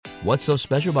What's so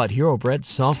special about Hero Bread's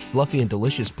soft, fluffy, and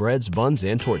delicious breads, buns,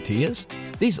 and tortillas?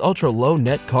 These ultra-low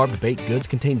net-carb baked goods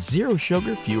contain zero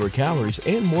sugar, fewer calories,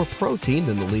 and more protein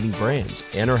than the leading brands,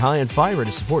 and are high in fiber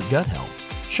to support gut health.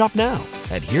 Shop now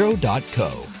at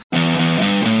Hero.co.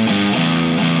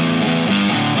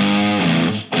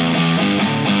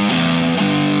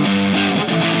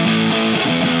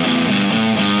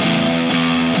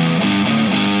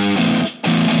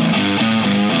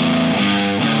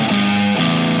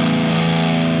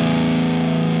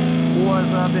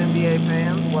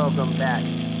 Welcome back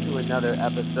to another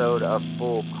episode of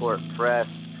Full Court Press,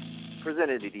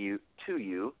 presented to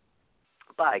you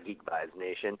by Geek Vibes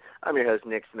Nation. I'm your host,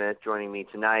 Nick Smith. Joining me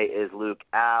tonight is Luke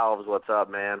Alves. What's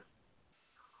up, man?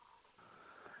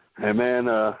 Hey, man.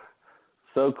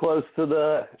 So close to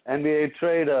the NBA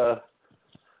trade.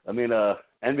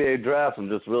 NBA draft. I'm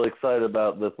just really excited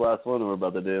about this last one we're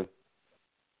about to do.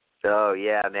 Oh,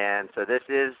 yeah, man. So this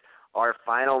is our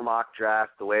final mock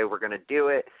draft, the way we're going to do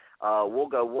it. We'll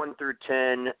go 1 through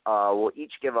 10. We'll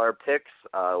each give our picks.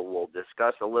 We'll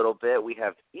discuss a little bit. We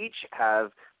each have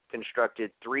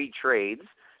constructed 3 trades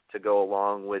to go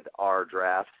along with our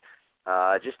draft,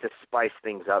 just to spice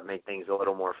things up, make things a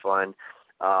little more fun.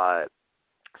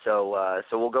 So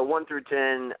we'll go 1 through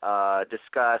 10,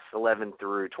 discuss 11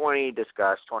 through 20,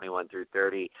 discuss 21 through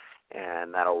 30,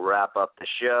 and that'll wrap up the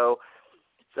show.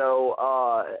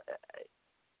 So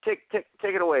Take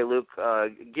it away, Luke.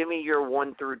 Give me your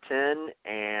 1 through 10,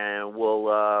 and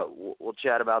we'll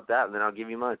chat about that, and then I'll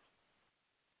give you mine.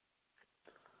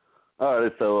 All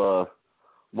right, so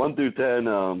 1 through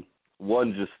 10,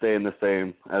 1 just staying the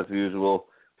same as usual.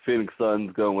 Phoenix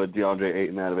Suns going with DeAndre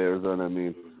Ayton out of Arizona. I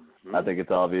mean, I think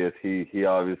it's obvious. He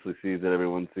obviously sees it.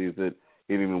 Everyone sees it.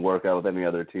 He didn't even work out with any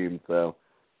other team, so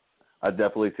I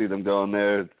definitely see them going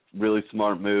there. It's a really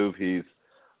smart move. He's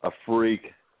a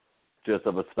freak. Just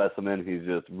of a specimen. He's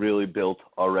just really built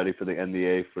already for the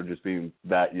NBA for just being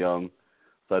that young.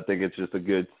 So I think it's just a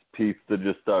good piece to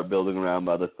just start building around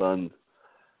by the Suns.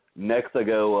 Next, I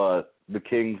go the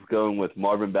Kings going with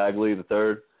Marvin Bagley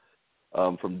III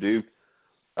from Duke.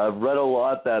 I've read a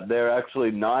lot that they're actually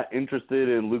not interested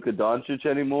in Luka Doncic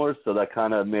anymore, so that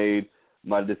kind of made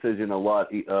my decision a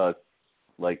lot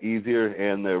easier,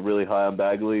 and they're really high on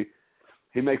Bagley.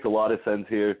 He makes a lot of sense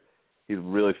here. He's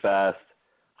really fast.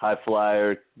 High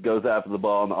flyer, goes after the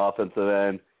ball on the offensive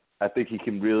end. I think he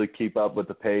can really keep up with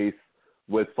the pace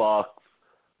with Fox,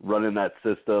 running that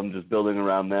system, just building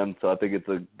around them. So I think it's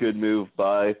a good move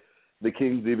by the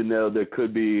Kings, even though there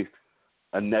could be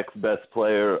a next best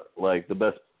player, like the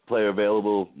best player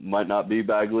available might not be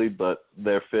Bagley, but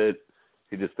they're fit.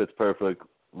 He just fits perfect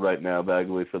right now,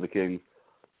 Bagley, for the Kings.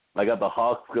 I got the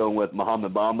Hawks going with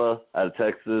Mohamed Bamba out of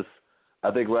Texas.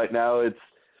 I think right now it's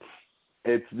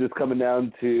just coming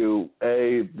down to,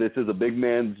 A, this is a big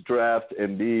man's draft,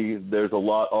 and B, there's a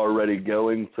lot already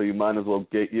going, so you might as well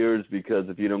get yours, because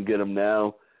if you don't get them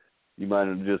now, you might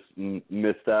have just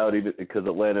missed out, even because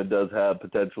Atlanta does have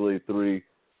potentially 3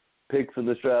 picks in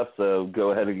this draft, so go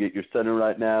ahead and get your center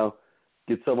right now.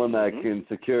 Get someone that can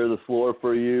secure the floor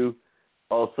for you.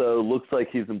 Also, looks like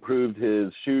he's improved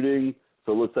his shooting,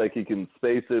 so it looks like he can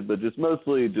space it, but just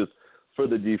mostly just for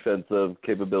the defensive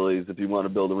capabilities. If you want to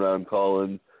build around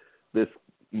Collins, this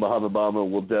Mohamed Bamba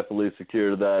will definitely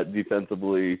secure that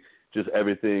defensively, just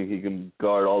everything. He can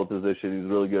guard all the positions. He's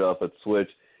really good off at switch.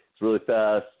 He's really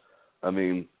fast. I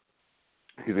mean,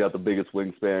 he's got the biggest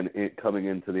wingspan coming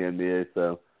into the NBA,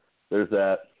 so there's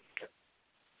that.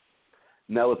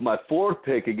 Now with my 4th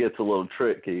pick, it gets a little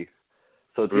tricky.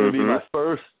 So it's going to be my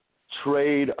first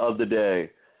trade of the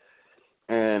day.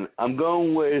 And I'm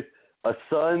going with a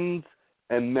Suns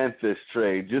and Memphis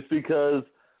trade, just because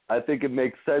I think it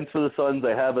makes sense for the Suns.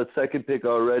 They have a 2nd pick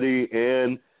already,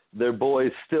 and their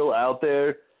boy's still out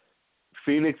there.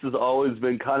 Phoenix has always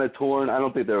been kind of torn. I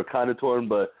don't think they were kind of torn,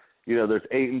 but, there's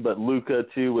Ayton, but Luka,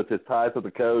 too, with his ties with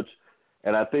the coach.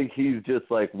 And I think he's just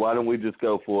like, why don't we just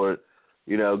go for it?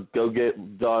 Go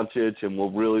get Doncic, and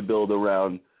we'll really build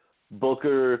around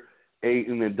Booker,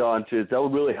 Ayton, and Doncic. That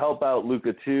would really help out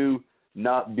Luka, too,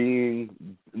 not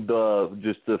being the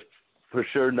for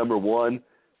sure number 1,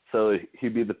 so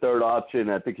he'd be the 3rd option.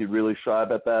 I think he'd really strive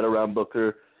at that around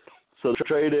Booker. So the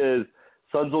trade is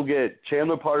Suns will get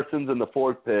Chandler Parsons in the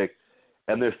 4th pick,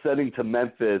 and they're sending to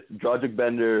Memphis Dragic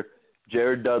Bender,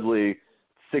 Jared Dudley,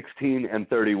 16 and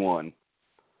 31.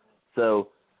 So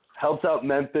helps out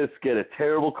Memphis get a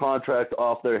terrible contract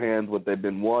off their hands, what they've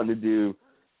been wanting to do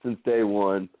since day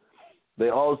one. They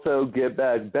also get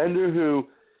back Bender, who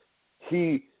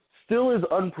he still is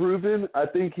unproven. I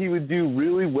think he would do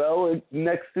really well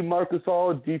next to Marc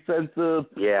Gasol,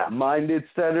 defensive-minded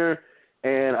center.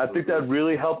 And I think that'd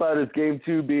really help out his game,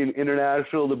 too, being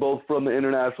international. They're both from the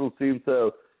international scene,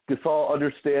 so Gasol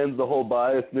understands the whole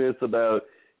biasness about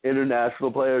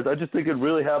international players. I just think it'd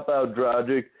really help out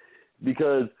Dragic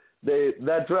because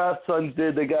that draft Suns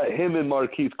did, they got him and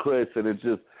Marquise Chris, and it's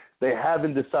just they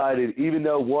haven't decided, even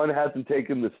though one hasn't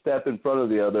taken the step in front of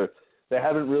the other, they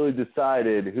haven't really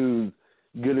decided who's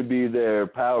going to be their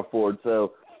power forward.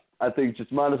 So I think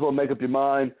just might as well make up your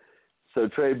mind. So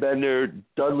Trey Bender,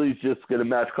 Dudley's just going to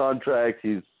match contracts.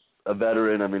 He's a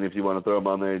veteran. I mean, if you want to throw him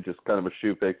on there, just kind of a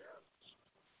shoe pick.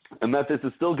 And Memphis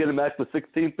is still going to match the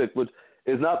 16th pick, which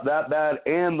is not that bad,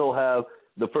 and they'll have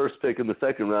the first pick in the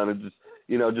second round and just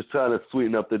trying to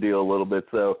sweeten up the deal a little bit.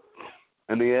 So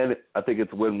in the end, I think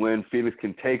it's a win-win. Phoenix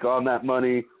can take on that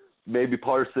money. Maybe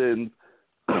Parsons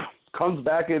comes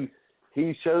back and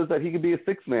he shows that he can be a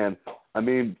six-man. I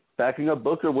mean, backing up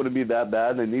Booker wouldn't be that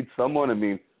bad. They need someone. I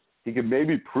mean, he can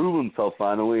maybe prove himself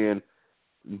finally, and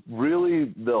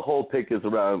really the whole pick is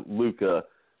around Luka.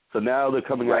 So now they're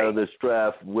coming out of this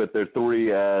draft with their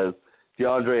three as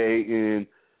DeAndre Ayton,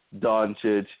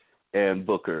 Doncic, and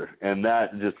Booker. And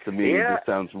that just, to me, just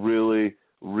sounds really,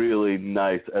 really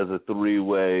nice as a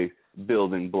three-way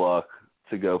building block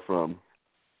to go from.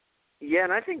 Yeah,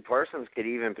 and I think Parsons could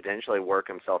even potentially work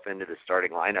himself into the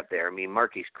starting lineup there. I mean,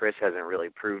 Marquise Chris hasn't really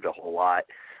proved a whole lot.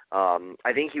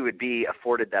 I think he would be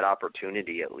afforded that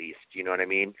opportunity at least. You know what I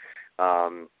mean?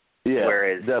 Yeah,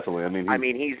 whereas, definitely. I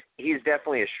mean, he's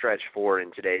definitely a stretch forward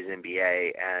in today's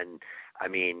NBA, and I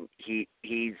mean,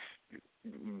 he's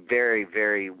very,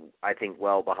 very, I think,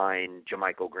 well behind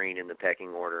JaMychal Green in the pecking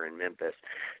order in Memphis.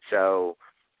 So,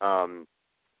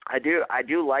 I do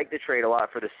like the trade a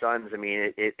lot for the Suns. I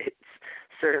mean, it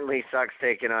certainly sucks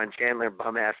taking on Chandler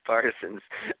bum-ass Parsons,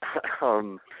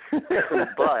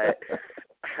 but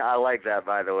I like that,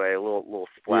 by the way, a little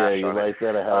splash. Yeah, you like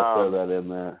that. I have to throw that in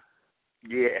there.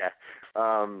 Yeah,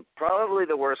 probably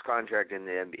the worst contract in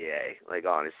the NBA. Like,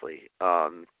 honestly, I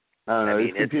don't know.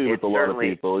 He's competing with a lot of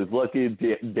people. He's lucky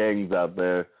Dang's out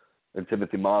there and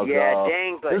Timothy Mozgov. Yeah,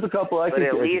 Dang, but there's a couple. But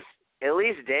at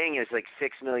least Dang is like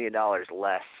 $6 million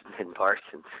less than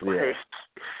Parsons. Yeah,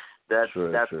 that's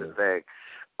true. the thing.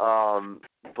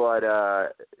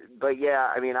 But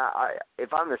yeah, I mean, I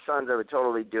if I'm the Suns, I would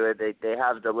totally do it. They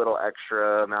have the little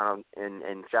extra amount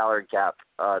in salary cap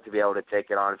to be able to take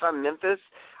it on. If I'm Memphis,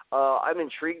 I'm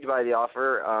intrigued by the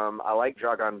offer. I like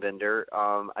Dragan Bender.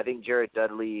 I think Jared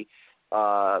Dudley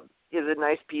is a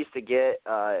nice piece to get.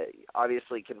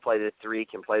 Obviously, can play the 3,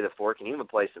 can play the 4, can even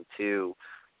play some 2.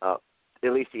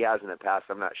 At least he has in the past.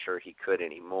 I'm not sure he could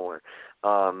anymore.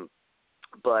 But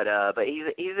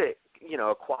he's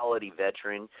a quality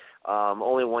veteran.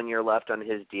 Only 1 year left on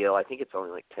his deal. I think it's only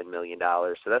like $10 million,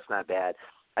 so that's not bad.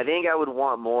 I think I would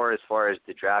want more as far as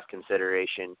the draft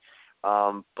consideration.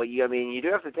 But you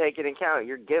do have to take it into account.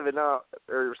 You're giving up,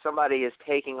 or somebody is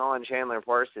taking on Chandler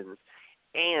Parsons,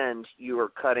 and you are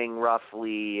cutting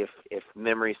roughly, if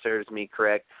memory serves me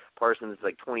correct, Parsons is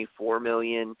like $24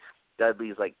 million.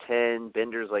 Dudley's like 10,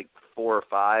 Bender's like 4 or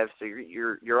 5, so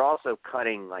you're also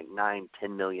cutting like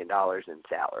 $9-10 million in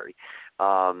salary,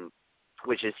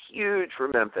 which is huge for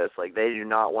Memphis. Like, they do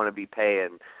not want to be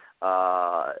paying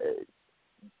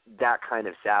that kind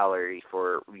of salary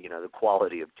for the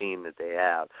quality of team that they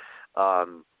have.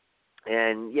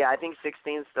 And yeah, I think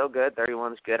 16 is still good,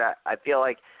 31 is good. I feel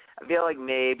like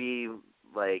maybe,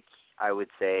 like, I would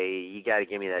say you got to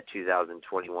give me that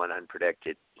 2021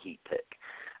 unprotected Heat pick.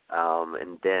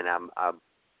 And then I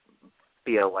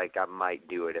feel like I might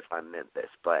do it if I'm Memphis,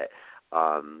 but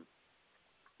I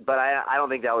don't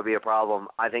think that would be a problem.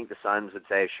 I think the Suns would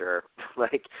say sure.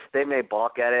 Like, they may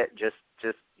balk at it just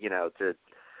to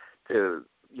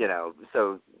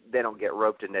so they don't get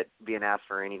roped into being asked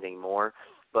for anything more.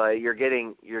 But you're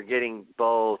getting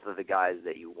both of the guys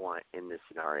that you want in this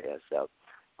scenario. So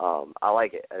I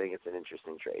like it. I think it's an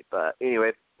interesting trade. But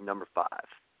anyway, number 5.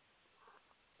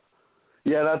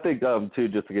 Yeah, and I think, too,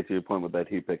 just to get to your point with that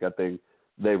Heat pick, I think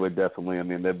they would definitely,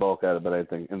 they bulk at it, but I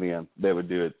think in the end they would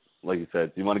do it. Like you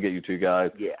said, you want to get you 2 guys.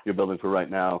 Yeah. You're building for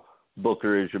right now.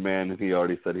 Booker is your man, and he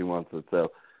already said he wants it.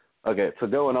 So, okay, so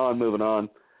moving on.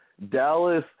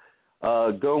 Dallas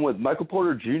going with Michael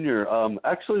Porter Jr.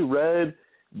 Actually read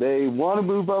they want to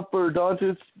move up for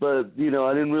Doncic, but,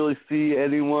 I didn't really see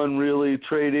anyone really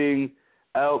trading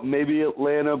out. Maybe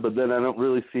Atlanta, but then I don't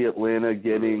really see Atlanta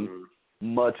getting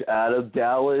much out of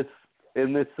Dallas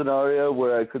in this scenario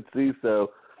where I could see.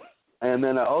 So, and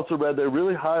then I also read they're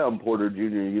really high on Porter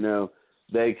Jr.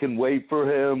 They can wait for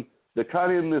him. They're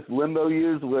kind of in this limbo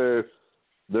years where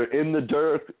they're in the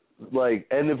dirt, like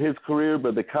end of his career,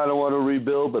 but they kind of want to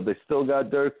rebuild, but they still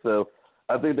got Dirk. So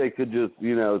I think they could just,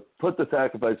 put the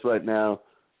sacrifice right now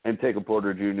and take a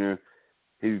Porter Jr.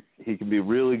 He can be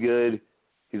really good.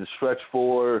 He's a stretch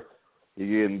 4. He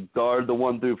can guard the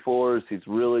 1 through 4s. He's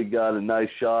really got a nice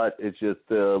shot. It's just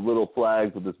little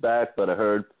flags with his back, but I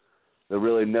heard there are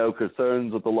really no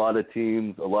concerns with a lot of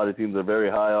teams. A lot of teams are very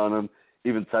high on him.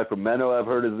 Even Sacramento, I've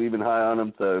heard, is even high on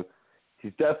him. So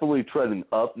he's definitely trending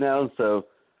up now. So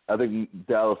I think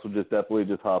Dallas will definitely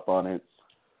hop on it.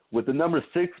 With the number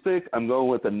 6 pick, I'm going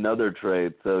with another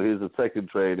trade. So here's a second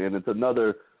trade, and it's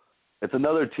another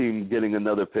team getting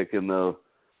another pick in the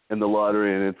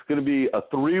lottery, and it's going to be a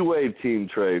 3-way team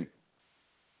trade.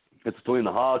 It's between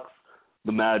the Hawks,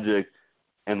 the Magic,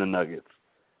 and the Nuggets.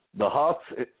 The Hawks,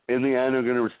 in the end, are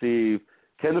going to receive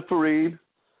Kenneth Faried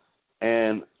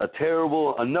and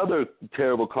another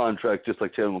terrible contract, just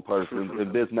like Chandler Parsons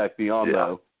and Bismack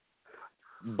Biyombo.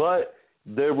 Yeah. But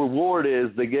their reward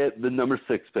is they get the number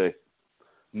 6 pick.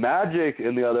 Magic,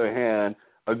 on the other hand,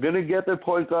 are going to get their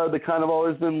point guard they kind of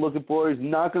always been looking for. He's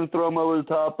not going to throw them over the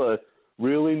top, but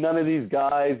really none of these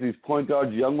guys, these point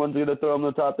guards, young ones, are going to throw them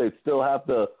over the top. They still have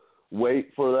to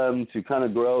wait for them to kind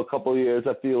of grow a couple of years,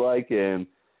 I feel like. And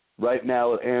right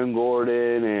now with Aaron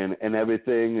Gordon and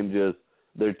everything and just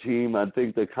their team, I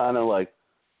think they're kind of like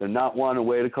they're not wanting to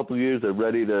wait a couple of years. They're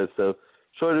ready to. So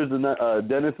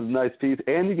Dennis is a nice piece.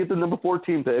 And you get the number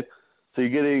 14 pick, so you're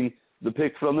getting the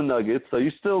pick from the Nuggets. So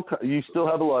you still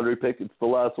have a lottery pick. It's the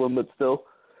last one, but still.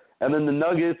 And then the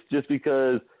Nuggets, just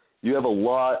because you have a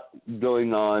lot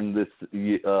going on this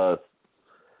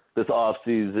off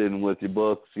season with your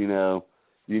books. You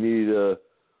need to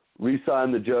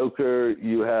re-sign the Joker.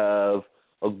 You have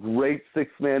a great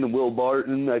 6-man in Will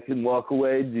Barton that can walk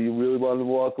away. Do you really want him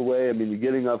to walk away? I mean, you're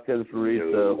getting off Kenneth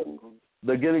Faried, so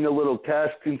they're getting a little cash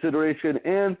consideration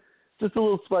and just a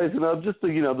little spicing up, just the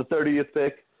 30th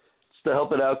pick, just to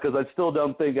help it out, because I still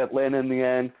don't think Atlanta in the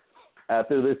end,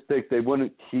 after this pick, they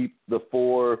wouldn't keep the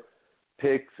 4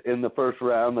 picks in the first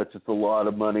round. That's just a lot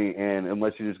of money, and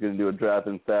unless you're just going to do a draft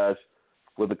and stash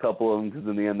with a couple of them, because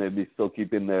in the end they'd be still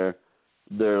keeping their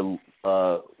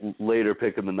later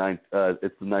pick in the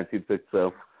it's the 19th pick.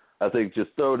 So I think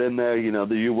just throw it in there.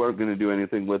 You weren't going to do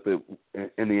anything with it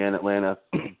in the end, Atlanta.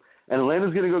 And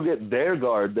Atlanta's going to go get their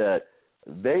guard that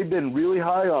they've been really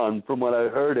high on from what I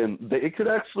heard, and they could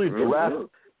actually draft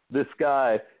this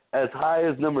guy as high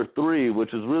as number 3,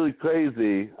 which is really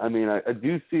crazy. I mean, I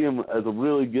do see him as a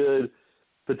really good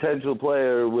potential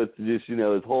player with just,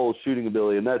 his whole shooting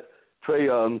ability, and that's Trae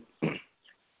Young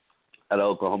at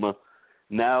Oklahoma.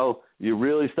 Now you're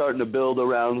really starting to build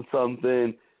around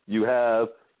something. You have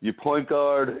your point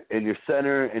guard and your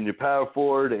center and your power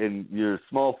forward and your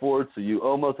small forward, so you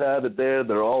almost have it there.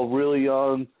 They're all really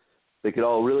young. They could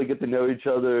all really get to know each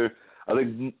other. I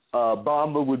think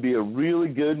Bamba would be a really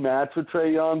good match with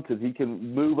Trae Young because he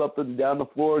can move up and down the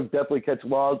floor, definitely catch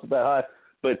lobs that high,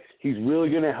 but he's really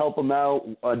going to help him out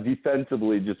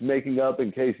defensively, just making up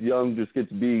in case Young just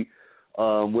gets beat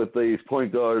with these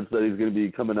point guards that he's going to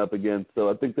be coming up against. So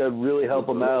I think that would really help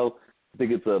him out. I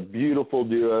think it's a beautiful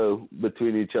duo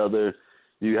between each other.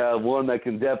 You have one that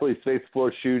can definitely space the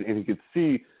floor, shoot, and he can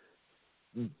see.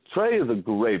 Trae is a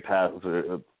great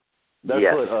passer. That's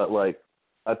what,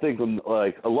 I think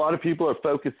a lot of people are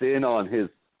focused in on his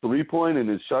 3-point and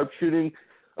his sharpshooting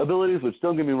abilities, which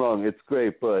don't get me wrong, it's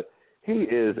great, but he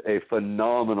is a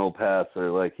phenomenal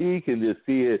passer. Like, he can just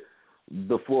see it,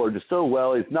 the floor just so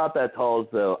well. He's not that tall,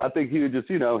 so I think he would just,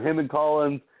 him and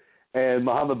Collins and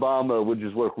Mohamed Bamba would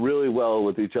just work really well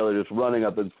with each other, just running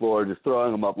up his floor, just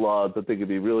throwing them up lobs. I think it'd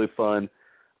be really fun.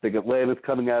 I think Atlanta's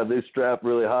coming out of this draft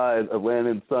really high.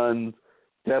 Atlanta and Suns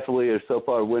definitely are so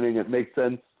far winning. It makes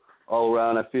sense all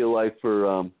around, I feel like,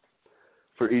 for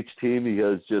each team,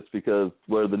 because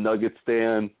where the Nuggets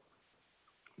stand,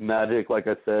 Magic, like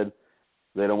I said,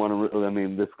 they don't want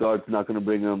to. This guard's not going to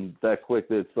bring them that quick.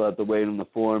 They still have to wait in the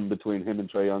form between him and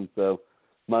Trae Young. So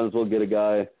might as well get a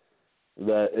guy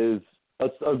that is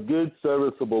a good,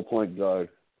 serviceable point guard.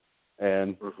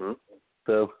 And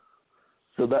so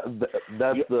that's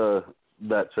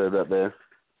that trade right there.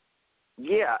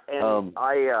 Yeah, and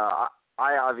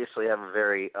I obviously have a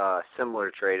very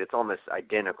similar trade. It's almost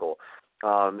identical.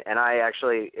 And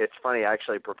it's funny, I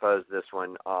actually proposed this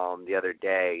one the other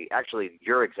day. Actually,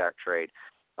 your exact trade.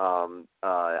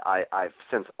 I've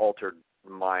since altered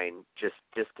mine just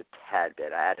a tad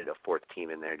bit. I added a 4th team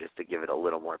in there just to give it a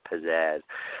little more pizzazz.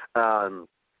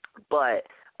 But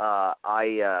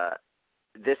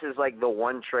this is like the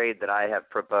one trade that I have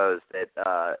proposed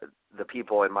that the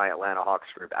people in my Atlanta Hawks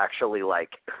group actually like.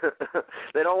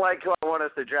 They don't like who I want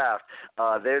us to draft.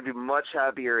 They'd be much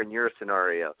happier in your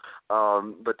scenario,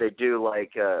 but they do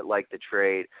like the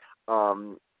trade.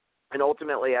 And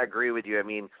ultimately, I agree with you. I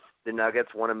mean, the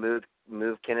Nuggets want to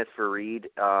move Kenneth Faried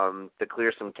to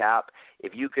clear some cap.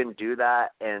 If you can do that,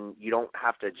 and you don't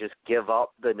have to just give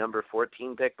up the number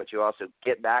 14 pick, but you also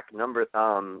get back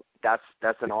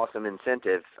that's an awesome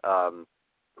incentive.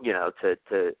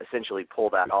 To essentially pull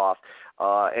that off.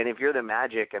 And if you're the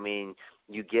Magic, I mean,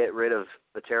 you get rid of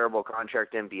the terrible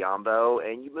contract in Biyombo,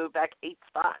 and you move back 8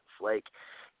 spots. Like,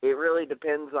 it really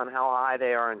depends on how high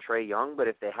they are on Trae Young, but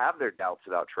if they have their doubts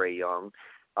about Trae Young,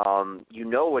 you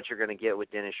know what you're going to get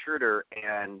with Dennis Schroeder.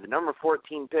 And the number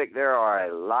 14 pick, there are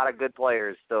a lot of good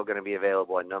players still going to be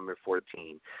available at number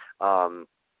 14.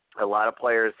 A lot of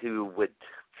players who would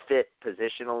fit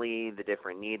positionally the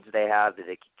different needs they have that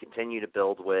they can continue to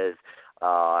build with.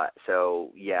 So,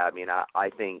 yeah, I mean, I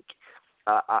think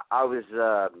I was,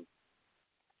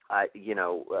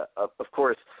 of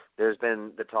course, there's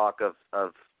been the talk of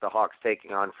the Hawks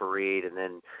taking on Faried, and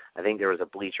then I think there was a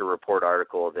Bleacher Report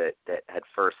article that had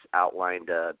first outlined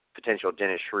a potential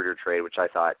Dennis Schroeder trade, which I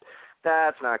thought,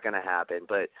 that's not going to happen.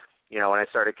 But, when I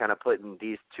started kind of putting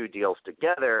these two deals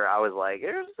together, I was like,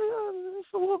 there's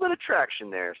a little bit of traction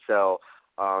there. So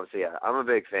yeah, I'm a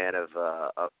big fan of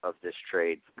this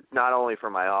trade, not only for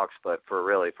my Hawks, but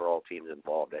for all teams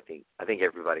involved. I think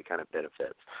everybody kind of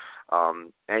benefits.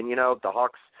 And the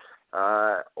Hawks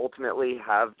ultimately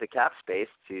have the cap space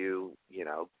to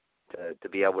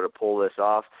be able to pull this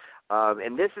off.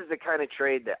 And this is the kind of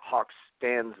trade that Hawks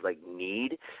fans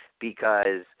need,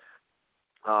 because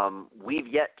we've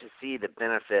yet to see the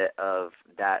benefit of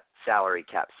that salary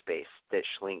cap space that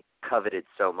Schlink coveted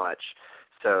so much,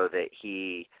 so that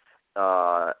he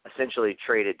essentially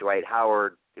traded Dwight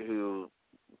Howard, who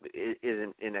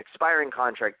is an expiring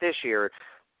contract this year,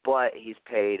 but he's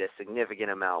paid a significant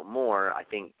amount more, I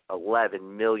think $11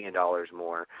 million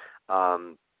more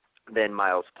than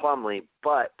Miles Plumlee,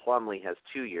 but Plumlee has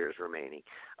 2 years remaining.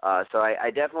 So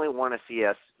I definitely want to see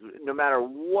us, no matter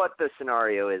what the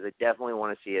scenario is, I definitely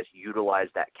want to see us utilize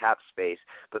that cap space,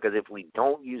 because if we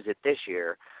don't use it this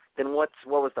year, then what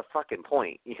was the fucking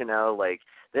point?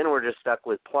 Then we're just stuck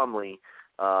with Plumlee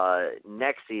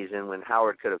next season, when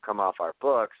Howard could have come off our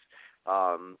books,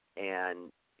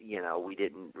 and we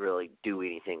didn't really do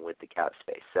anything with the cap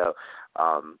space. So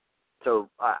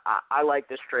I like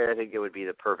this trade. I think it would be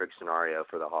the perfect scenario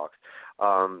for the Hawks.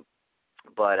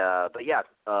 But yeah,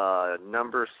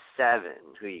 number 7,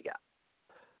 who you got?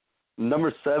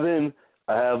 Number 7,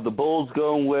 I have the Bulls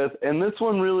going with, and this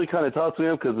one really kind of tossed me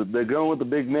up because they're going with the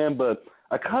big man, but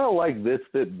I kind of like this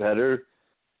fit better.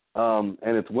 And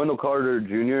it's Wendell Carter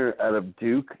Jr. out of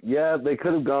Duke. Yeah, they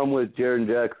could have gone with Jaren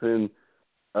Jackson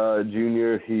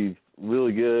Jr. He's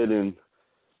really good and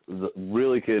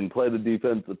really can play the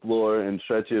defensive floor and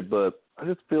stretch it, but I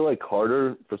just feel like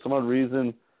Carter, for some odd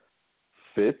reason,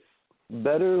 fits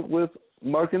better with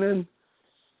Markkanen.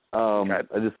 Okay.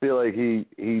 I just feel like he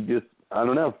just, I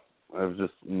don't know. I was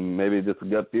just maybe just a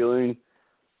gut feeling,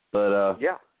 but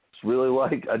yeah,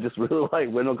 I just really like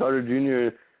Wendell Carter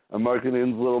Jr. and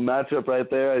Markkanen's little matchup right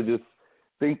there. I just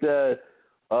think that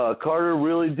Carter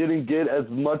really didn't get as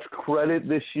much credit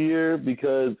this year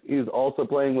because he's also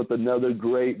playing with another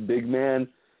great big man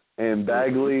and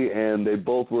Bagley, and they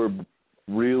both were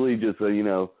really just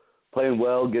playing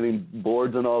well, getting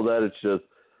boards and all that. It's just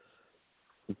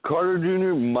Carter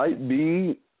Jr. might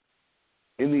be,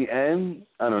 in the end,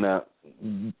 I don't know,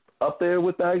 up there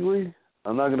with Bagley.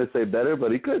 I'm not going to say better,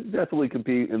 but he could definitely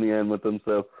compete in the end with them.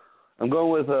 So I'm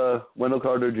going with Wendell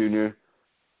Carter Jr.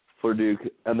 for Duke.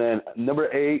 And then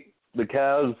number 8, the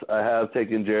Cavs, I have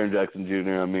taken Jaren Jackson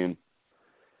Jr. I mean,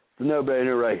 it's a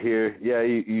no-brainer right here. Yeah,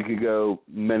 you could go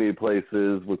many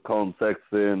places with Colin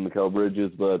Sexton, Mikal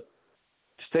Bridges, but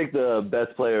just take the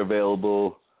best player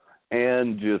available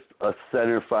and just a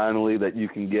center finally that you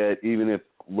can get, even if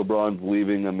LeBron's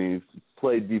leaving. I mean, he's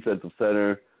played defensive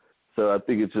center, so I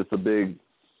think it's just a big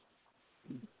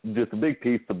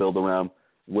piece to build around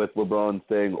with LeBron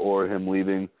staying or him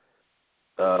leaving.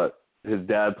 His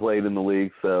dad played in the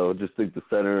league, so just think the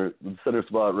center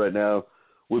spot right now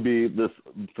would be the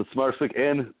smart pick,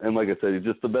 and like I said, he's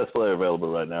just the best player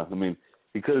available right now. I mean,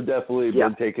 he could have definitely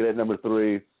been taken at number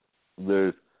 3.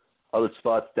 There's other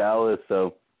spots, Dallas.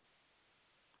 So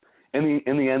in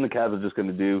the end, the Cavs are just going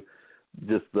to do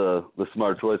just the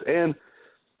smart choice. And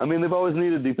I mean, they've always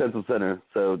needed defensive center.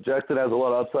 So Jackson has a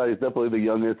lot of upside. He's definitely the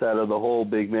youngest out of the whole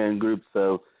big man group.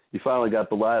 So you finally got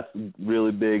the last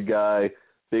really big guy,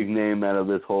 big name out of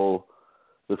this whole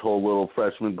little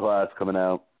freshman class coming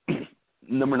out.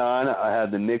 Number 9, I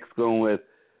had the Knicks going with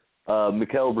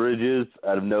Mikal Bridges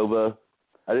out of Nova.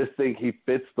 I just think he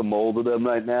fits the mold of them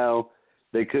right now.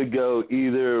 they could go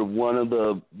either one of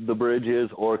the Bridges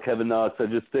or Kevin Knox. I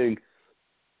just think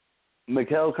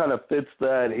Mikal kind of fits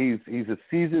that. He's a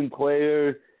seasoned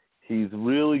player. He's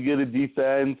really good at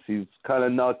defense. He's kind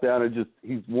of knocked down and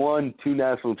he's won 2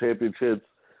 national championships.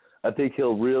 I think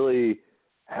he'll really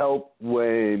help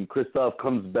when Kristoff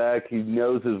comes back. He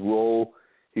knows his role.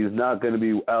 He's not going to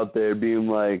be out there being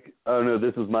like, oh no,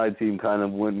 this is my team kind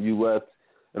of when you left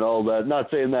and all that. Not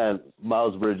saying that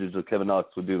Miles Bridges or Kevin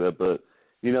Knox would do that, but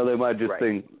they might just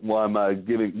think, why am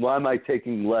I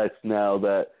taking less now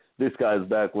that this guy's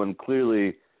back when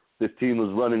clearly this team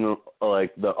was running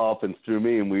like the offense through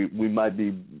me and we might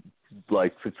be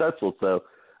like successful. So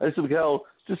I just think Mikal,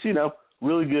 just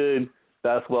really good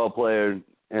basketball player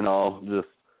and all, just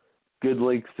good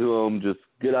links to him, just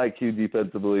good IQ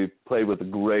defensively, played with a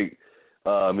great,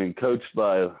 coached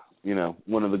by,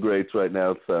 one of the greats right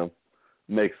now, so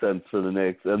makes sense for the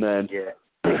Knicks. And then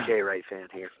AJ Wright fan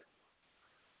here.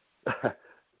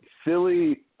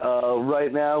 Philly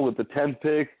right now with the 10th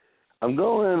pick, I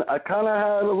kind of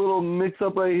had a little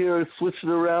mix-up right here. I switched it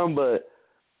around, but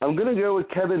I'm going to go with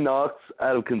Kevin Knox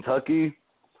out of Kentucky.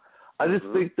 I just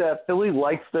think that Philly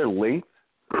likes their length.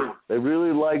 They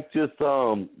really like just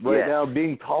now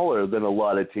being taller than a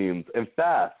lot of teams and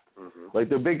fast. Like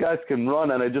their big guys can run,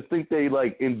 and I just think they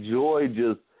enjoy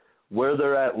just where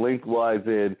they're at lengthwise.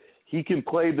 And he can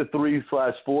play the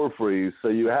 3/4 freeze, so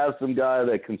you have some guy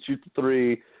that can shoot the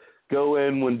 3, go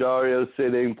in when Dario's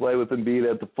sitting, play with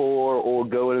Embiid at the 4, or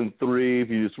go in 3 if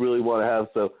you just really want to have.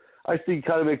 So I think it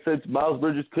kind of makes sense. Miles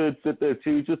Bridges could fit there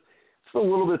too, just a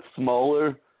little bit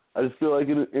smaller. I just feel like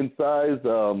in size,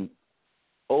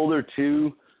 older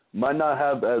too, might not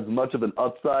have as much of an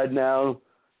upside now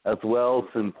as well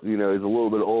since, he's a little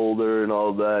bit older and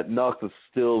all that. Knox is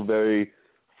still very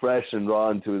fresh and raw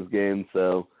into his game,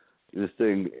 so I just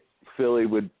think Philly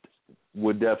would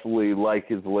definitely like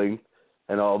his length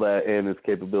and all that, and his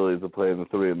capabilities of playing the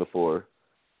 3 and the 4.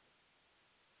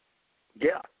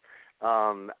 Yeah.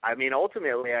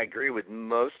 Ultimately, I agree with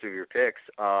most of your picks.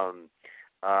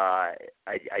 I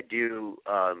do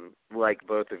like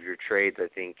both of your trades. I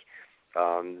think,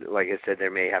 like I said,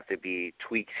 there may have to be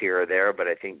tweaks here or there, but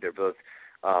I think they're both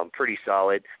pretty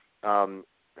solid. I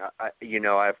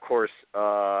of course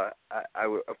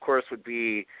would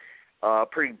be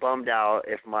pretty bummed out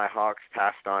if my Hawks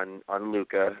passed on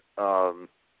Luka.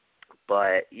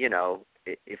 But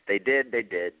if they did, they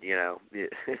did.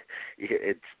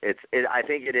 I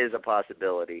think it is a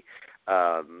possibility.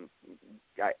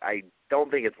 I don't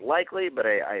think it's likely, but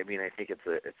I think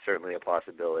it's certainly a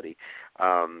possibility.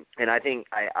 And I think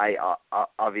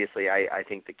obviously I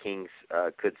think the Kings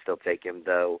could still take him,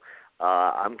 though.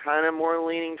 I'm kind of more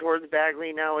leaning towards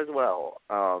Bagley now as well.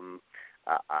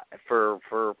 For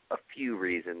a few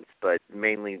reasons, but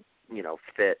mainly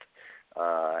fit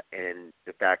and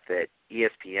the fact that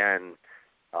ESPN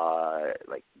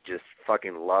just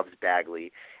fucking loves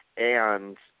Bagley,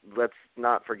 and let's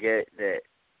not forget that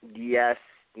yes,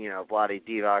 Vlade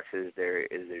Divac is their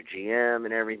GM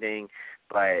and everything,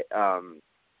 but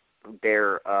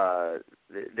their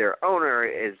owner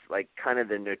is kind of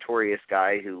the notorious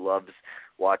guy who loves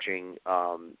watching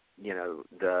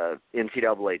the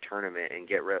NCAA tournament and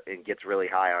gets really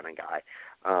high on a guy.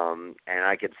 And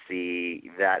I could see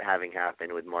that having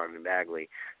happened with Marvin Bagley,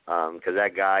 because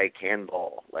that guy can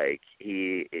ball.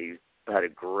 He had a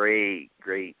great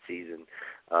season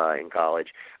in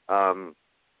college. Probably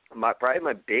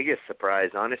my biggest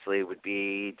surprise, honestly, would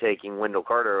be taking Wendell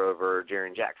Carter over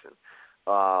Jaren Jackson.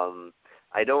 I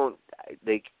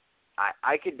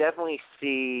could definitely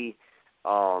see.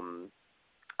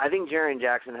 I think Jaren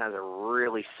Jackson has a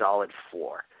really solid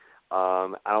floor. I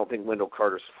don't think Wendell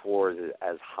Carter's floor is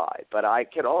as high, but I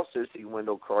could also see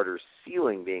Wendell Carter's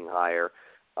ceiling being higher.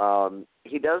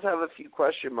 He does have a few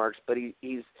question marks, but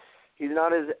he's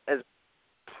not as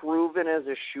proven as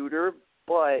a shooter,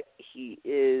 but he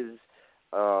is.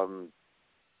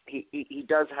 He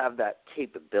does have that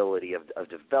capability of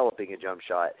developing a jump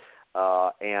shot,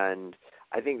 and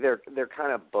I think they're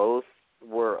kind of both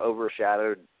were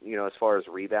overshadowed, as far as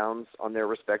rebounds on their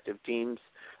respective teams,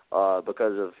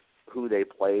 because of who they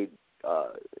played,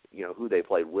 who they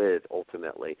played with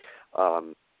ultimately.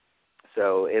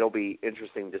 So it'll be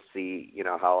interesting to see,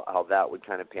 how that would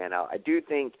kind of pan out. I do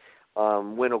think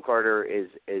Wendell Carter is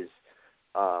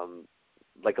a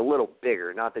little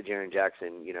bigger. Not that Jaren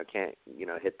Jackson, can't,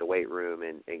 hit the weight room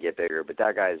and get bigger, but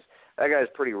that guy's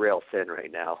pretty rail thin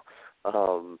right now.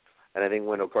 And I think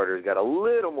Wendell Carter's got a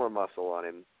little more muscle on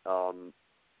him.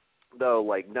 Though,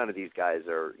 none of these guys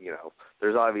are,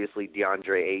 there's obviously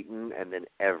DeAndre Ayton and then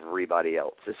everybody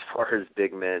else as far as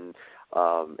big men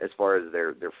as far as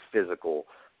their physical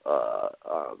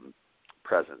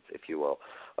presence, if you will.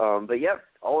 But yeah,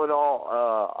 all in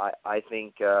all, I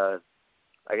think,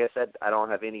 like I said, I don't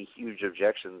have any huge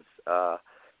objections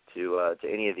to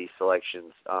any of these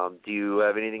selections. Do you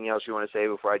have anything else you want to say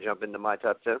before I jump into my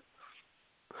top 10?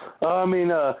 I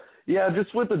mean, yeah,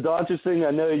 just with the Doncic thing,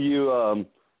 I know you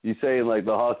say like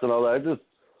the Hawks and all that. Just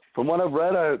from what I've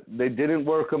read, they didn't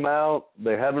work him out.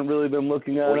 They haven't really been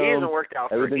looking at him. Well, he hasn't worked out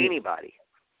for anybody.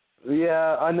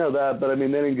 Yeah, I know that, but I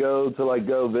mean, they didn't go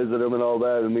visit him and all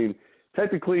that. I mean,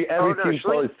 technically, every team's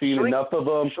probably seen enough of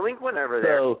him. Schlink went over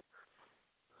there.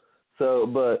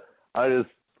 But I've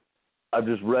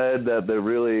just read that they're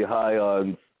really high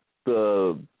on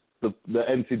the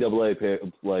NCAA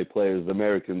players, the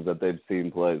Americans that they've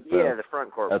seen play. So yeah, the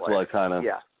front court that's players. why kind of.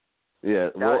 Yeah. Yeah.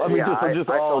 Well, I mean, just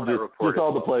all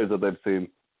the players that they've seen,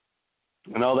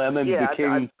 and all that. And then the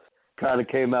Kings kind of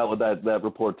came out with that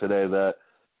report today that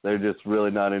they're just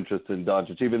really not interested in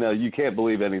Doncic, even though you can't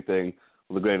believe anything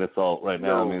with a grain of salt right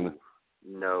now. No, I mean,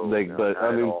 no, but not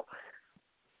I mean. At all.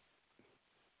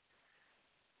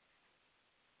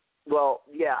 Well,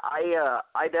 yeah,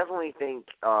 I definitely think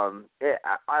I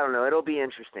don't know. It'll be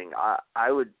interesting. I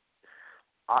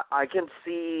can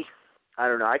see. I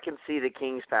don't know. I can see the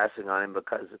Kings passing on him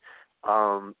because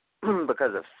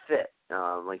of fit.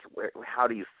 Like, how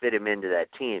do you fit him into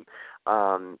that team?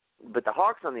 But the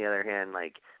Hawks, on the other hand,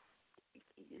 like,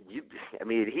 I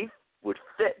mean, he would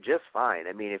fit just fine.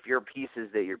 I mean, if your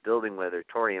pieces that you're building with are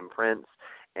Taurean Prince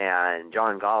and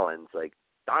John Collins, like,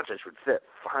 Doncic would fit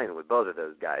fine with both of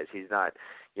those guys. He's not,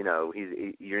 he's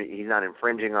not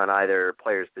infringing on either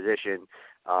player's position.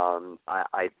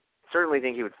 I certainly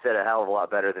think he would fit a hell of a lot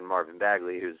better than Marvin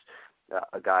Bagley, who's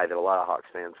a guy that a lot of Hawks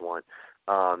fans want.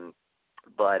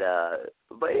 But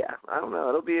yeah, I don't know.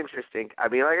 It'll be interesting. I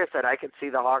mean, like I said, I could see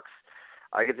the Hawks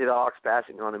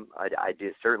passing on him. I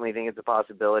do certainly think it's a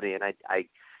possibility, and I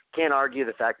can't argue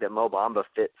the fact that Mo Bamba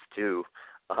fits too.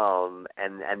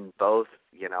 And both,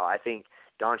 I think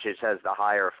Doncic has the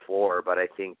higher floor, but I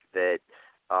think that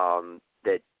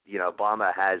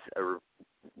Bamba has a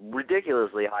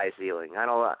ridiculously high ceiling.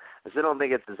 I still don't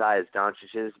think it's as high as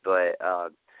Doncic's,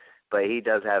 but he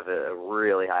does have a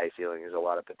really high ceiling. There's a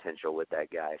lot of potential with that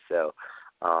guy. So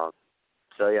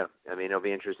yeah, I mean, it'll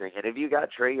be interesting. And if you got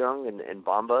Trae Young and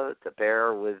Bamba to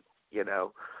pair with,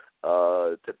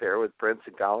 Prince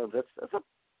and Collins, that's a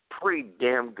pretty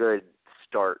damn good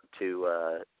start to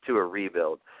a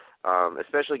rebuild.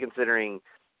 Especially considering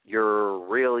you're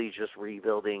really just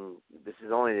rebuilding. This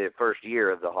is only the first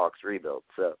year of the Hawks rebuild.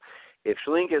 So if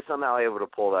Schlink is somehow able to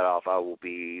pull that off, I will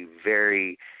be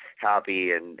very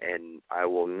happy, and I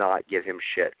will not give him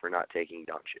shit for not taking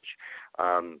Doncic.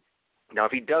 Now,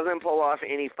 if he doesn't pull off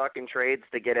any fucking trades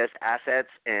to get us assets,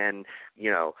 and,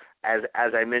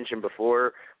 as I mentioned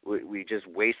before, we just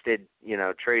wasted,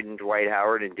 trading Dwight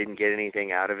Howard and didn't get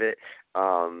anything out of it,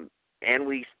 and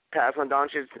we pass on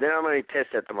Doncic, then I'm gonna be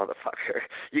pissed at the motherfucker.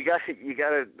 You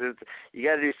gotta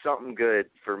do something good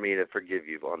for me to forgive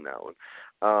you on that one.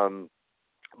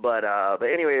 But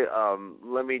anyway,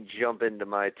 let me jump into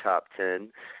my top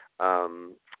 10.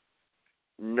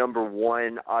 Number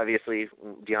one, obviously,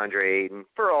 DeAndre Ayton,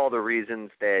 for all the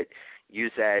reasons that you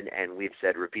said and we've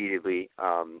said repeatedly.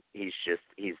 He's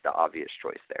the obvious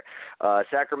choice there.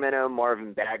 Sacramento,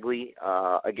 Marvin Bagley,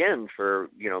 again, for,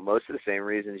 most of the same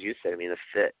reasons you said. I mean, the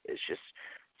fit is just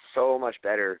so much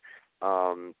better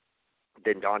than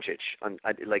Doncic.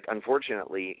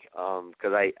 Unfortunately,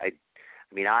 because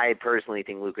I personally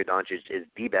think Luka Doncic is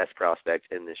the best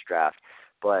prospect in this draft,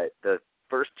 but the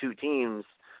first two teams,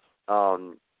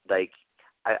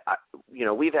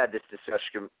 we've had this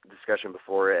discussion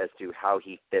before as to how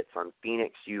he fits on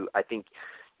Phoenix. I think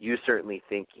you certainly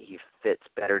think he fits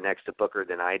better next to Booker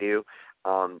than I do,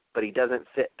 but he doesn't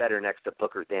fit better next to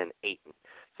Booker than Ayton.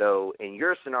 So in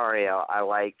your scenario, I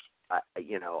like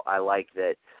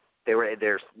that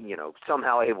they're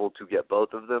somehow able to get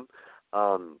both of them.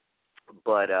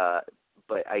 But I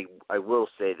will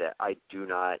say that I do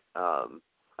not.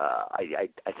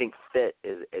 I think fit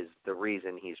is the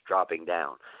reason he's dropping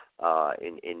down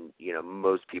in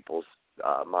most people's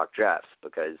mock drafts,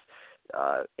 because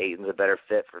Ayton's a better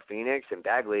fit for Phoenix and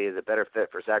Bagley is a better fit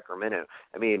for Sacramento.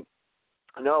 I mean,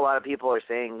 I know a lot of people are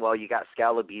saying, well, you got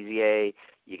Skal Labissiere,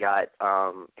 you got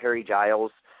Harry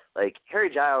Giles. Like, Harry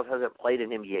Giles hasn't played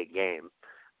an NBA game.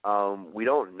 We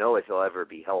don't know if he'll ever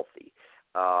be healthy.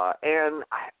 And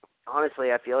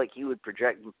honestly, I feel like he would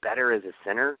project better as a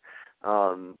center.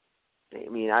 I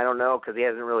don't know, because he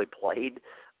hasn't really played.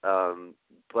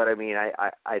 But I mean,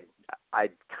 I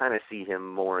kind of see him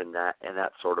more in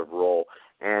that sort of role.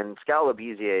 And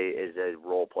Scalabrine is a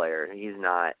role player. He's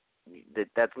not.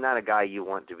 That's not a guy you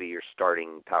want to be your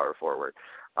starting power forward.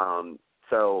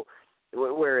 So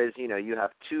whereas you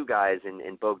have two guys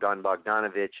in Bogdan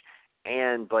Bogdanovic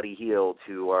and Buddy Hield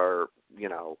who are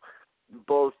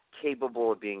both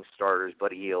capable of being starters.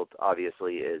 Buddy Hield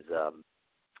obviously is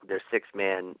their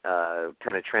six-man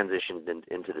kind of transitioned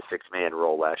into the six-man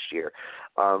role last year.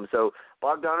 So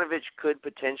Bogdanovic could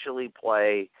potentially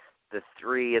play the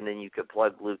three, and then you could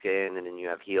plug Luka in, and then you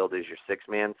have Hield as your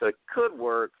six-man. So it could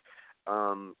work.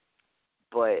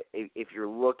 But if you're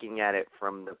looking at it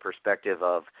from the perspective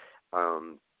of,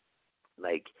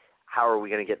 like, how are we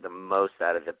going to get the most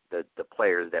out of the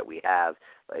players that we have,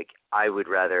 like, I would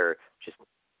rather just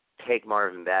take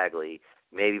Marvin Bagley,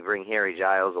 maybe bring Harry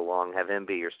Giles along, have him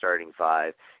be your starting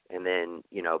five, and then,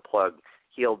 plug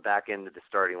Hield back into the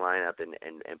starting lineup and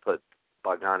put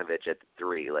Bogdanovic at the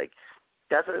three. Like,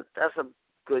 that's a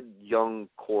good young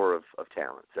core of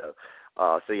talent. So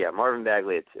yeah, Marvin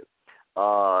Bagley at two.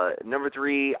 Number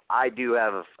three, I do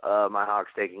have my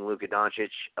Hawks taking Luka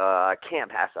Doncic. I can't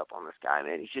pass up on this guy,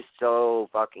 man. He's just so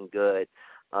fucking good.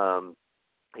 I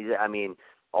mean,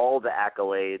 all the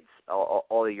accolades, all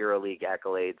the EuroLeague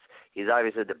accolades. He's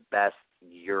obviously the best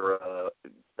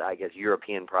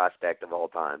European prospect of all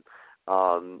time.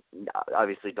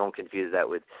 Obviously, don't confuse that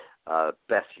with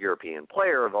best European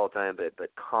player of all time, but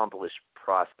accomplished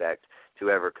prospect to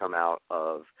ever come out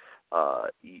of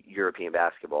European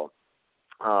basketball.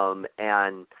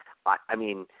 And I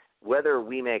mean, whether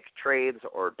we make trades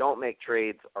or don't make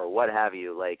trades or what have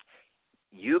you, like,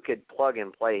 you could plug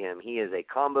and play him. He is a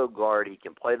combo guard. He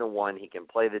can play the one. He can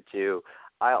play the two.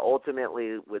 I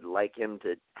ultimately would like him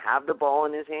to have the ball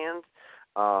in his hands,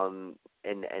 and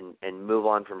move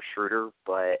on from Schroeder.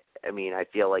 But I mean, I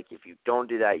feel like if you don't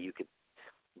do that, he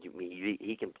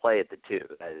can play at the two.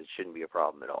 It shouldn't be a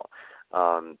problem at all.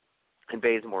 And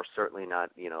Bazemore's certainly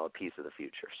not, a piece of the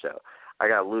future. So I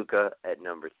got Luka at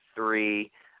number three.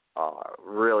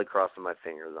 Really crossing my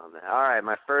fingers on that. All right,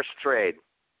 my first trade,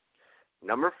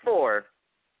 number four.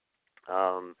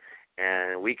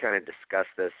 And we kind of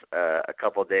discussed this a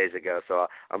couple of days ago. So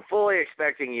I'm fully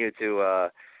expecting you to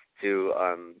you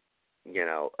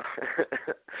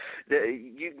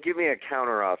give me a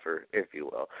counteroffer, if you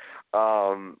will.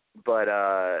 But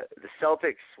the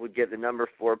Celtics would get the number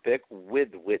 4 pick, with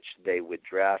which they would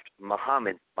draft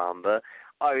Mohamed Bamba.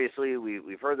 Obviously,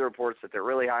 we've heard the reports that they're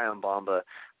really high on Bamba,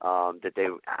 that they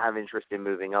have interest in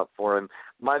moving up for him.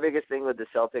 My biggest thing with the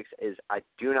Celtics is I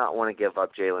do not want to give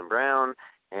up Jaylen Brown,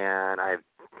 and I have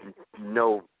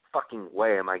no fucking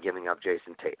way am I giving up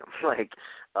Jason Tatum. Like,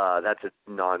 that's a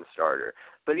non-starter.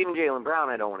 But even Jaylen Brown,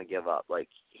 I don't want to give up. Like,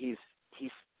 he's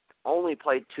only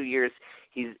played 2 years.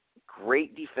 He's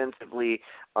great defensively.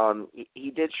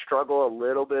 He did struggle a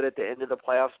little bit at the end of the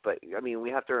playoffs, but I mean, we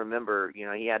have to remember,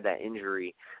 he had that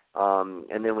injury, and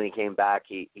then when he came back,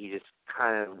 he just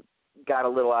kind of got a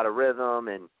little out of rhythm,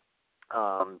 and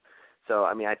so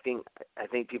I mean, I think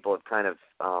people have kind of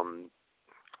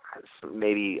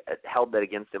maybe held that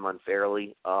against him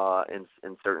unfairly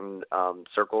in certain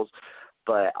circles,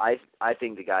 but I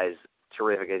think the guy's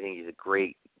terrific. I think he's a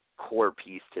great core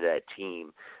piece to that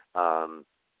team.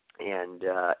 And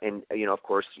of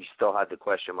course, you still have the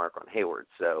question mark on Hayward.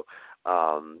 So,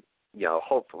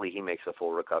 hopefully he makes a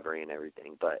full recovery and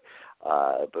everything. But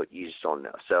you just don't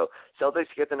know. So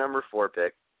Celtics get the number 4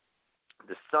 pick.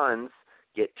 The Suns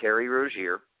get Terry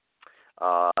Rozier.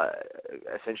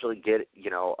 Essentially get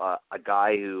a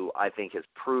guy who I think has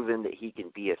proven that he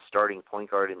can be a starting point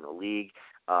guard in the league.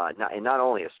 Not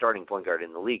only a starting point guard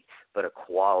in the league, but a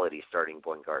quality starting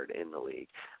point guard in the league.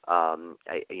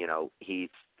 He's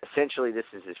essentially, this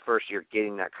is his first year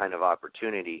getting that kind of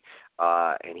opportunity,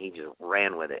 and he just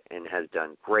ran with it and has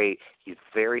done great. He's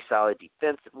very solid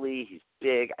defensively. He's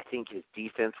big. I think his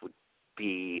defense would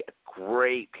be a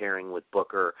great pairing with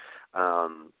Booker.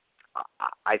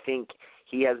 I think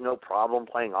he has no problem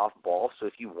playing off ball, so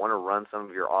if you want to run some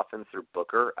of your offense through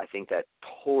Booker, I think that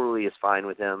totally is fine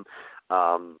with him.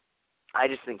 I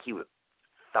just think he would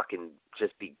fucking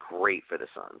just be great for the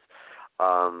Suns.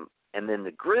 And then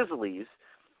the Grizzlies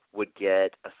would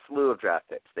get a slew of draft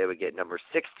picks. They would get number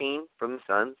 16 from the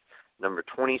Suns, number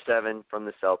 27 from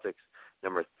the Celtics,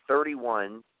 number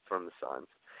 31 from the Suns,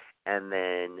 and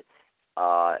then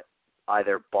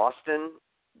either Boston,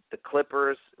 the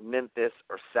Clippers, Memphis,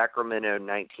 or Sacramento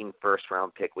 19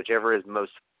 first-round pick, whichever is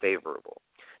most favorable.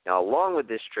 Now, along with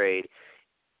this trade,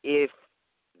 if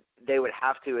they would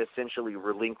have to essentially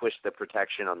relinquish the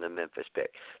protection on the Memphis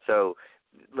pick. So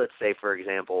let's say, for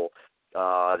example,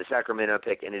 The Sacramento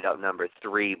pick ended up number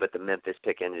 3, but the Memphis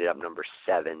pick ended up number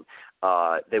 7.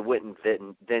 They wouldn't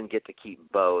then get to keep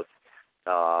both.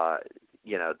 The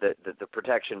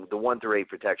protection, the 1 through 8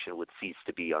 protection would cease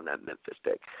to be on that Memphis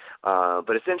pick.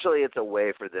 But essentially, it's a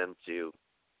way for them to.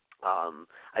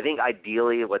 I think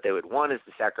ideally what they would want is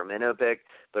the Sacramento pick,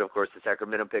 but of course the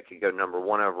Sacramento pick could go number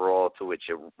 1 overall, to which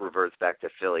it reverts back to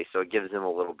Philly. So it gives them a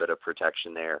little bit of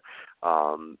protection there,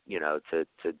 to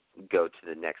go to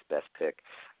the next best pick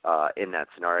in that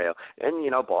scenario.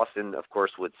 And, Boston, of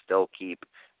course, would still keep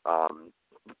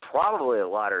probably a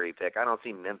lottery pick. I don't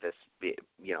see Memphis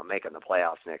making the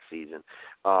playoffs next season.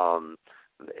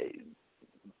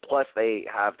 Plus they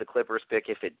have the Clippers pick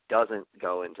if it doesn't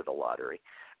go into the lottery.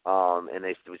 And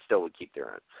they still would keep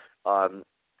their own.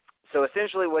 So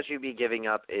essentially what you'd be giving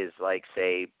up is, like,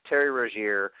 say, Terry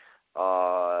Rozier,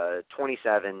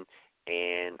 27,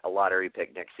 and a lottery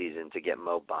pick next season to get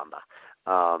Mo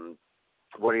Bamba.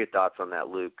 What are your thoughts on that,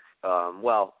 Luke?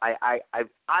 Well,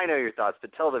 I know your thoughts,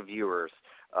 but tell the viewers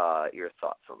your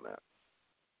thoughts on that.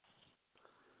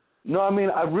 No, I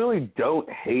mean, I really don't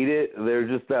hate it. There's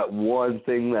just that one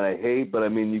thing that I hate, but, I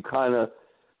mean, you kind of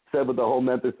said with the whole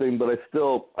Memphis thing, but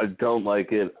I don't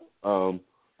like it. The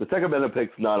Sacramento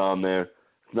pick's not on there.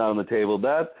 It's not on the table.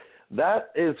 That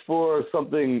is for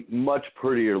something much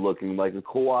prettier looking, like a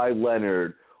Kawhi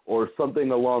Leonard or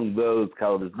something along those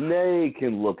calibers. They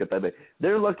can look at that.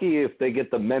 They're lucky if they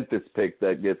get the Memphis pick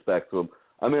that gets back to them.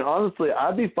 I mean, honestly,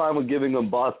 I'd be fine with giving them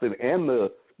Boston and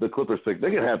the Clippers pick.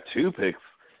 They can have 2 picks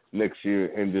next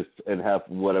year and have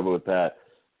whatever with that.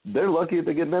 They're lucky if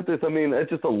they get Memphis. I mean, it's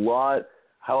just a lot.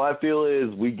 How I feel is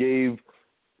we gave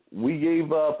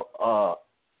up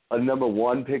a number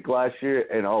 1 pick last year,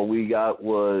 and all we got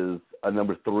was a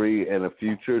number 3 and a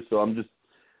future. So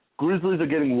Grizzlies are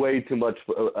getting way too much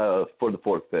for the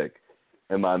 4th pick,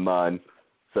 in my mind.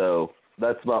 So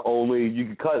that's my only. You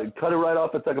can cut it right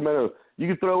off at Sacramento. You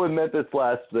can throw in Memphis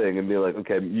last thing and be like,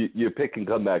 okay, your pick can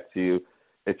come back to you.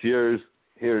 It's yours.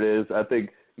 Here it is. I think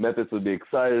Memphis would be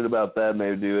excited about that, and they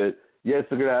would do it. Yes,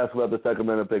 they're going to ask about the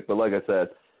Sacramento pick, but like I said,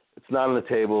 it's not on the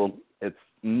table. It's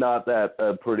not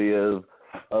that pretty of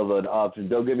an option.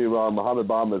 Don't get me wrong. Mohamed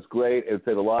Bamba is great. It would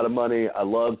save a lot of money. I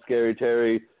love Scary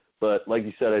Terry, but like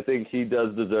you said, I think he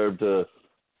does deserve to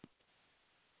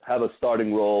have a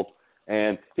starting role,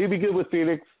 and he'd be good with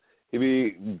Phoenix.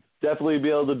 He'd definitely be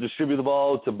able to distribute the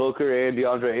ball to Booker and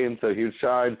DeAndre Ayton, so he would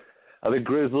shine. I think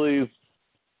Grizzlies,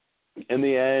 in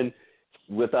the end,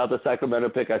 without the Sacramento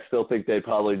pick, I still think they'd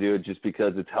probably do it just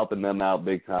because it's helping them out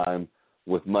big time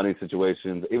with money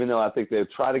situations, even though I think they'd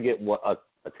try to get a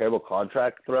terrible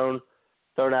contract thrown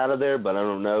out of there, but I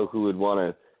don't know who would want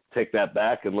to take that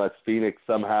back unless Phoenix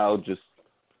somehow just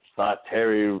thought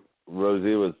Terry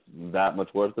Rozier was that much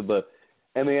worth it. But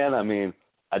in the end, I mean,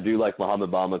 I do like Mohamed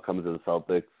Bamba coming to the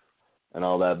Celtics and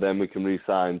all that. Then we can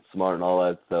re-sign Smart and all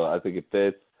that, so I think it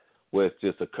fits with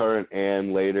just a current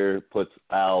and later, puts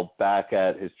Al back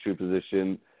at his true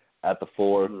position at the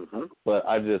 4. Mm-hmm. But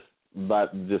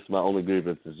my only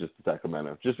grievance is just the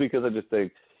Sacramento. Just because I just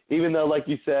think, even though, like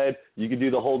you said, you could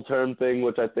do the whole term thing,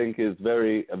 which I think is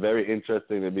very, very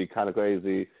interesting. It'd be kind of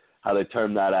crazy how they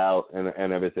term that out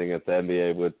and everything. If the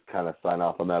NBA would kind of sign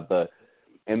off on that. But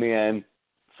in the end,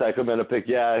 Sacramento pick,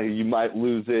 yeah, you might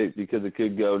lose it because it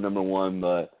could go number 1,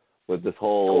 but with this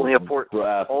whole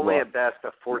draft. Only at best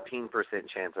a 14%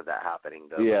 chance of that happening,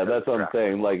 though. Yeah, that's what I'm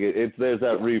saying. Like there's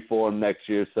that reform next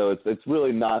year, so it's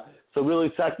really not. So really,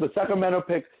 the Sacramento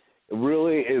pick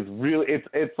really is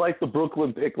it's like the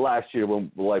Brooklyn pick last year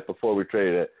before we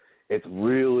traded it. It's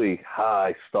really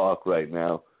high stock right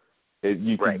now.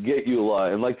 You can get you a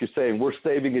lot, and like you're saying, we're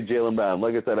saving a Jaylen Brown.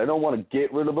 Like I said, I don't want to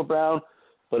get rid of a Brown,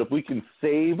 but if we can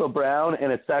save a Brown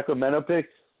and a Sacramento pick,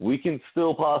 we can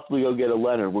still possibly go get a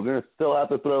Leonard. We're going to still have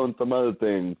to throw in some other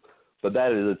things, but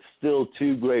it's still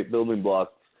 2 great building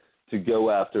blocks to go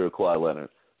after a Kawhi Leonard.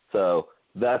 So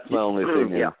that's my only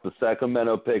thing. Yeah. The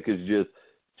Sacramento pick is just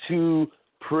too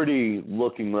pretty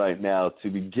looking right now to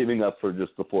be giving up for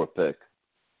just the 4th pick.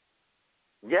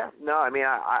 Yeah, no, I mean,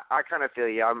 I kind of feel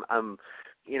you. I'm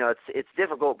it's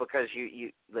difficult because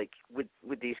you like with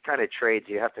these kind of trades,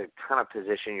 you have to kind of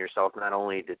position yourself not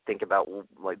only to think about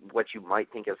like what you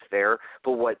might think is fair,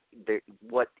 but what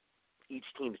each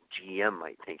team's GM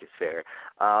might think is fair.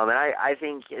 And I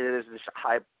think there's this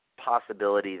high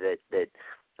possibility that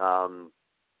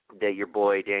your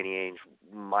boy Danny Ainge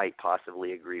might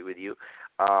possibly agree with you.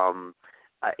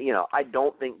 I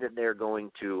don't think that they're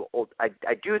going to.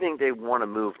 I do think they want to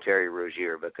move Terry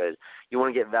Rozier because you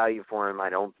want to get value for him. I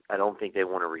don't think they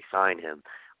want to re-sign him.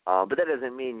 But that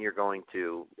doesn't mean you're going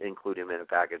to include him in a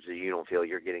package that you don't feel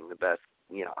you're getting the best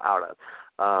out of.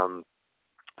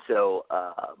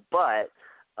 But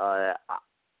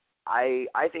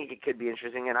I think it could be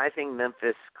interesting, and I think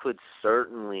Memphis could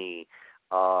certainly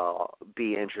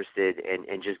be interested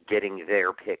in just getting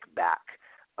their pick back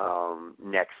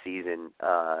next season.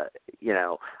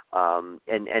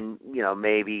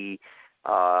 Maybe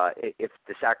if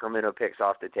the Sacramento pick's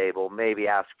off the table, maybe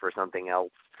ask for something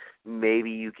else. Maybe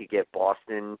you could get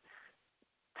Boston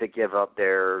to give up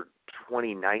their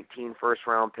 2019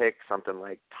 first-round pick, something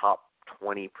like top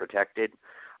 20 protected,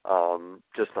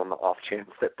 just on the off chance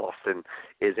that Boston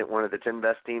isn't one of the 10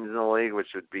 best teams in the league,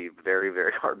 which would be very,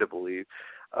 very hard to believe.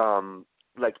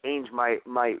 Ainge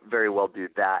might very well do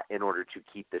that in order to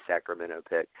keep the Sacramento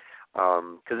pick.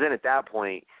 Because then at that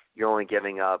point, you're only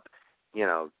giving up,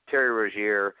 Terry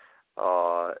Rozier,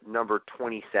 number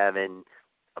 27,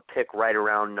 a pick right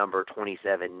around number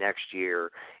 27 next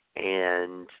year,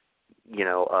 and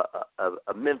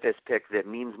a Memphis pick that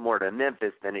means more to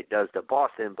Memphis than it does to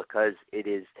Boston because it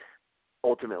is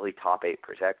ultimately top 8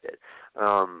 protected.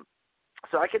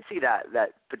 So I could see that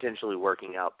potentially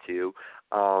working out too.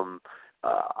 In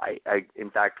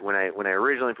fact, when I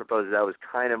originally proposed it, that was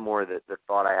kind of more the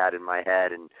thought I had in my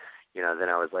head, and then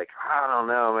I was like, I don't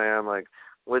know, man. Like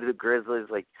with the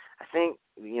Grizzlies, I think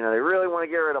they really want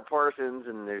to get rid of Parsons,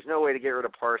 and there's no way to get rid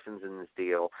of Parsons in this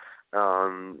deal.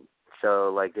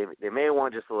 So they may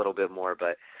want just a little bit more,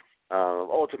 but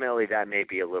ultimately that may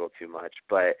be a little too much.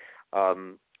 But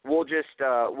we'll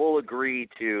agree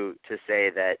to say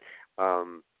that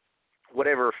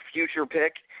whatever future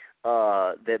pick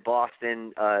that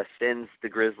Boston sends the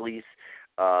Grizzlies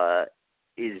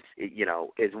is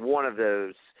one of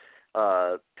those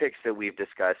picks that we've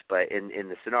discussed. But in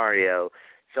the scenario,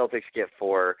 Celtics get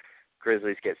 4.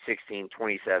 Grizzlies get 16,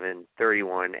 27,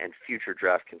 31, and future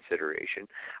draft consideration,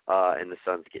 and the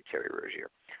Suns get Terry Rozier.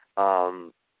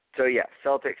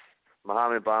 Celtics,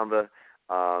 Mohamed Bamba,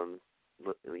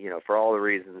 for all the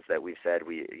reasons that we've said,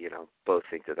 we, both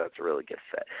think that that's a really good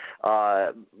fit.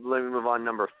 Let me move on.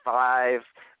 Number 5,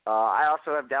 I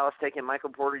also have Dallas taking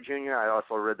Michael Porter Jr. I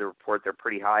also read the report. They're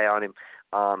pretty high on him.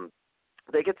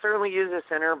 They could certainly use a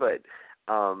center, but,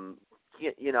 I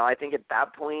think at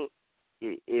that point,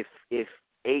 if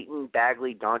Ayton,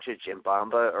 Bagley, Doncic, and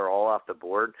Bamba are all off the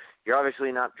board, you're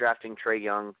obviously not drafting Trae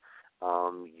Young.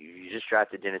 You just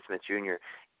drafted Dennis Smith Jr.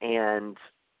 And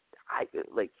I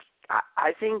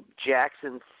think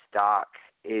Jackson's stock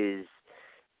has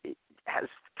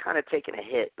kind of taken a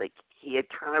hit. He had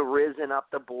kind of risen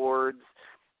up the boards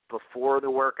before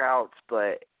the workouts,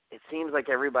 but it seems like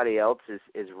everybody else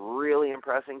is really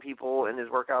impressing people in his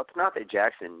workouts. Not that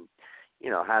Jackson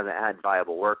hasn't had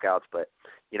viable workouts, but,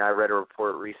 I read a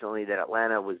report recently that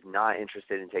Atlanta was not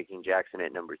interested in taking Jackson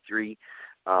at number 3.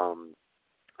 I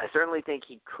certainly think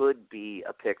he could be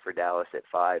a pick for Dallas at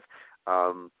 5.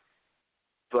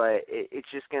 But it's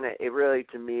just really,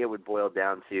 to me, it would boil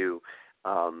down to,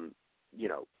 all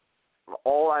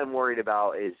I'm worried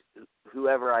about is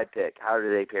whoever I pick, how do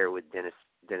they pair with Dennis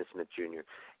Smith Jr.?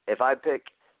 If I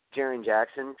pick Jaren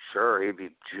Jackson, sure, he'd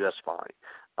be just fine.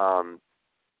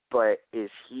 But is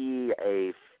he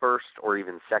a first or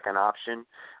even second option?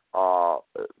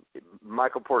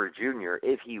 Michael Porter Jr.,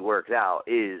 if he works out,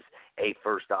 is a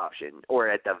first option, or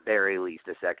at the very least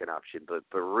a second option, but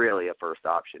really a first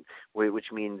option,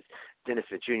 which means Dennis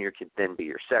Smith Jr. could then be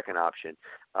your second option.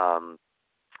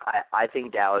 I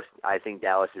think Dallas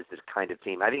is this kind of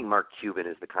team. I think Mark Cuban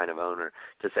is the kind of owner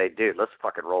to say, dude, let's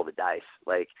fucking roll the dice.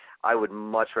 I would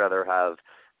much rather have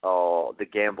the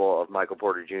gamble of Michael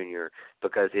Porter Jr.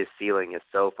 because his ceiling is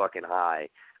so fucking high.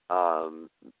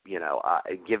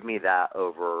 Give me that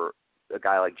over a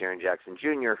guy like Jaren Jackson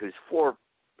Jr., whose floor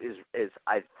is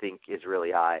I think is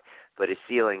really high, but his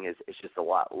ceiling is just a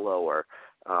lot lower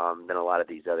than a lot of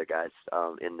these other guys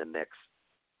in the mix.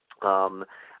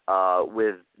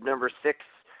 With number 6,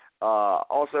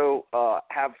 also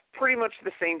have pretty much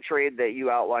the same trade that you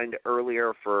outlined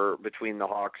earlier for between the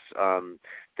Hawks,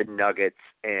 the Nuggets,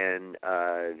 and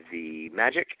the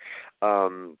Magic.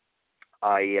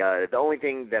 The only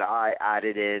thing that I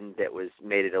added in that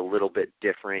made it a little bit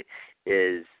different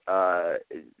is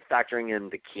factoring in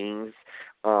the Kings.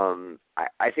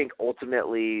 I think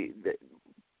ultimately,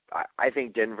 I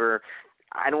think Denver,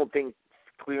 I don't think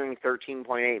clearing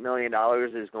 $13.8 million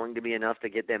is going to be enough to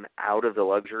get them out of the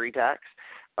luxury tax.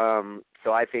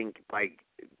 So I think by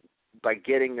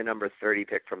getting the number 30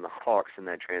 pick from the Hawks in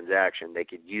that transaction, they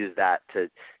could use that to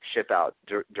ship out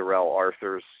Darrell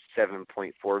Arthur's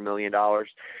 $7.4 million.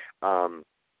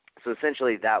 So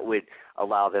essentially that would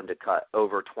allow them to cut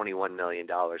over $21 million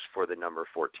for the number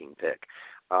 14 pick,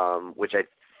 which I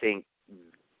think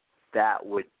that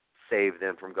would save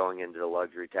them from going into the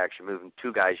luxury tax. You're moving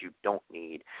 2 guys you don't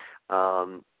need.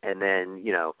 And then,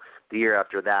 the year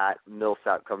after that,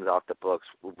 Millsap comes off the books,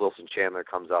 Wilson Chandler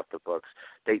comes off the books.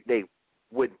 They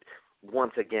would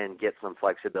once again get some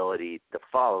flexibility the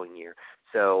following year.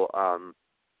 So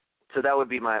that would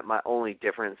be my only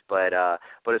difference. But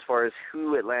as far as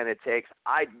who Atlanta takes,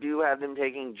 I do have them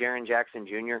taking Jaren Jackson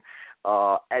Jr.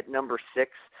 At number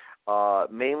 6,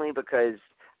 mainly because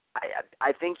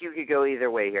I think you could go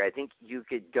either way here. I think you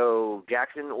could go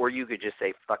Jackson, or you could just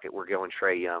say, fuck it, we're going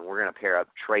Trae Young. We're going to pair up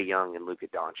Trae Young and Luka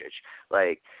Doncic.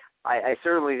 Like, I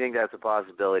certainly think that's a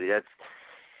possibility.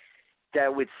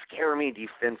 That would scare me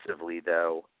defensively,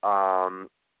 though.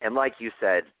 And like you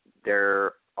said,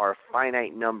 there are a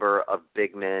finite number of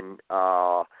big men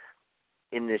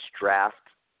in this draft.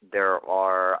 There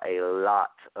are a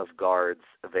lot of guards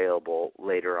available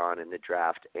later on in the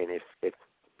draft, and if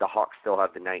the Hawks still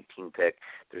have the 19 pick,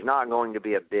 there's not going to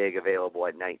be a big available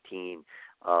at 19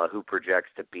 who projects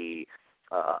to be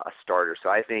a starter. So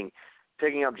I think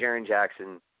picking up Jaren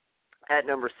Jackson at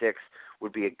number 6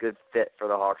 would be a good fit for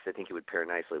the Hawks. I think he would pair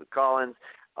nicely with Collins,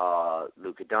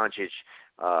 Luka Doncic,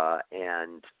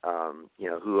 and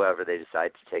whoever they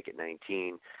decide to take at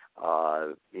 19,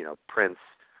 Prince.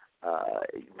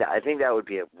 I think that would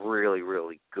be a really,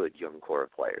 really good young core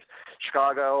of players.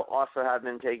 Chicago also have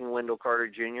been taking Wendell Carter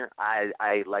Jr.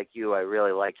 I like you. I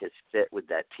really like his fit with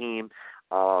that team.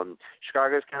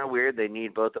 Chicago's kind of weird. They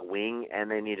need both a wing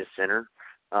and they need a center.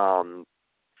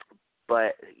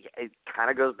 But it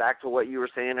kind of goes back to what you were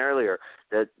saying earlier.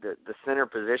 The center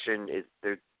position is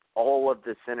all of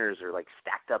the centers are like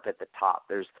stacked up at the top.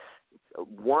 There's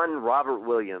one Robert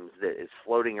Williams that is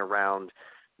floating around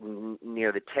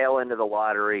near the tail end of the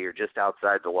lottery or just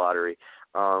outside the lottery,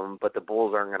 but the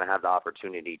Bulls aren't going to have the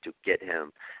opportunity to get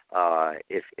him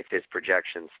if his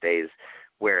projection stays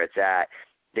where it's at.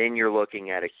 Then you're looking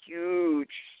at a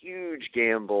huge, huge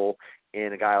gamble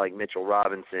in a guy like Mitchell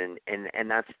Robinson, and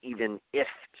that's even if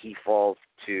he falls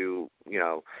to,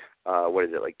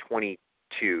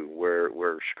 22,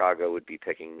 where Chicago would be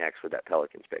picking next with that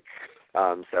Pelicans pick.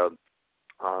 So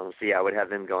I would have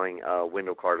them going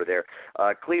Wendell Carter there.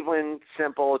 Cleveland,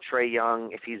 simple, Trae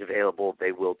Young. If he's available,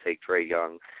 they will take Trae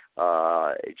Young.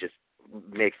 It just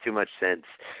makes too much sense.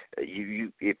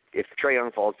 If Trae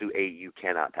Young falls to 8, you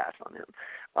cannot pass on him.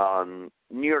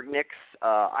 New York Knicks,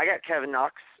 I got Kevin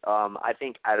Knox. I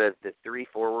think out of the 3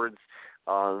 forwards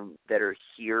that are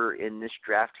here in this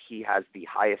draft, he has the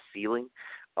highest ceiling,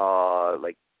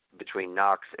 like between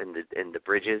Knox and the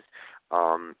Bridges.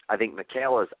 I think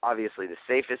Mikal is obviously the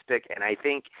safest pick, and I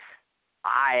think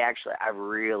I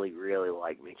really, really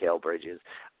like Mikal Bridges.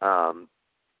 And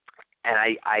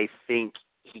I think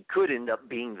he could end up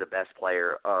being the best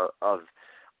player of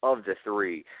the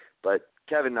 3. But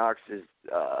Kevin Knox's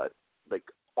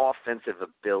offensive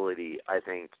ability, I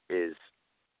think, is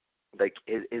like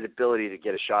his ability to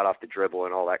get a shot off the dribble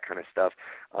and all that kind of stuff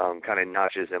kind of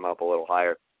notches him up a little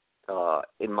higher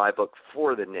in my book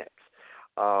for the Knicks.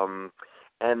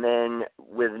 And then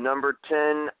with number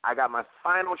 10, I got my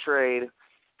final trade.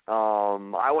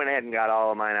 I went ahead and got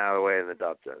all of mine out of the way in the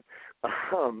top 10.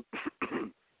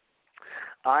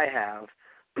 I have,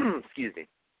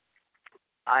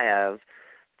 I have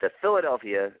the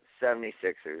Philadelphia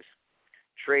 76ers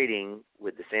trading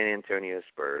with the San Antonio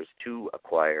Spurs to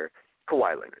acquire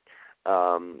Kawhi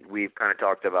Leonard. We've kind of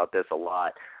talked about this a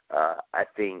lot. I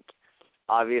think,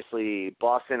 obviously,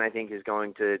 Boston, I think, is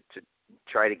going to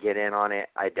try to get in on it.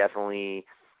 I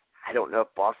don't know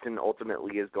if Boston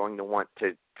ultimately is going to want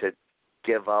to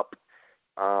give up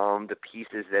the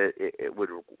pieces that it would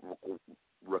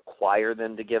require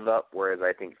them to give up, whereas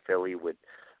I think Philly would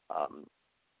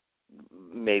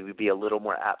maybe be a little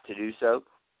more apt to do so.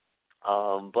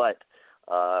 But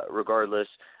regardless,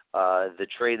 the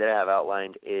trade that I have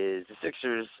outlined is the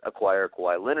Sixers acquire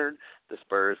Kawhi Leonard, the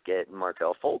Spurs get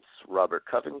Markelle Fultz, Robert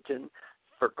Covington,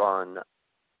 Furkan,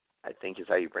 I think is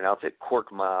how you pronounce it,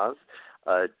 Korkmaz,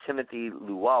 Timothy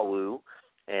Luwawu,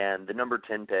 and the number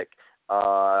 10 pick.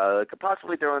 Could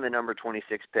possibly throw in the number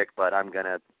 26 pick, but I'm going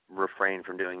to refrain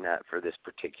from doing that for this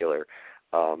particular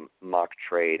mock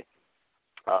trade.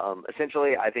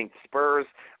 Essentially, I think the Spurs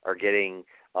are getting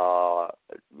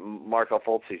Markelle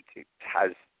Fultz, who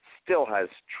still has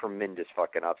tremendous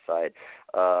fucking upside.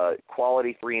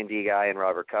 Quality 3-and-D guy, and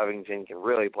Robert Covington can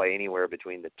really play anywhere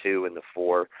between the 2 and the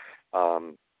 4.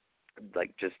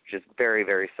 Just very,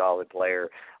 very solid player.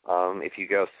 If you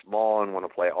go small and want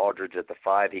to play Aldridge at the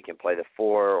 5, he can play the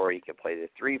 4, or he can play the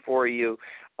 3 for you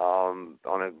on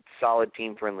a solid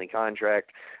team-friendly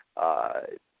contract.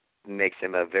 Makes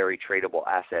him a very tradable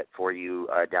asset for you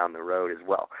down the road as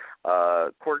well.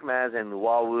 Korkmaz and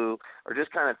Luwawu are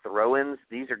just kind of throw-ins.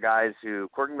 These are guys who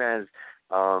Korkmaz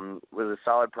was a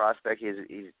solid prospect. He's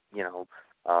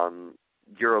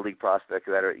EuroLeague prospect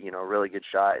who had a really good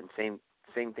shot, and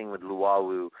same thing with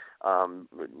Luwawu,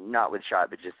 not with shot,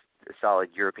 but just a solid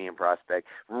European prospect,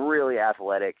 really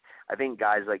athletic. I think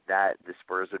guys like that the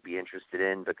Spurs would be interested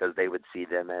in because they would see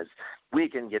them as, we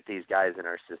can get these guys in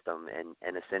our system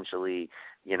and essentially,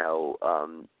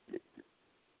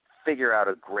 figure out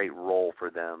a great role for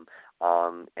them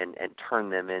and turn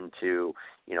them into,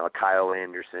 a Kyle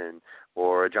Anderson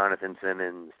or a Jonathan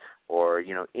Simmons or,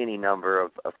 any number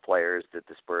of players that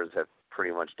the Spurs have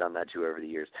pretty much done that to over the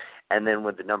years. And then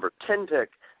with the number 10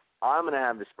 pick, I'm going to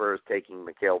have the Spurs taking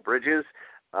Mikal Bridges.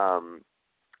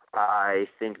 I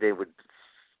think they would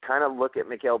kind of look at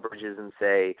Mikal Bridges and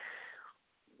say,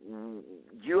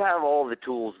 you have all the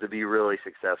tools to be really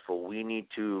successful. We need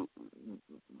to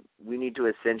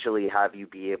essentially have you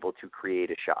be able to create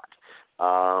a shot.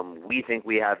 We think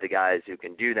we have the guys who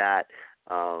can do that.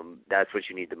 That's what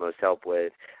you need the most help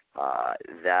with.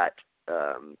 That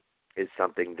is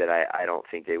something that I don't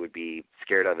think they would be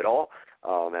scared of at all.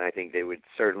 And I think they would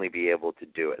certainly be able to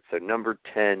do it. So number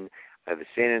 10, I have the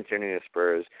San Antonio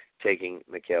Spurs taking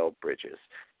Mikal Bridges.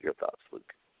 Your thoughts, Luke?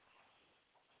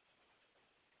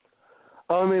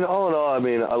 I mean, all in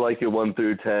all, I like your 1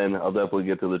 through 10. I'll definitely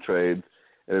get to the trades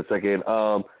in a second.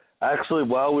 Actually,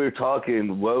 while we were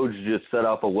talking, Woj just set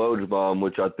off a Woj bomb,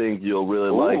 which I think you'll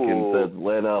really like, and says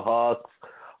Atlanta Hawks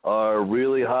are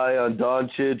really high on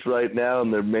Doncic right now,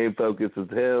 and their main focus is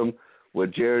him,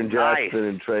 with Jaren Jackson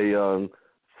and Trae Young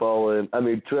falling.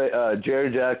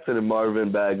 Jaren Jackson and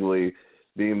Marvin Bagley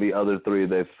being the other three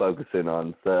they're focusing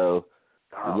on. So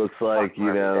it looks like,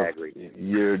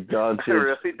 your Doncic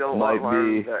really don't might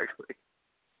want be.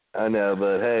 I know,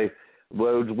 but hey,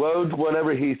 Woj,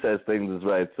 whenever he says things is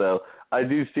right. So I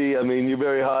do see, you're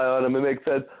very high on him. It makes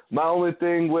sense. My only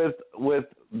thing with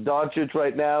Doncic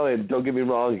right now, and don't get me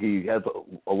wrong, he has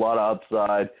a lot of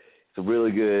upside. He's a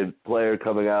really good player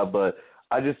coming out, but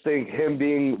I just think him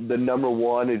being the number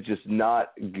one is just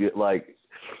not good. Like,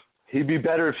 he'd be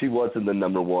better if he wasn't the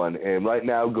number one. And right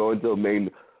now, going to a main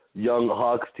young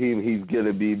Hawks team, he's going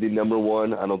to be the number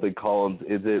one. I don't think Collins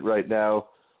is it right now,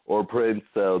 or Prince.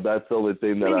 So that's the only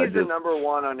thing that he's the number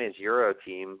one on his Euro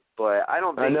team, but I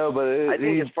don't think. I know, but I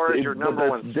think as far as your number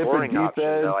one scoring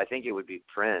option, though, I think it would be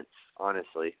Prince.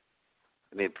 Honestly,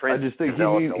 Prince. I just think he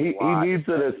needs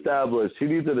an established. He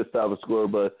needs an established scorer,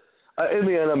 but in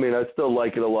the end, I still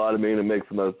like it a lot. It makes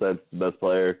the most sense. The best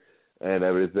player and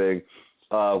everything.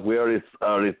 We already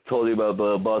told you about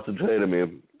the Boston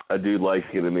trade. I do like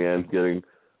it in the end, getting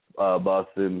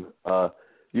Boston.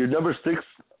 Your number 6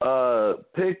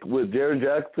 pick with Jaren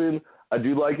Jackson, I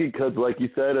do like it because, like you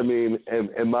said,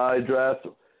 in my draft,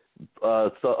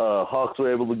 Hawks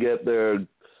were able to get their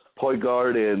point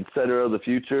guard and center of the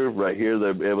future. Right here,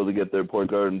 they're able to get their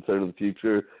point guard and center of the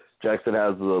future. Jackson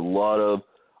has a lot of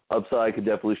upside, can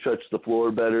definitely stretch the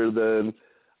floor better than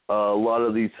a lot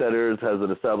of these centers, has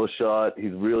an established shot.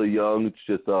 He's really young. It's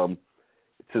just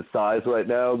it's his size right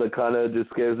now that kind of just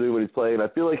scares me when he's playing. I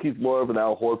feel like he's more of an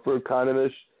Al Horford kind of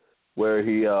ish, where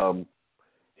he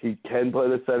can play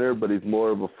the center, but he's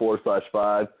more of a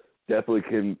 4/5. Definitely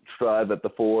can strive at the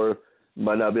 4.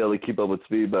 Might not be able to keep up with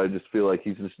speed, but I just feel like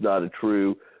he's just not a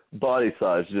true body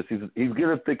size. Just he's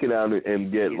gonna thicken out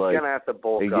and get he's gonna have to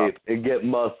bulk up and get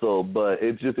muscle, but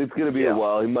it's gonna be a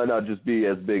while. He might not just be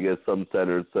as big as some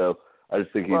centers, so I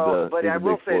just think he's but I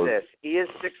will say force. this: he is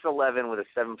 6'11" with a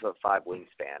 7'5"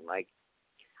 wingspan. Like,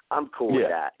 I'm cool with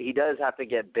that. He does have to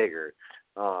get bigger,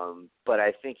 but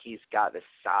I think he's got the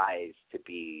size to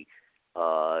be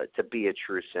a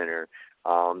true center.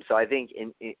 So I think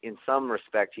in some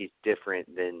respect he's different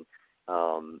than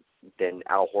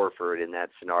Al Horford in that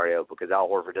scenario, because Al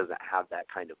Horford doesn't have that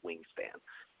kind of wingspan.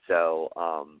 So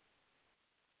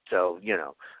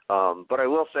but I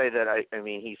will say that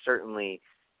he certainly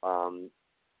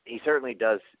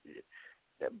does.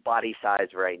 Body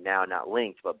size right now, not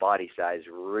linked, but body size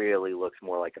really looks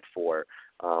more like a 4.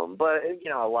 But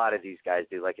a lot of these guys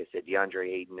do. Like I said, DeAndre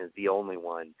Ayton is the only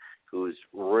one who's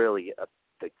really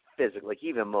physical. Like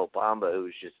even Mo Bamba,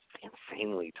 who's just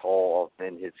insanely tall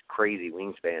and his crazy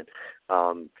wingspan.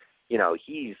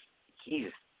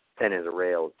 He's thin as a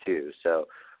rail too. So,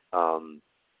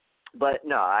 but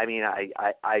no,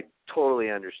 I totally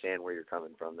understand where you're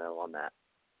coming from though on that.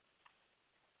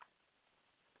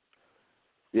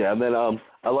 Yeah, and then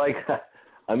I like.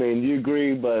 You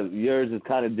agree, but yours is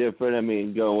kind of different.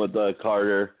 Going with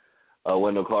Carter,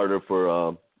 Wendell Carter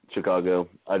for Chicago.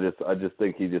 I just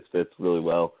think he just fits really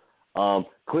well.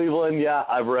 Cleveland, yeah,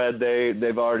 I've read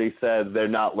they've already said they're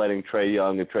not letting Trae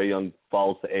Young. If Trae Young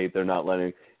falls to 8, they're not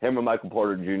letting him or Michael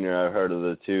Porter Jr. I heard of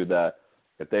the two that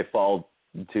if they fall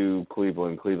to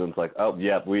Cleveland, Cleveland's like, oh,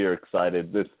 yeah, we are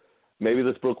excited. Maybe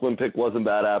this Brooklyn pick wasn't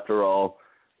bad after all.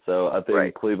 So I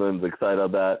think Cleveland's excited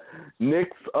about that.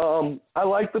 Knicks, I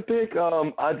like the pick.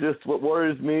 What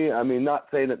worries me, I mean, not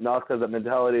saying that Knox has that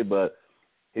mentality, but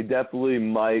he definitely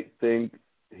might think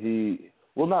he's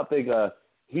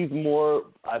more,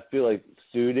 I feel like,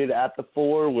 suited at the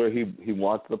 4 where he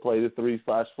wants to play the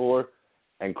 3/4,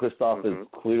 and Kristaps is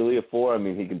clearly a 4. I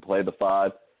mean, he can play the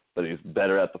 5, but he's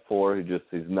better at the 4.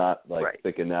 He's not,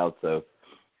 sticking out. So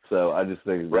I just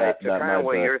think so that kind of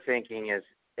what you're thinking is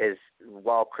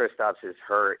while Kristaps is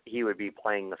hurt, he would be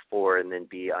playing the 4 and then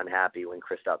be unhappy when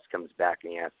Kristaps comes back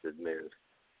and he has to move.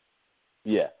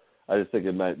 Yeah, I just think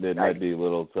it might be a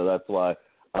little. So that's why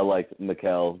I like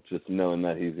Mikal, just knowing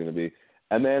that he's going to be.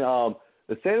 And then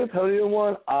the San Antonio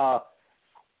one,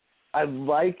 I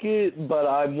like it, but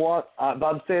if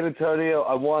I'm San Antonio,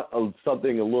 I want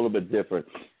something a little bit different.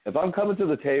 If I'm coming to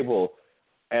the table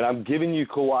and I'm giving you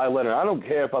Kawhi Leonard, I don't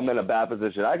care if I'm in a bad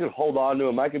position. I could hold on to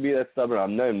him. I could be that stubborn.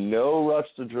 I'm in no rush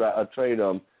to trade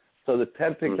him. So the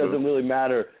 10th pick doesn't really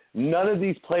matter. None of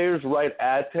these players right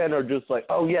at 10 are just like,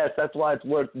 oh, yes, that's why it's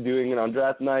worth doing it on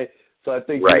draft night. So I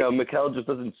think, Mikal just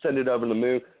doesn't send it over the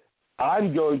moon.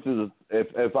 I'm going to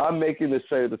if I'm making this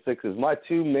trade with the Sixers, my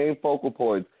 2 main focal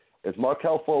points is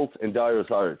Markelle Fultz and Dario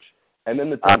Saric. And then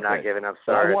the 10th I'm not giving up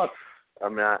Saric.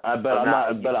 I'm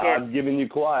giving you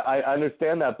Kawhi. I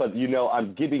understand that, but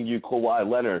I'm giving you Kawhi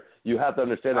Leonard. You have to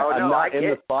understand that. I'm not in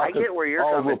the spot. I get where you're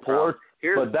all coming reports,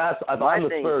 from. But that's if I'm the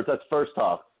Spurs. That's first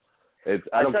talk.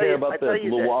 I don't care about the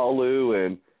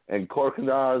Luwalu and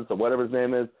Korkanaz or whatever his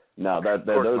name is. No,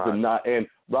 those are not. And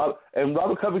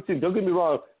Robert Covington. Don't get me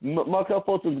wrong, Markelle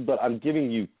Fultz, but I'm giving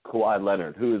you Kawhi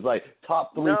Leonard, who is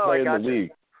top 3 player in the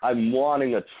league. I'm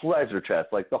wanting a treasure chest.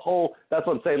 That's what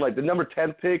I'm saying. The number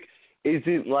 10 pick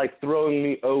isn't throwing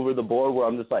me over the board where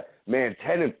I'm just man,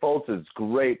 10 and Fultz is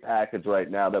great package right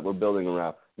now that we're building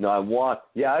around. I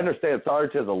understand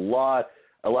Sarge has a lot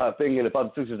of things, and if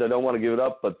I'm Sixers, I don't want to give it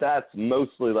up, but that's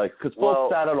mostly because Fultz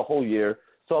sat out a whole year,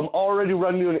 so I'm already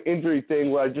running into an injury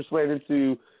thing where I just ran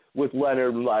into with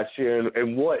Leonard last year,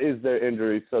 and what is their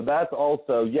injury? So that's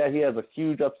also, he has a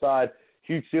huge upside,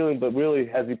 huge ceiling, but really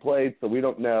has he played? So we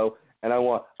don't know, and I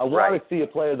want to see a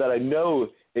player that I know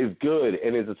is good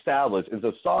and is established. And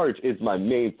so Sarge is my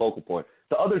main focal point.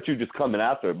 The other 2 just coming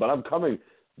after it, but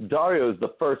Dario is the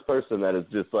first person that is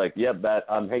just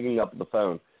I'm hanging up the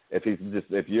phone.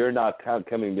 If you're not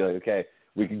coming and be okay,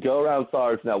 we can go around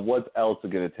Sarge now. What else is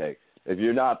it going to take? If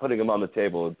you're not putting him on the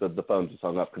table, the phone's just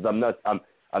hung up because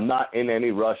I'm not in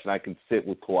any rush and I can sit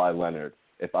with Kawhi Leonard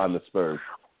if I'm the Spurs.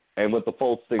 And with the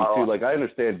Fultz thing too, I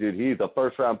understand, dude, he's a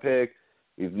first round pick.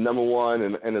 He's number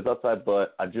 1 and his upside,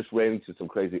 but I just ran into some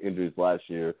crazy injuries last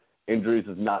year. Injuries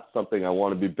is not something I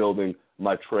want to be building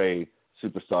my trade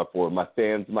superstar for. My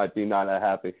fans might be not that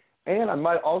happy. And I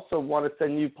might also want to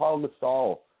send you Paul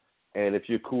Gasol, and if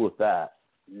you're cool with that.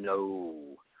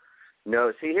 No.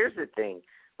 See, here's the thing.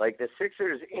 The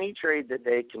Sixers, any trade that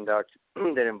they conduct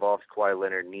that involves Kawhi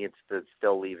Leonard needs to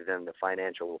still leave them the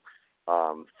financial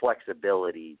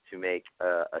flexibility to make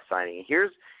a signing.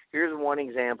 Here's one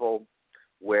example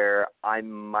where I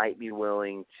might be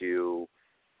willing to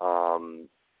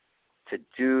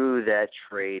do that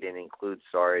trade and include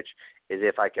Saric is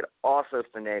if I could also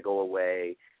finagle a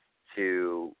way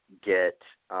to get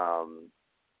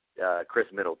Chris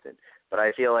Middleton. But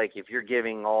I feel like if you're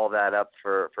giving all that up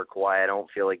for Kawhi, I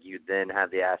don't feel like you then have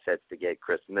the assets to get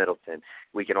Chris Middleton.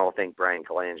 We can all thank Brian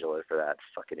Colangelo for that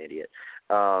fucking idiot.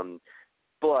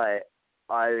 But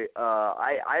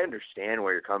I understand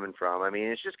where you're coming from. I mean,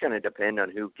 it's just going to depend on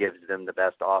who gives them the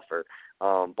best offer.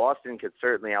 Boston could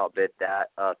certainly outbid that.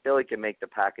 Philly can make the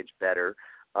package better.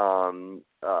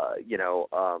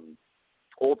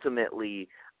 Ultimately,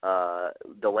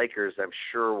 the Lakers, I'm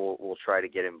sure, will try to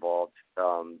get involved.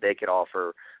 They could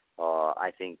offer,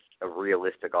 I think, a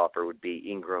realistic offer would be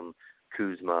Ingram,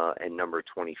 Kuzma, and number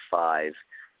 25.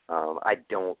 I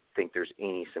don't think there's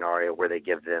any scenario where they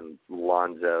give them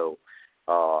Lonzo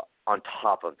on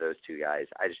top of those 2 guys.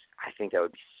 I think that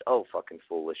would be so fucking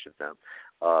foolish of them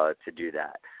to do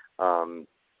that.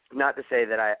 Not to say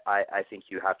that I think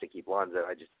you have to keep Lonzo.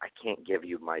 I can't give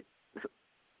you my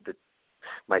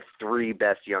 3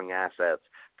 best young assets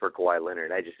for Kawhi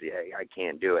Leonard. I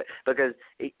can't do it because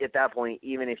at that point,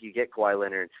 even if you get Kawhi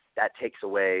Leonard, that takes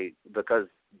away because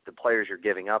the players you're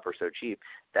giving up are so cheap,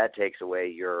 that takes away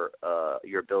your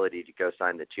ability to go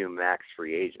sign the 2 max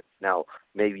free agents. Now,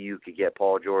 maybe you could get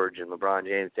Paul George and LeBron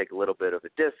James, take a little bit of a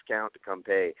discount to come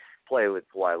play with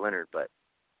Kawhi Leonard, but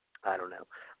I don't know.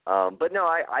 But no,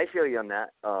 I feel you on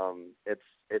that.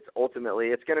 It's ultimately,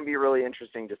 it's going to be really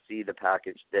interesting to see the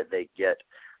package that they get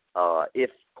if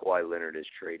Kawhi Leonard is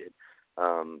traded.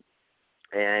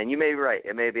 And you may be right.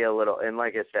 It may be a little, and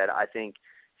like I said, I think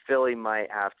Philly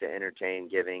might have to entertain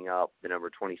giving up the number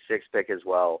 26 pick as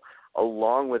well,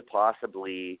 along with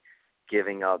possibly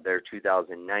giving up their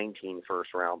 2019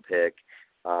 first-round pick,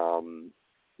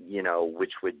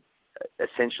 which would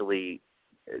essentially,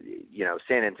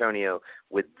 San Antonio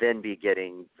would then be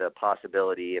getting the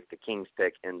possibility if the Kings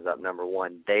pick ends up number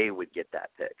 1, they would get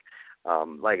that pick.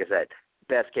 Like I said,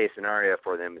 best case scenario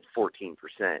for them is 14%,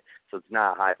 so it's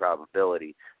not a high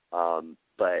probability,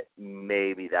 but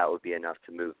maybe that would be enough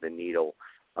to move the needle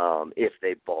if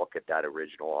they balk at that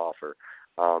original offer.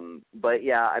 But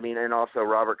yeah, I mean, and also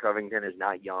Robert Covington is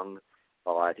not young.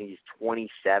 I think he's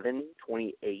 27,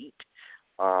 28.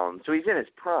 So he's in his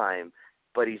prime,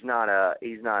 but he's a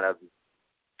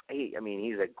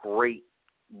great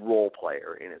role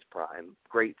player in his prime,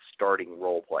 great starting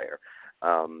role player.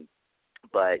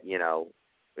 But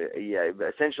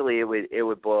essentially it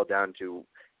would boil down to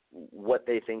what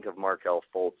they think of Markelle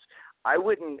Fultz. I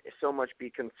wouldn't so much be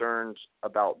concerned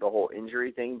about the whole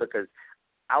injury thing, because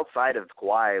outside of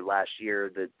Kawhi last year,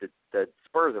 the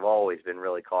Spurs have always been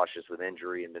really cautious with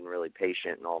injury and been really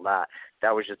patient and all that.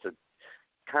 That was just a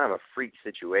kind of a freak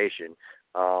situation,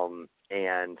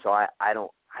 and so I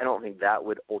don't think that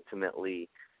would ultimately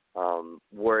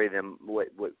worry them. What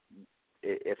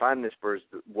if I'm the Spurs,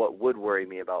 what would worry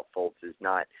me about Fultz is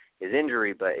not his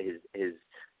injury, but his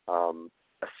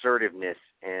assertiveness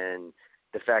and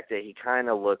the fact that he kind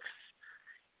of looks.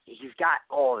 He's got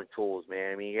all the tools,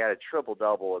 man. I mean, he got a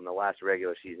triple-double in the last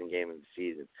regular season game of the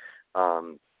season.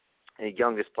 And the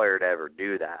youngest player to ever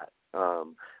do that.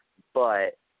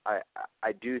 But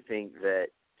I do think that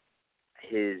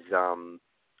his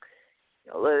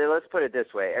let's put it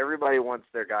this way. Everybody wants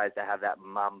their guys to have that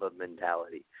Mamba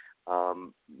mentality.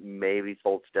 Maybe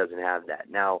Fultz doesn't have that.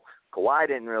 Now, Kawhi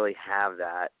didn't really have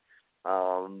that,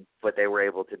 but they were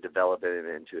able to develop him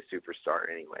into a superstar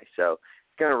anyway. So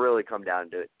it's going to really come down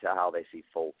to how they see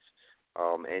Fultz.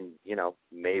 And,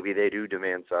 maybe they do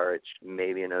demand Saric.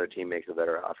 Maybe another team makes a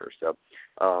better offer. So,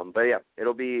 but yeah,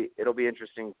 it'll be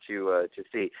interesting to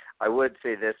see. I would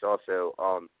say this also.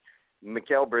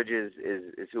 Mikal Bridges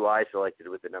is who I selected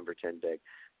with the number 10 pick.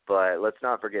 But let's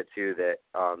not forget, too, that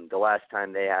the last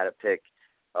time they had a pick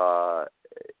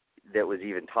that was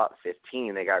even top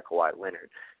 15, they got Kawhi Leonard.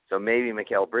 So maybe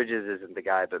Mikal Bridges isn't the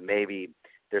guy, but maybe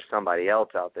there's somebody else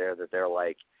out there that they're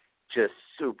like just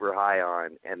super high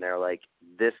on, and they're like,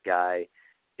 this guy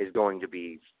is going to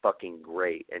be fucking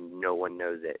great, and no one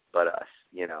knows it but us.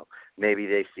 Maybe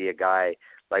they see a guy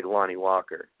like Lonnie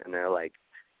Walker, and they're like,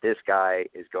 this guy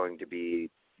is going to be,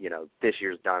 this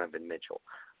year's Donovan Mitchell,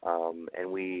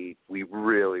 and we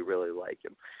really, really like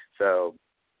him. So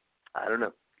I don't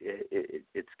know.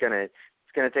 It's gonna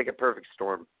take a perfect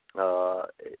storm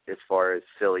as far as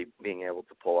Philly being able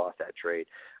to pull off that trade,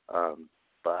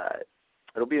 but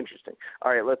it'll be interesting.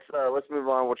 All right, let's move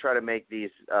on. We'll try to make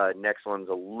these next ones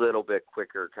a little bit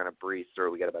quicker, kind of breeze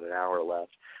through. We got about an hour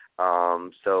left.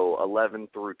 So 11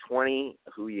 through 20,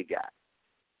 who you got?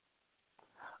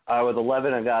 With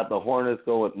 11, I got the Hornets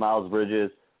going with Miles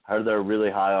Bridges. I heard they're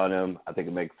really high on him. I think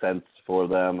it makes sense for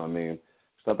them. I mean,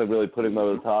 there's nothing really putting them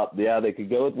over the top. Yeah, they could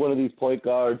go with one of these point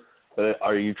guards, but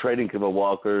are you trading Kemba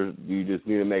Walker? You just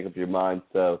need to make up your mind.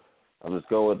 So I'm just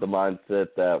going with the mindset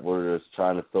that we're just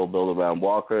trying to still build around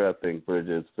Walker. I think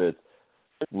Bridges fits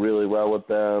really well with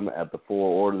them at the 4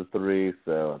 or the 3,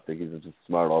 so I think he's just a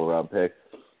smart all-around pick.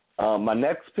 My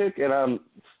next pick, and I'm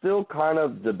still kind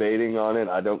of debating on it.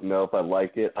 I don't know if I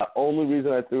like it. The only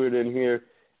reason I threw it in here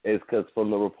is because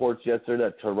from the reports yesterday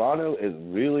that Toronto is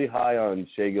really high on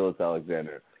Shai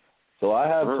Gilgeous-Alexander. So I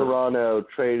have Toronto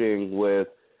trading with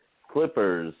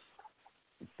Clippers,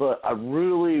 but I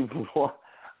really want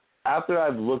 – after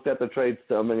I've looked at the trade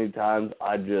so many times,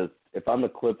 if I'm the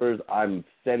Clippers, I'm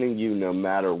sending you no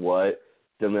matter what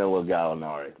Danilo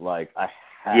Gallinari. Like, I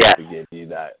have to give you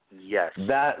that. Yes.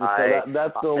 That's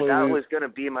the only that was going to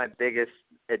be my biggest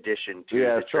addition to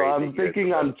the trade. So I'm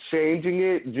thinking I'm changing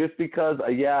it just because,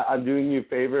 I'm doing you a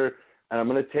favor, and I'm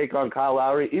going to take on Kyle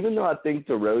Lowry, even though I think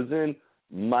DeRozan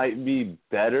might be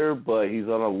better, but he's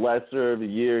on a lesser of a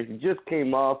year. He just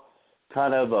came off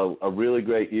kind of a really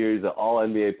great year. He's an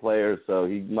all-NBA player, so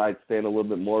he might stand a little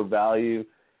bit more value.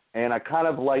 And I kind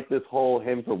of like this whole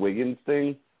him for Wiggins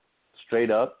thing.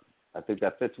 straight up. I think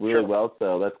that fits really well,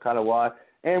 so that's kind of why.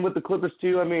 And with the Clippers,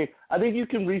 too, I mean, I think you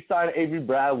can re-sign Avery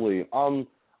Bradley on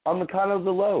the kind of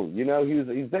the low. You know,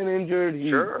 he's been injured.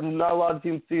 Not a lot of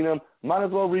teams seen him. Might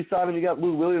as well re-sign him. You got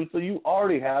Lou Williams, so you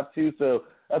already have to. So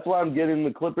that's why I'm getting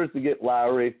the Clippers to get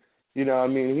Lowry. You know, I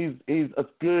mean, he's a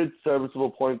good, serviceable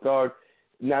point guard.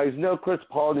 Now, he's no Chris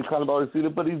Paul, and he's kind of already seen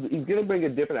it, but he's going to bring a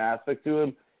different aspect to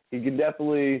him. He can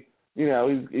definitely, you know,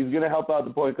 he's going to help out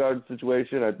the point guard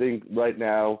situation. I think right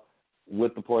now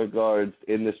with the point guards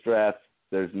in this draft,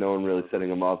 there's no one really setting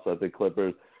them off, so I think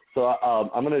Clippers. So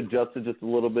I'm going to adjust it just a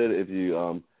little bit. It's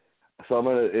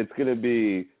going to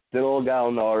be Danilo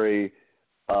Gallinari.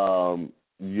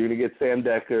 You're going to get Sam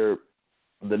Dekker,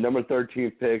 the number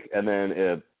 13th pick, and then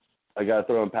if I got to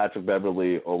throw in Patrick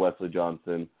Beverly or Wesley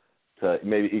Johnson to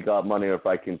maybe eke out money, or if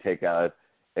I can take out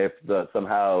if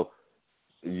somehow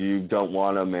you don't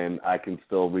want them and I can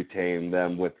still retain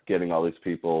them with getting all these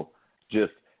people.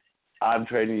 I'm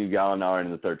trading you Gallinari in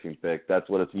the 13th pick. That's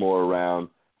what it's more around.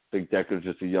 I think Decker's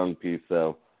just a young piece,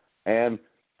 so. And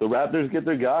the Raptors get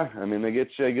their guy. I mean, they get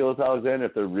Shai Gilgeous-Alexander.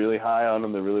 If they're really high on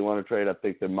him, they really want to trade, I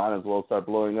think they might as well start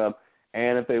blowing up.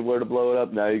 And if they were to blow it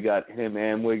up, now you got him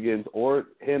and Wiggins, or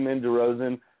him and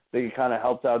DeRozan. I think it kind of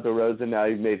helps out DeRozan. Now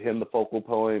you've made him the focal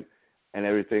point and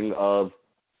everything of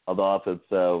the offense.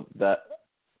 So that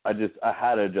I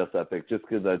had to adjust that pick just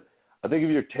because I think if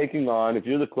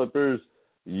you're the Clippers,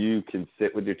 you can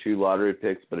sit with your 2 lottery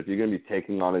picks. But if you're going to be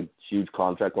taking on a huge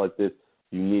contract like this,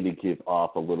 you need to keep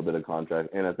off a little bit of contract.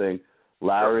 And I think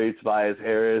Lowry, Tobias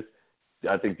Harris,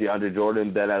 I think DeAndre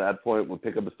Jordan then at that point would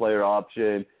pick up his player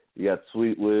option. You got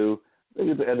Sweet Lou.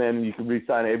 And then you can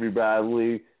re-sign Avery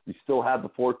Bradley. You still have the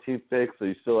 14th pick, so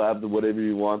you still have the whatever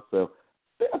you want. So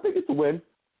I think it's a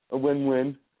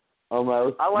win-win.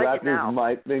 Almost. I like Raptors it now.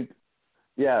 might think,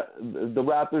 the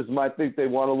Raptors might think they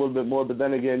want a little bit more, but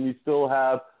then again, you still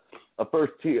have a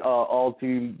first-team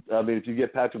all-team. I mean, if you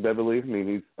get Patrick Beverly, I mean,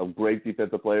 he's a great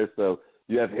defensive player, so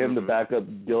you have him to back up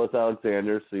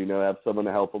Gilgeous-Alexander, so have someone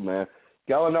to help him there.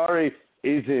 Gallinari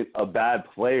isn't a bad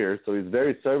player, so he's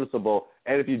very serviceable.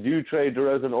 And if you do trade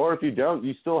DeRozan, or if you don't,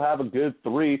 you still have a good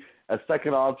 3, a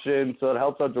second option, so it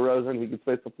helps out DeRozan. He can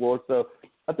space the floor. So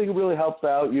I think it really helps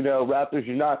out. Raptors,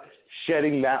 you're not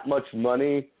shedding that much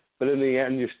money, but in the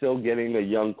end, you're still getting a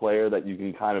young player that you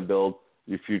can kind of build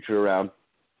your future around.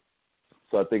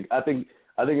 So I think in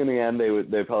the end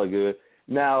they probably do it.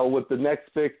 Now with the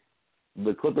next pick,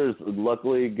 the Clippers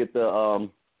luckily get to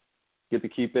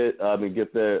keep it.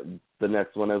 Get the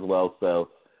next one as well. So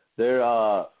they're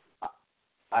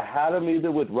I had them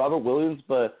either with Robert Williams,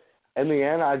 but in the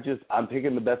end, I'm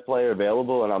picking the best player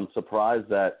available, and I'm surprised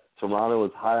that Toronto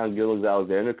is high on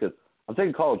Gilgeous-Alexander because I'm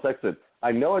taking Colin Sexton.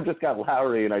 I know I just got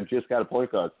Lowry and I just got a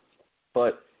point guard,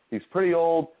 but he's pretty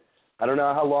old. I don't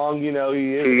know how long he is,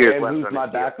 and who's my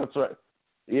backup. Right?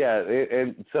 Yeah,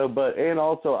 and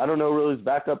also I don't know really his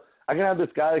backup. I can have this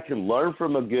guy that can learn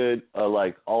from a good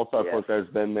all-star point guard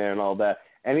who's been there and all that,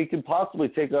 and he can possibly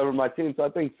take over my team. So I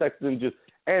think Sexton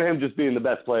him just being the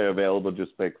best player available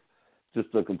just makes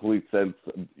a complete sense.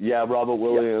 Yeah, Robert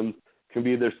Williams can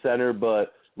be their center,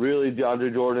 but really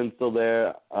DeAndre Jordan's still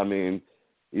there. I mean,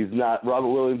 he's not. Robert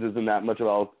Williams isn't that much of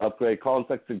an upgrade. Colin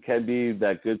Sexton can be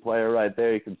that good player right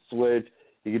there. He can switch.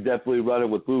 He can definitely run it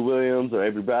with Lou Williams or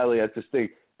Avery Bradley. I just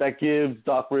think that gives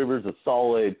Doc Rivers a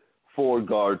solid 4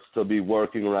 guards to be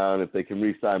working around. If they can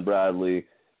re-sign Bradley,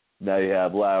 now you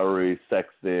have Lowry,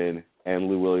 Sexton, and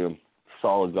Lou Williams.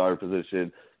 Solid guard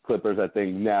position. Clippers, I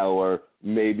think, now are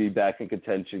maybe back in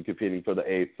contention, competing for the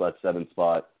 8/7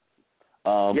 spot.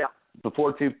 The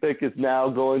 14th pick is now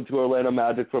going to Orlando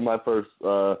Magic for my first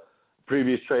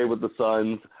previous trade with the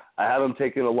Suns. I have them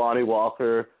taking Lonnie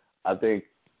Walker. I think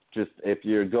just if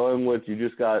you're going with, you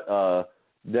just got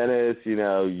Dennis,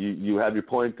 you have your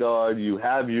point guard, you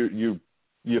have you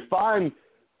find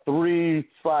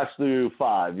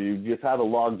 3/5. You just have a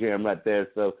logjam right there.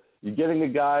 So you're getting a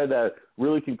guy that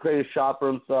really can create a shot for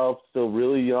himself, still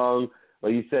really young.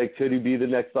 Like you said, could he be the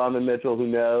next Donovan Mitchell? Who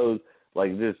knows?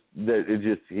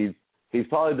 He's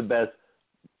probably the best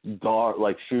guard,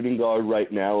 shooting guard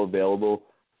right now available.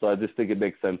 So I just think it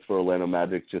makes sense for Orlando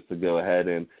Magic just to go ahead,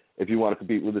 and if you want to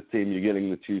compete with this team, you're getting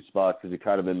the 2 spots because you've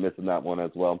kind of been missing that one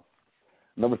as well.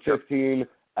 Number 15,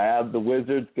 I have the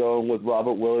Wizards going with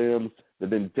Robert Williams. They've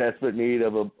been desperate need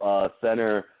of a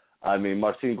center. I mean,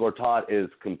 Marcin Gortat is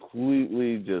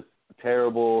completely just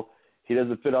terrible. He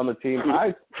doesn't fit on the team.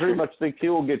 I pretty much think he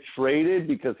will get traded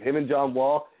because him and John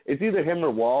Wall, it's either him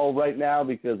or Wall right now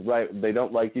because they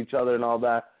don't like each other and all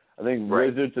that. I think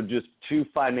Wizards are just too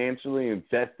financially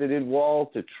invested in Wall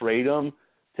to trade him.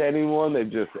 to anyone. They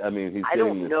just, I mean, he's I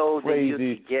don't know crazy, that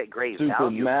you could get great super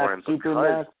value max, for him super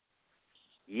because, max.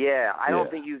 yeah, I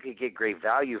don't think you could get great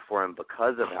value for him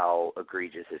because of how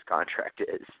egregious his contract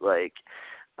is. Like,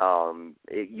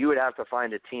 you would have to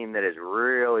find a team that is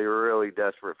really, really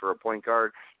desperate for a point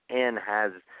guard and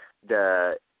has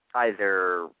the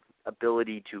either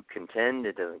ability to contend,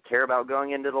 it doesn't care about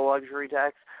going into the luxury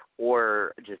tax,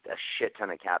 or just a shit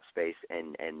ton of cap space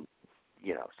and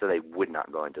you know, so they would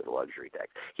not go into the luxury tax.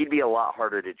 He'd be a lot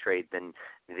harder to trade than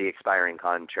the expiring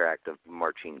contract of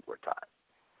Marcin Gortat.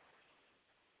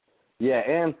 Yeah,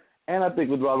 and I think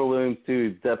with Robert Williams too,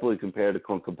 he's definitely compared to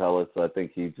Clint Capella, so I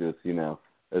think he just, you know,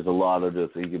 there's a lot of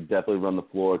just, he could definitely run the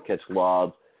floor, catch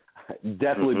lobs,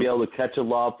 definitely be able to catch a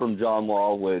lob from John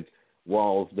Wall, which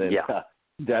Wall's been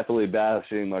definitely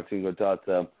bashing Marcin Gortat,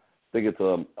 so I think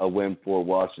it's a win for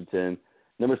Washington.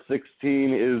 Number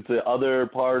 16 is the other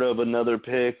part of another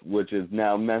pick, which is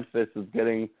now Memphis is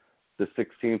getting the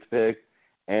 16th pick.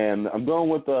 And I'm going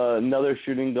with another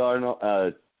shooting guard,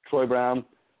 Troy Brown,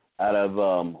 out of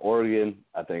Oregon.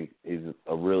 I think he's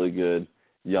a really good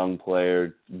young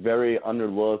player, very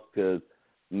underlooked because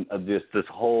just this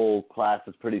whole class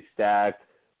is pretty stacked.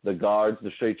 The guards,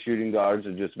 the straight shooting guards,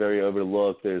 are just very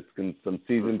overlooked. There's some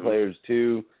seasoned players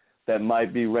too that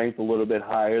might be ranked a little bit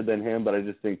higher than him, but I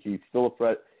just think he's still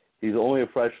he's only a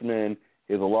freshman.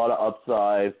 He has a lot of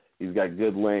upside. He's got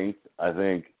good length. I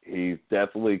think he's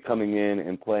definitely coming in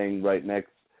and playing right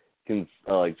next, can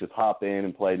just hop in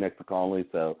and play next to Conley.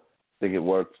 So I think it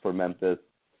works for Memphis.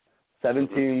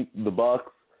 17, the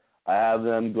Bucks. I have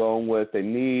them going with, they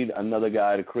need another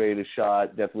guy to create a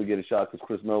shot, definitely get a shot, because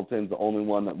Chris Middleton's the only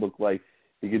one that looked like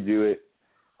he could do it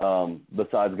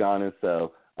besides Giannis.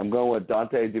 So I'm going with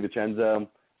Dante DiVincenzo.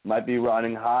 Might be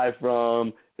riding high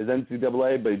from his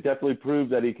NCAA, but he definitely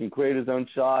proved that he can create his own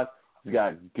shot. He's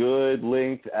got good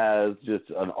length as just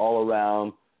an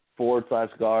all-around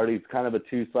forward/guard. He's kind of a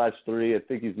 2/3. I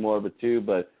think he's more of a 2,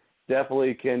 but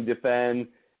definitely can defend,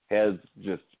 has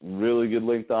just really good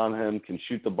length on him, can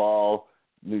shoot the ball.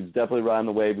 He's definitely riding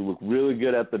the wave. He looked really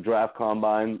good at the draft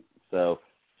combine. So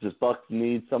just Bucks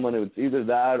need someone who's either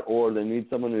that or they need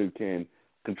someone who can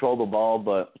control the ball,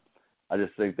 but I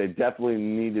just think they definitely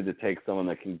needed to take someone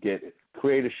that can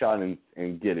create a shot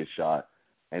and get a shot.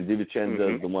 And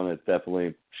DiVincenzo is the one that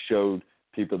definitely showed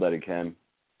people that he can.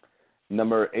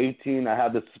 Number 18, I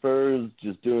have the Spurs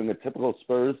just doing a typical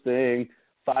Spurs thing,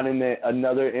 finding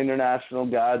another international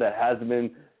guy that hasn't been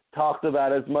talked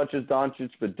about as much as Doncic,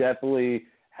 but definitely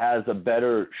has a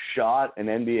better shot, an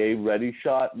NBA-ready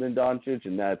shot than Doncic,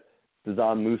 and that's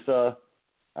Dazan Musa.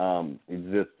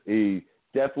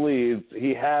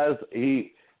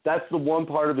 That's the one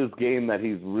part of his game that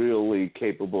he's really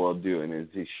capable of doing is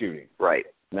he's shooting. Right.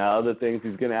 Now, other things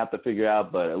he's going to have to figure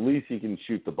out, but at least he can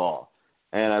shoot the ball.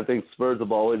 And I think Spurs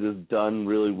have always just done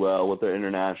really well with their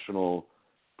international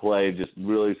play, just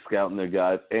really scouting their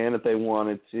guys. And if they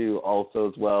wanted to also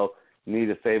as well, need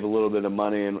to save a little bit of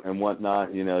money and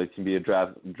whatnot, you know, it can be a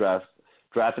draft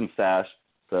and stash.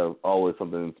 So always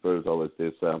something that Spurs always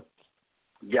do. So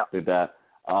did that.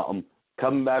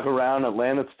 Coming back around,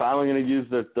 Atlanta's finally going to use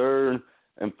their third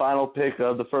and final pick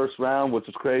of the first round, which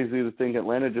is crazy to think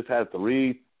Atlanta just had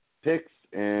 3 picks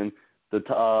in the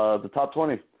top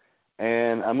 20.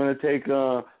 And I'm going to take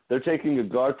they're taking a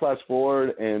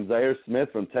guard/forward and Zaire Smith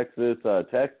from Texas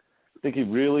Tech. I think he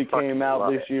really came out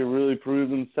this year, really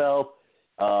proved himself.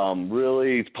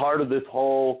 Really, he's part of this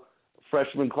whole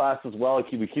freshman class as well.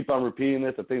 We keep on repeating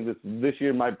this. I think this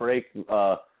year might break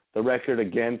the record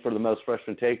again for the most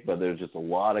freshman take, but there's just a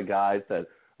lot of guys that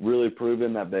really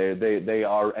proven that they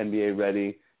are NBA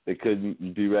ready. They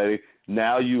could be ready.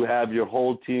 Now you have your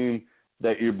whole team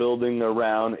that you're building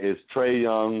around is Trae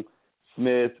Young,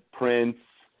 Smith, Prince,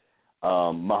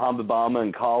 Mohamed Bamba,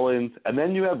 and Collins. And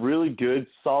then you have really good,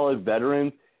 solid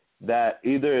veterans that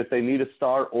either if they need a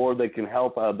start or they can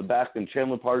help the back in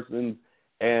Chandler Parsons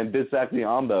and Bismack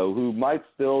Biyombo, who might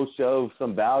still show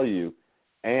some value.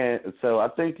 And so I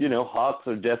think, you know, Hawks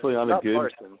are definitely on a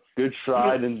good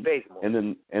stride. And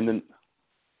then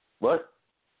what?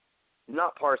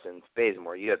 Not Parsons,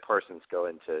 Bazemore. You had Parsons go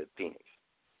into Phoenix.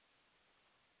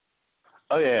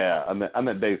 Oh yeah, I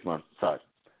meant Bazemore. Sorry,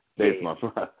 Bazemore.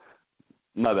 Yeah.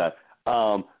 My bad.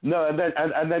 No,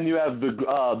 and then you have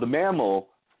the mammal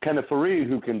Kenneth Faried,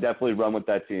 who can definitely run with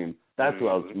that team. That's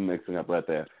what I was mixing up right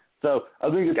there. So I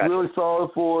think it's really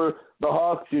solid for the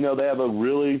Hawks. You know, they have a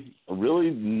really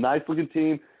nice looking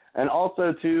team, and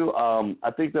also too,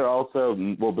 I think they're also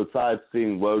besides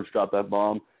seeing Woj drop that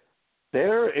bomb,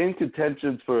 they're in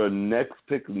contention for a next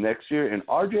pick next year, and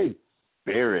RJ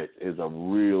Barrett is a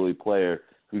really player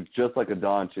who's just like a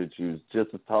Doncic, who's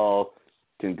just as tall,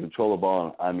 can control the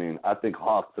ball. I mean, I think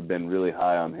Hawks have been really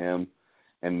high on him,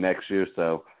 and next year,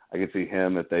 so I could see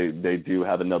him if they do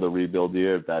have another rebuild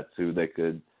year, if that's who they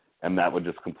could, and that would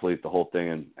just complete the whole thing,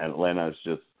 and Atlanta is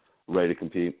just ready to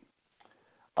compete.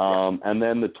 And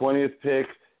then the 20th pick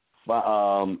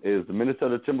is the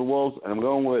Minnesota Timberwolves, and I'm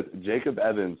going with Jacob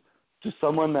Evans, just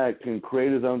someone that can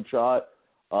create his own shot.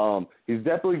 He's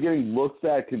definitely getting looks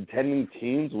at contending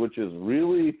teams, which is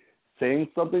really saying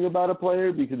something about a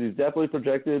player because he's definitely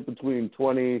projected between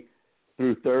 20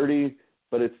 through 30,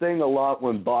 but it's saying a lot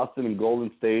when Boston and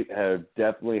Golden State have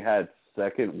definitely had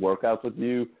second workouts with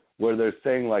you where they're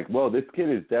saying, like, whoa, this kid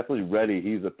is definitely ready.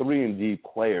 He's a 3-and-D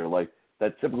player, like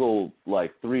that typical,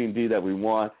 like, 3-and-D that we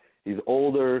want. He's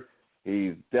older.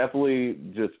 He's definitely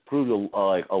just proved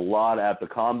a lot at the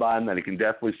combine that he can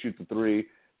definitely shoot the three.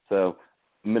 So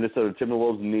Minnesota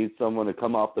Timberwolves need someone to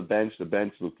come off the bench. The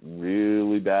bench looked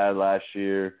really bad last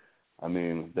year. I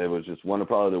mean, they was just one of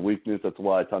probably the weakness. That's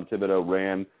why Tom Thibodeau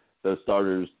ran those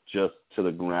starters just to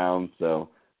the ground. So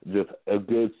just a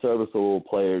good serviceable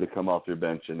player to come off your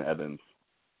bench in Evans.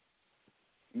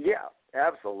 Yeah,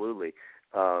 absolutely.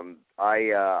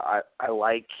 I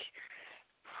like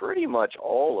pretty much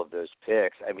all of those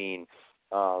picks. I mean,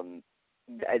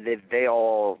 they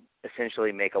all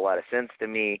essentially make a lot of sense to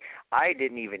me. I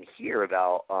didn't even hear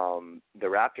about the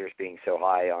Raptors being so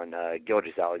high on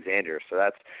Gilgeous-Alexander, so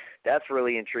that's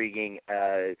really intriguing.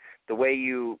 The way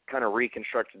you kind of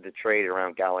reconstructed the trade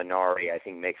around Gallinari, I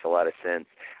think, makes a lot of sense.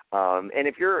 And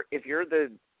if you're the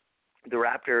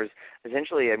Raptors,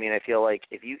 essentially, I mean, I feel like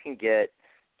if you can get,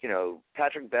 you know,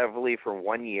 Patrick Beverley for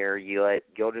 1 year, you let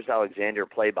Gilgeous-Alexander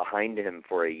play behind him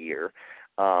for a year.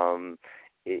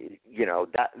 You know,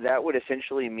 that would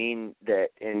essentially mean that,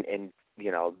 and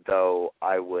you know, though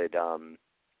I would,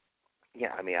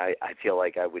 yeah, I mean, I feel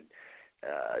like I would,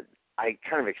 I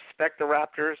kind of expect the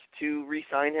Raptors to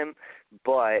re-sign him,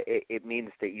 but it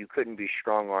means that you couldn't be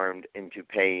strong-armed into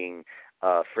paying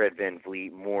Fred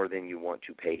VanVleet more than you want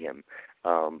to pay him,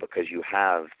 because you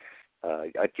have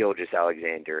a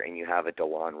Gilgeous-Alexander and you have a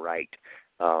DeLon Wright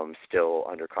still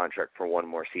under contract for one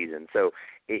more season. So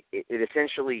it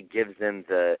essentially gives them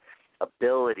the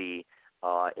ability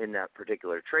in that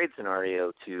particular trade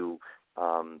scenario to,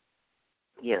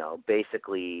 you know,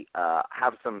 basically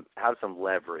have some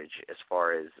leverage as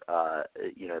far as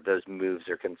you know, those moves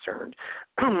are concerned.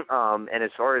 And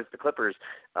as far as the Clippers,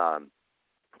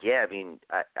 yeah, I mean,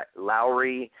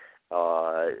 Lowry.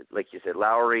 Like you said,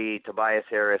 Lowry, Tobias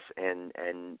Harris, and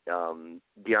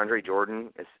DeAndre Jordan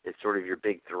is sort of your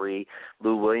big three.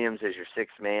 Lou Williams is your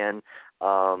sixth man.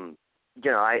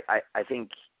 You know, I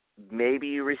think maybe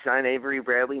you re-sign Avery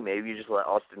Bradley. Maybe you just let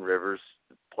Austin Rivers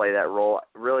play that role.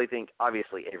 I really think,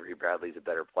 obviously, Avery Bradley's a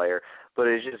better player, but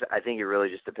I think it really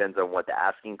just depends on what the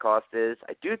asking cost is.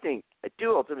 I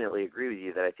do ultimately agree with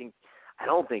you that I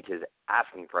don't think his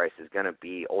asking price is going to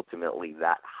be ultimately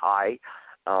that high.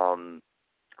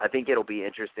 I think it'll be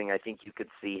interesting. I think you could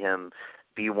see him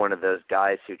be one of those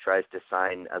guys who tries to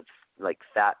sign a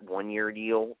fat 1-year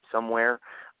deal somewhere.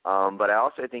 But I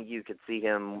also think you could see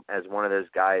him as one of those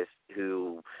guys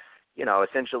who, you know,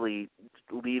 essentially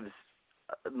leaves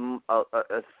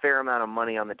a fair amount of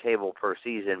money on the table per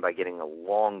season by getting a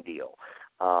long deal,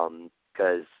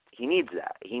 because he needs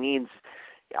that. He needs.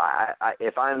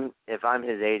 If I'm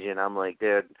his agent, I'm like,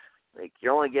 dude. Like,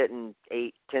 you're only getting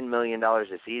 $8-10 million a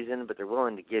season, but they're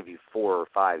willing to give you 4 or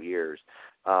 5 years.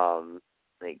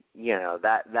 Like, you know,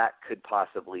 that could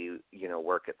possibly, you know,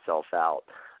 work itself out.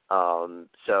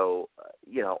 So,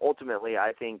 you know, ultimately,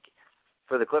 I think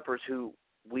for the Clippers, who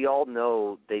we all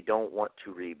know they don't want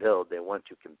to rebuild, they want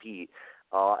to compete.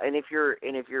 And if you're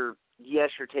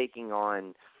yes, you're taking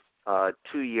on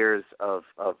 2 years of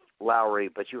Lowry,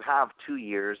 but you have 2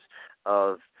 years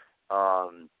of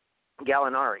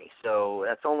Gallinari, so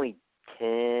that's only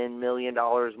 $10 million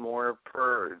more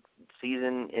per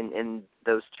season in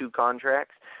those two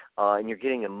contracts, and you're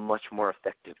getting a much more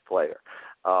effective player.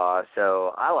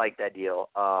 So I like that deal.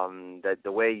 That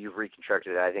the way you've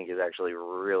reconstructed it, I think, is actually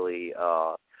really,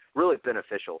 really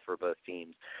beneficial for both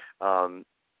teams.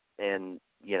 And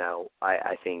you know,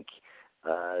 I think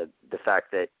the fact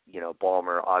that, you know,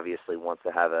 Ballmer obviously wants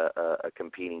to have a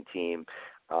competing team,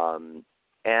 and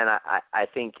I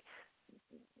think.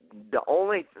 The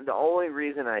only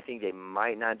reason I think they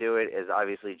might not do it is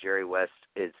obviously Jerry West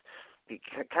is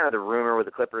kind of the rumor with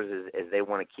the Clippers is they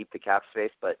want to keep the cap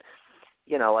space, but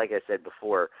you know, like I said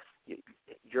before,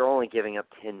 you're only giving up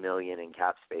 $10 million in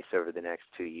cap space over the next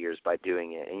 2 years by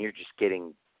doing it, and you're just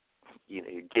getting, you know,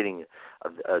 you're getting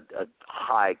a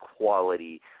high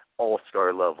quality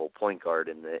all-star level point guard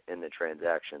in the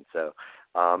transaction. So,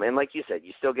 and like you said,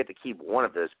 you still get to keep one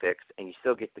of those picks, and you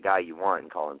still get the guy you want in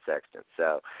Colin Sexton.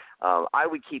 So, I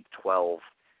would keep 12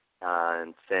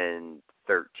 and send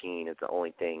 13 is the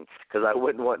only thing, because I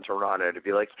wouldn't want Toronto to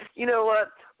be like, you know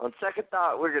what, on second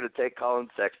thought, we're going to take Colin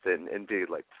Sexton, and dude,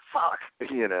 like, fuck,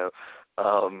 you know.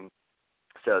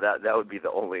 So that would be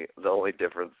the only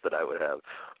difference that I would have.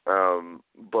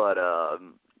 But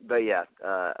yeah,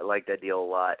 I like that deal a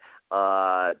lot.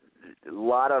 A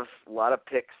lot of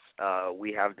picks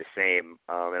we have the same,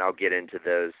 and I'll get into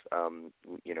those,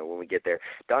 when we get there.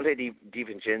 Dante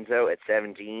DiVincenzo at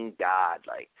 17, God,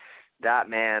 like, that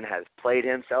man has played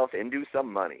himself into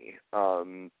some money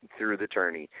through the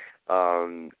tourney.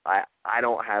 I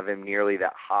don't have him nearly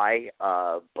that high,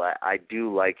 but I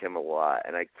do like him a lot,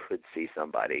 and I could see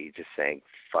somebody just saying,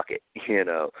 fuck it, you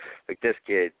know. Like, this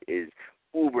kid is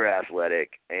uber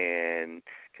athletic and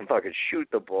can fucking shoot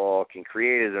the ball, can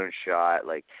create his own shot,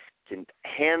 like, can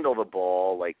handle the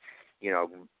ball, like, you know,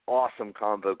 awesome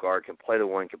combo guard, can play the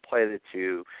one, can play the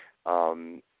two.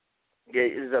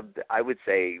 Is I would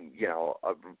say, you know,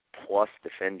 a plus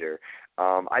defender.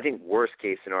 I think worst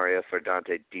case scenario for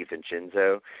Dante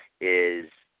DiVincenzo is,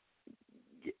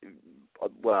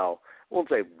 well, I won't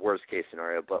say worst case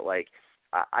scenario, but like,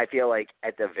 I feel like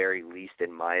at the very least,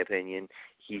 in my opinion,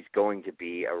 he's going to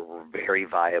be a very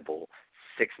viable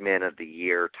 6-man of the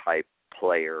year type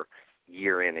player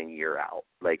year in and year out.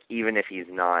 Like, even if he's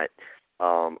not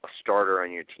a starter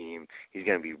on your team, he's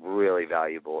going to be really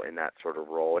valuable in that sort of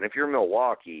role. And if you're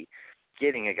Milwaukee,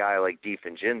 getting a guy like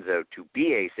DiVincenzo to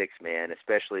be a 6-man,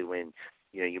 especially when,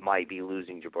 you know, you might be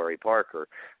losing Jabari Parker,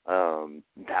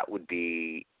 that would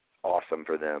be awesome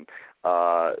for them.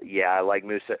 Yeah, I like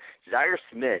Musa. Zaire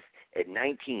Smith at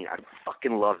 19, I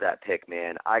fucking love that pick,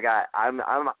 man. I'm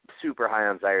super high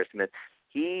on Zaire Smith.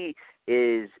 He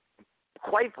is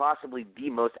quite possibly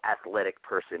the most athletic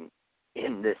person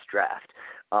in this draft.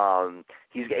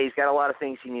 He's got a lot of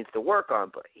things he needs to work on,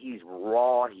 but he's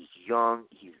raw, he's young,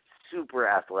 he's super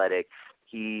athletic.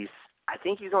 I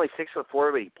think he's only 6'4",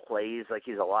 but he plays like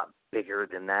he's a lot bigger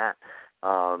than that.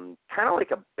 Kind of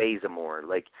like a Bazemore,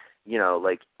 like, you know,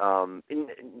 like,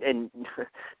 and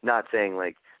not saying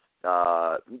like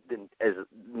as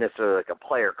necessarily like a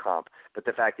player comp, but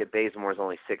the fact that Bazemore is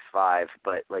only 6'5",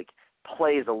 but like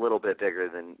plays a little bit bigger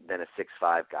than a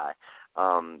 6'5" guy.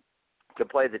 Could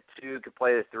play the 2, could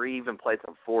play the 3, even played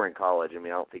some 4 in college. I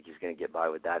mean, I don't think he's going to get by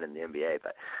with that in the NBA,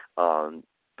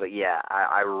 but yeah,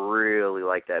 I really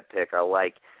like that pick. I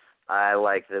like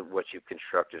what you've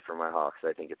constructed for my Hawks.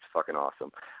 I think it's fucking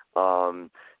awesome. And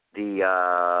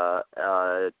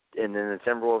then the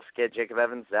Timberwolves get Jacob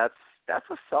Evans. That's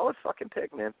a solid fucking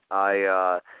pick, man.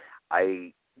 I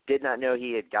did not know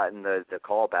he had gotten the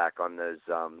call back on those.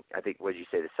 I think, what did you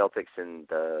say, the Celtics and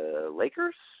the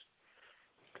Lakers?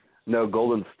 No,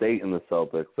 Golden State and the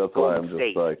Celtics. That's Golden why I'm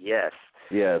State, just like, yes.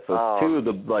 Yeah, so two of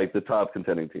the top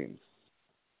contending teams.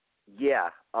 Yeah,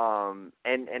 and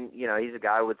you know, he's a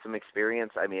guy with some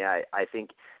experience. I mean, I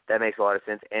think that makes a lot of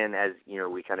sense. And as you know,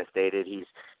 we kind of stated, he's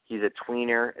a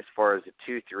tweener as far as a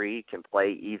 2-3, can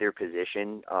play either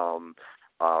position.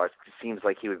 It seems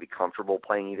like he would be comfortable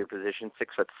playing either position,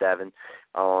 6'7".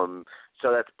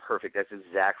 So that's perfect. That's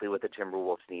exactly what the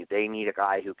Timberwolves need. They need a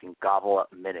guy who can gobble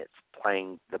up minutes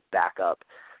playing the backup.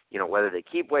 You know, whether they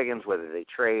keep Wiggins, whether they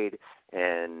trade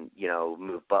and, you know,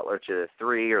 move Butler to the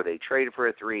 3, or they trade for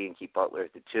a 3 and keep Butler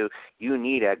at the 2. You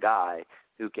need a guy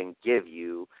who can give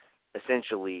you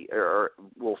essentially, or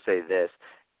we'll say this,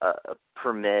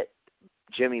 permit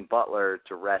Jimmy Butler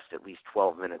to rest at least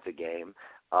 12 minutes a game.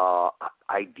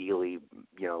 Ideally,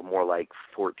 you know, more like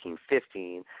 14,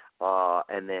 15,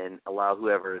 and then allow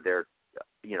whoever their,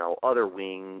 you know, other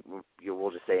wing,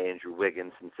 we'll just say Andrew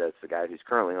Wiggins, since that's the guy who's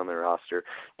currently on the roster,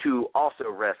 to also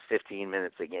rest 15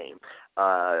 minutes a game.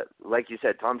 Like you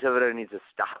said, Tom Thibodeau needs to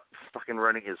stop fucking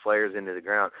running his players into the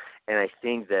ground, and I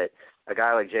think that a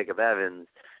guy like Jacob Evans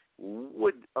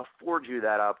would afford you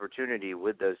that opportunity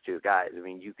with those two guys. I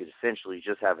mean, you could essentially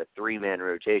just have a 3-man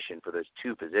rotation for those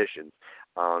two positions,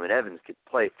 and Evans could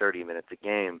play 30 minutes a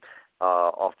game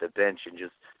off the bench, and you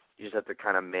just have to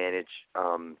kind of manage,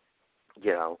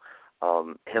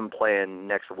 him playing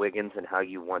next to Wiggins and how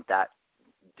you want that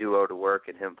duo to work,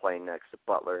 and him playing next to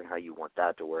Butler and how you want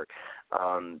that to work.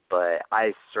 But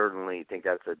I certainly think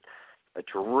that's a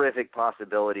terrific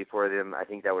possibility for them. I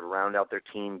think that would round out their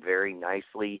team very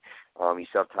nicely. You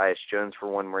still have Tyus Jones for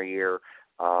one more year.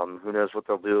 Who knows what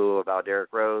they'll do about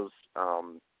Derrick Rose.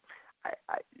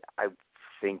 I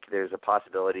think there's a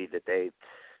possibility that they,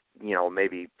 you know,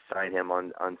 maybe sign him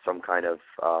on some kind of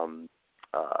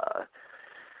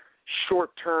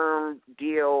short-term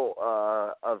deal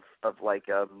of like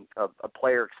a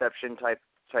player exception type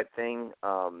thing.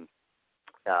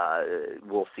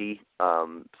 We'll see.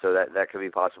 So that could be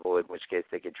possible, in which case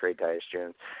they could trade Tyus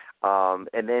Jones.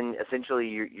 And then essentially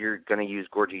you're going to use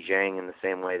Gorgui Dieng in the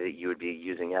same way that you would be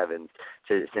using Evans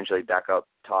to essentially back up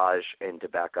Taj and to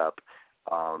back up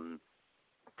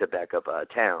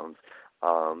Towns,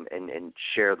 and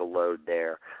share the load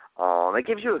there. It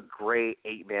gives you a great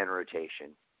 8-man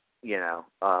rotation, and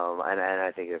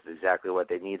I think that's exactly what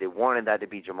they need. They wanted that to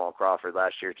be Jamal Crawford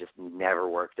last year. It just never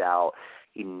worked out.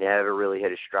 He never really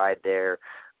hit his stride there.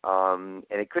 And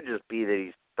it could just be that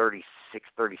he's 36,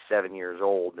 37 years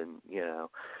old and,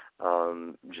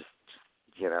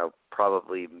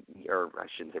 probably, or I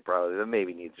shouldn't say probably, but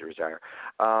maybe needs to retire.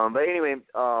 But anyway,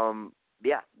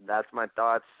 yeah, that's my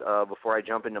thoughts. Before I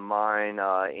jump into mine,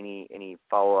 any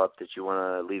follow-up that you want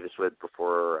to leave us with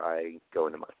before I go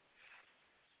into mine?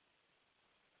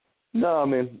 No, I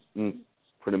mean,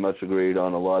 pretty much agreed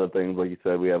on a lot of things. Like you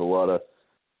said, we have a lot of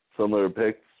similar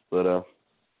picks, but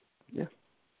yeah.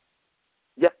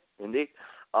 Yeah, indeed.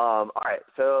 All right,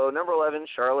 so number 11,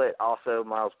 Charlotte, also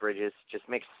Miles Bridges, just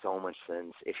makes so much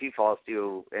sense. If he falls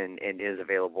to and is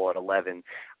available at 11,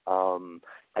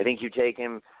 I think you take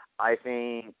him. I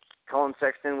think Colin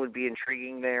Sexton would be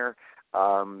intriguing there.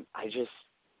 I just,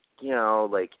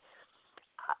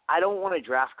 I don't want to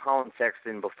draft Colin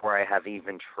Sexton before I have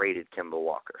even traded Kemba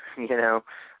Walker,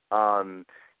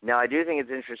 Now, I do think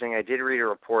it's interesting. I did read a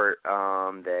report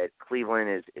that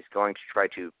Cleveland is going to try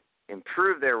to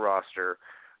improve their roster,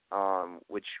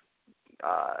 which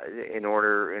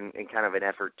in kind of an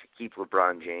effort to keep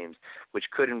LeBron James,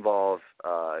 which could involve,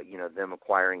 them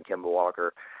acquiring Kemba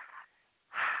Walker.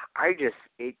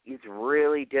 It's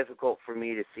really difficult for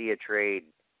me to see a trade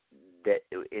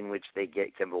in which they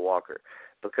get Kemba Walker,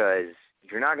 because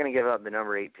you're not going to give up the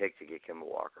number 8 pick to get Kemba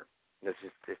Walker.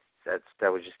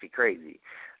 That would just be crazy,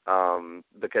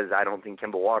 because I don't think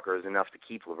Kemba Walker is enough to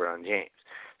keep LeBron James.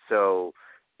 So,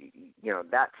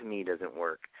 that to me doesn't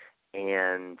work.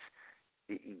 And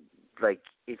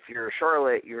if you're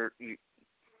Charlotte, you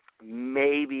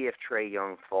maybe if Trae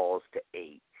Young falls to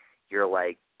 8, you're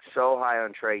so high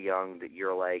on Trae Young that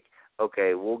you're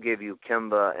okay, we'll give you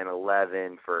Kemba and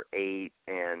 11 for 8,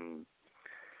 and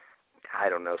I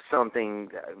don't know, something,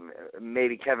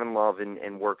 maybe Kevin Love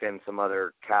and work in some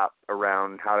other cap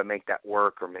around how to make that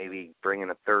work, or maybe bring in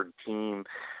a third team.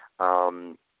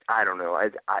 I don't know.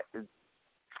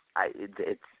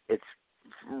 It's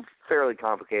fairly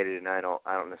complicated, and I don't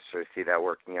necessarily see that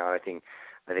working out. I think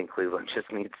Cleveland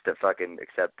just needs to fucking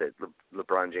accept that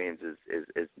LeBron James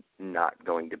is not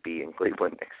going to be in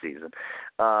Cleveland next season.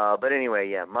 But anyway,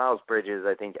 yeah, Miles Bridges,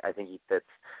 I think he fits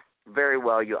very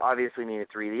well. You obviously need a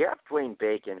 3. You have Dwayne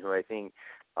Bacon, who I think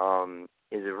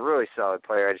is a really solid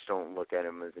player. I just don't look at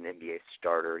him as an NBA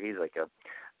starter. He's like a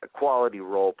quality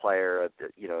role player, a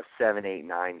 7, 8,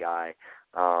 9 guy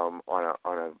on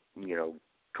a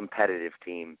competitive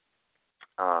team.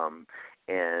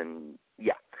 And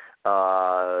yeah.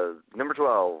 Number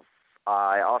 12,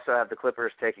 I also have the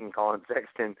Clippers taking Colin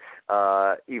Sexton,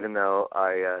 even though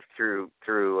I threw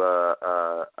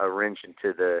a wrench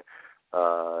into the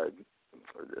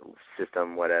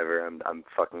system, whatever. I'm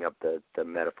fucking up the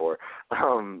metaphor.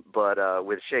 But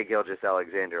with Shai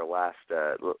Gilgeous-Alexander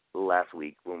last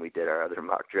week when we did our other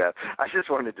mock draft, I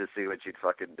just wanted to see what you'd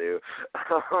fucking do.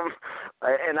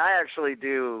 And I actually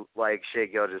do like Shai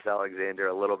Gilgeous-Alexander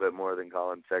a little bit more than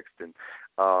Colin Sexton.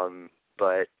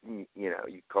 But you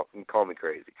can call me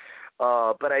crazy.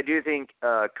 But I do think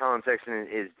Colin Sexton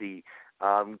is the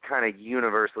kind of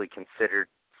universally considered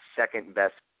second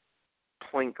best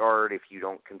point guard if you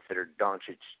don't consider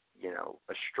Doncic,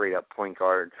 a straight up point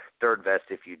guard, third best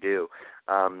if you do.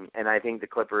 And I think the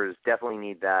Clippers definitely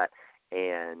need that,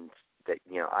 and that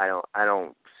I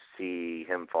don't see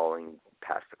him falling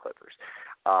past the Clippers.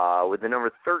 With the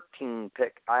number 13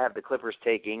 pick, I have the Clippers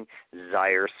taking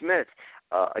Zaire Smith.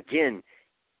 Again,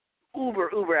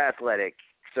 uber athletic.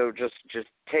 So just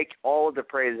take all of the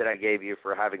praise that I gave you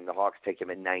for having the Hawks take him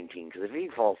at 19, because if he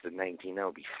falls to 19, that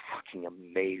would be fucking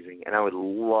amazing, and I would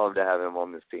love to have him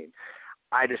on this team.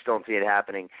 I just don't see it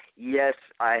happening. Yes,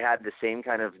 I had the same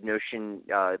kind of notion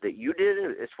that you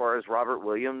did as far as Robert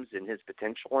Williams and his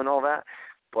potential and all that,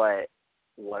 but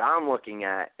what I'm looking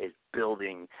at is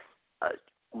building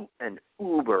an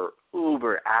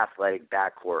uber athletic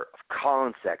backcourt of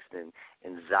Colin Sexton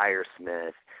and Zaire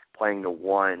Smith playing the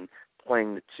 1,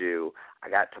 playing the 2. I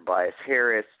got Tobias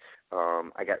Harris.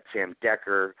 I got Sam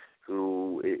Decker,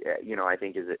 who I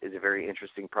think is a very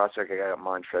interesting prospect. I got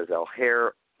Montrezl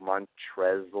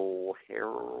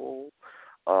Harrell.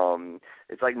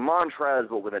 It's like Montrez,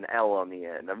 but with an L on the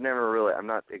end. I'm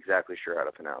not exactly sure how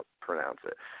to pronounce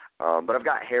it. But I've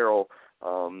got Harrell.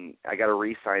 I got to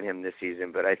re-sign him this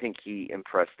season, but I think he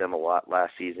impressed them a lot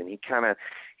last season. He's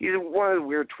one of the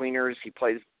weird tweeners. He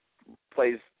plays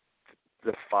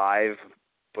the 5,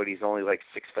 but he's only like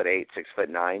 6'8",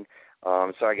 6'9".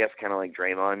 So I guess kind of like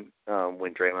Draymond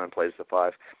when Draymond plays the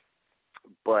 5.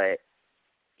 But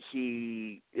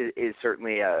he is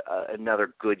certainly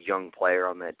another good young player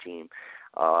on that team.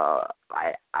 I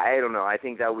don't know. I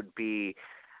think that would be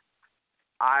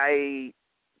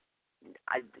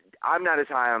I'm not as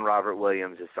high on Robert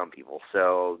Williams as some people,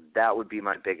 so that would be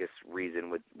my biggest reason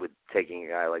with taking a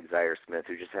guy like Zaire Smith,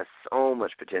 who just has so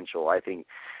much potential. I think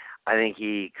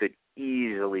he could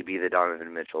easily be the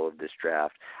Donovan Mitchell of this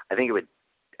draft. I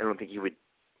don't think he would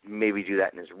maybe do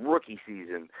that in his rookie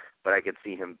season, but I could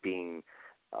see him being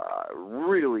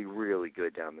really, really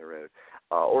good down the road.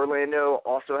 Orlando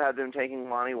also had them taking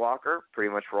Lonnie Walker,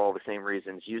 pretty much for all the same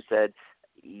reasons you said.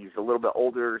 He's a little bit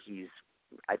older. He's,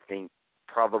 I think,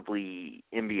 probably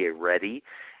NBA ready,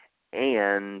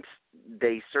 and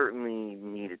they certainly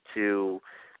needed to.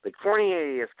 Like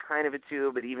Fournier is kind of a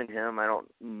 2, but even him, I don't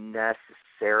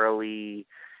necessarily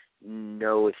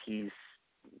know if he's.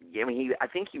 I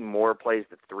think he more plays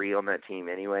the 3 on that team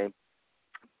anyway.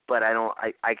 But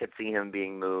I could see him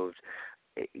being moved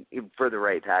for the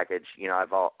right package.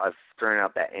 I've thrown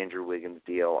out that Andrew Wiggins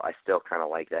deal. I still kind of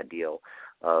like that deal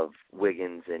of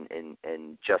Wiggins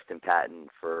and Justin Patton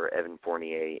for Evan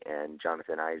Fournier and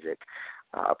Jonathan Isaac.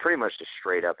 Pretty much just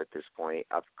straight up at this point.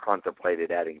 I've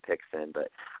contemplated adding picks in, but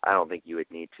I don't think you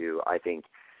would need to. I think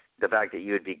the fact that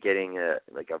you would be getting a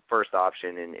first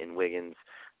option in Wiggins,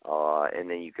 and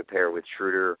then you could pair with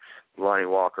Schroeder, Lonnie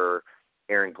Walker,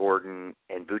 Aaron Gordon,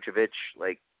 and Vucevic,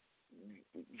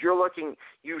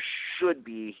 you should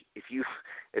be, if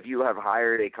you have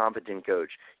hired a competent coach,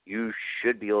 you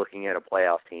should be looking at a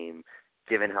playoff team,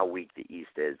 given how weak the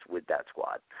East is with that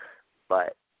squad.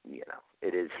 But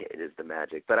it is the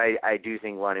Magic. But I do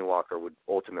think Lonnie Walker would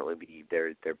ultimately be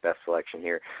their best selection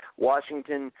here.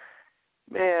 Washington's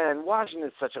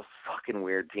such a fucking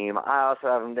weird team. I also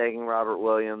have them taking Robert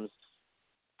Williams.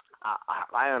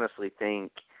 I honestly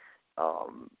think,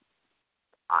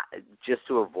 just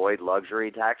to avoid luxury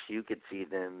tax, you could see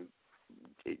them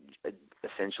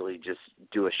essentially just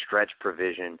do a stretch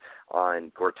provision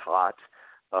on Gortat,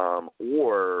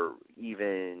 or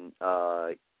even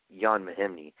Jan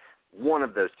Mahimni. One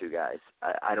of those two guys.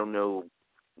 I don't know.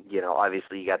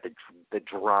 Obviously you got the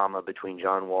drama between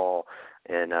John Wall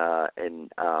and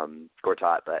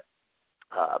Gortat, but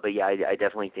yeah, I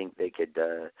definitely think they could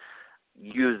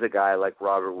use a guy like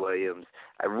Robert Williams.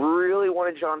 I really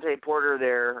wanted Jontay Porter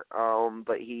there,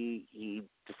 but he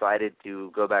decided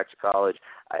to go back to college.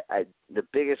 The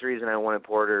biggest reason I wanted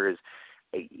Porter is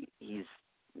he's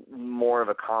more of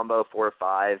a combo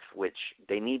 4-5, which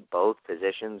they need both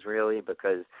positions really,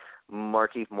 because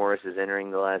Markieff Morris is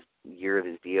entering the last year of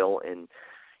his deal, and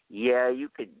yeah, you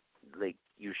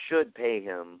should pay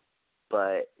him,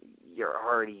 but you're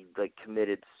already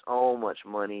committed so much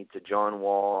money to John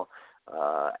Wall,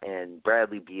 and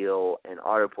Bradley Beal and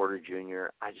Otto Porter Jr.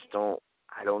 I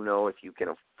don't know if you can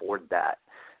afford that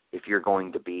if you're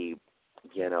going to be,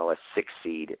 a 6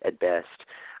 seed at best.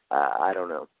 I don't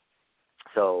know.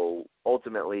 So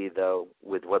ultimately, though,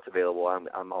 with what's available,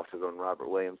 I'm also going Robert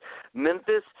Williams.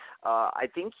 Memphis, I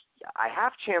think I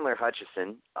have Chandler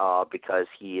Hutchison because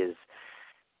he is,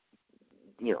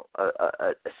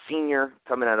 a senior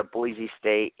coming out of Boise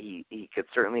State. He could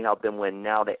certainly help them win.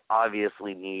 Now they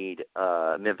obviously need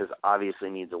Memphis obviously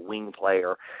needs a wing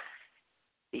player.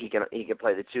 He can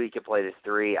play the 2. He can play the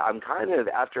 3. I'm kind of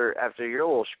after your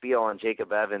little spiel on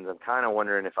Jacob Evans. I'm kind of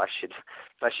wondering if I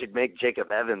should make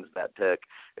Jacob Evans that pick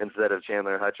instead of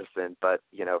Chandler Hutchison. But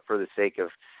for the sake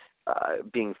of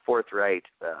being forthright,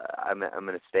 I'm going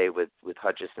to stay with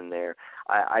Hutchison there.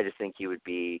 I just think he would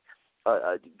be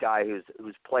a guy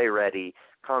who's play ready.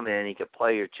 Come in, he could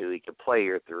play your 2, he could play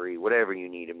your 3, whatever you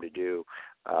need him to do.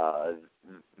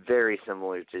 Very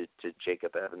similar to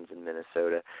Jacob Evans in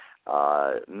Minnesota.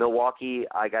 Milwaukee,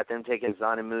 I got them taking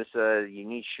Zana Musa. You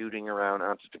need shooting around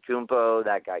Antetokounmpo.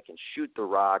 That guy can shoot the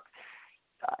rock.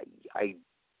 I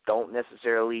don't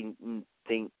necessarily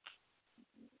think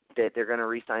that they're going to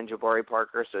re-sign Jabari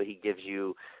Parker, so he gives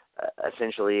you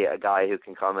essentially a guy who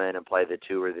can come in and play the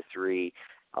 2 or the 3,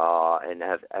 and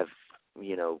have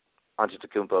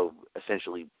Antetokounmpo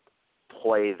essentially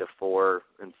play the 4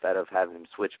 instead of having him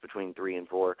switch between 3 and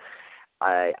 4.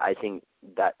 I think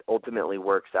that ultimately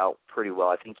works out pretty well.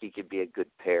 I think he could be a good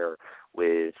pair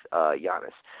with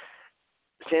Giannis.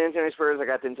 San Antonio Spurs, I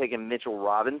got them taking Mitchell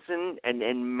Robinson,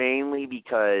 and mainly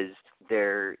because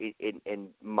they're in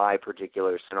my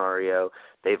particular scenario,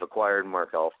 they've acquired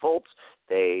Markelle Fultz.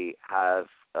 They have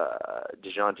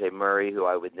DeJounte Murray, who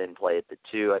I would then play at the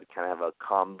 2. I'd kind of have a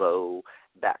combo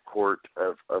backcourt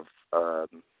of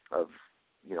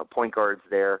point guards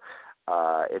there,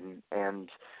 and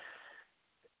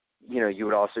you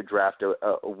would also draft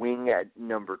a wing at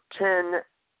number 10.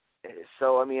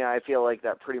 So, I mean, I feel like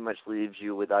that pretty much leaves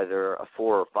you with either a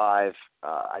 4 or 5.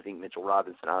 I think Mitchell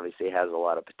Robinson obviously has a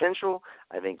lot of potential.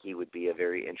 I think he would be a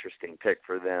very interesting pick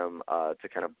for them to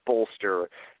kind of bolster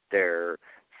their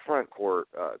front court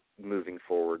moving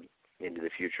forward into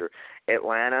the future.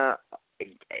 Atlanta,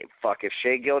 if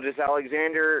Shai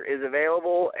Gilgeous-Alexander is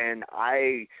available, and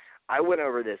I went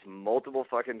over this multiple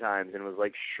fucking times and was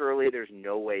like, surely there's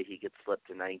no way he could slip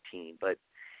to 19, but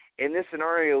in this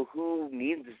scenario, who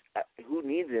needs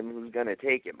him? Who's going to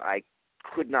take him? I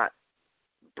could not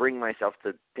bring myself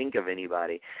to think of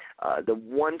anybody. The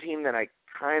one team that I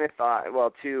kind of thought,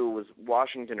 two, was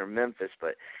Washington or Memphis,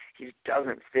 but he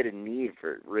doesn't fit a need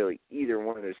for really either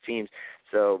one of those teams.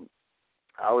 So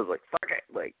I was like, fuck it,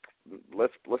 like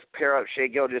let's pair up Shai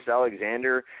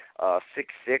Gilgeous-Alexander,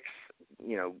 6'6",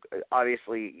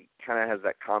 obviously kind of has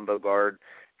that combo guard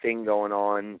thing going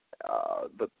on.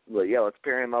 But let's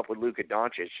pair him up with Luka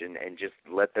Doncic and just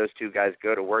let those two guys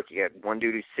go to work. You got one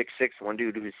dude who's 6'6", one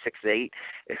dude who's 6'8",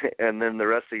 and then the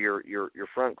rest of your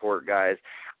front court guys.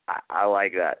 I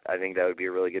like that. I think that would be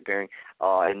a really good pairing.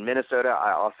 In Minnesota,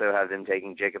 I also have them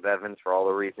taking Jacob Evans for all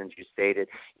the reasons you stated.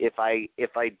 If I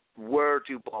were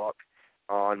to balk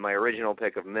on my original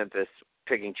pick of Memphis,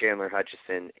 picking Chandler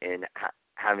Hutchison and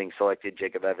having selected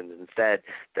Jacob Evans instead,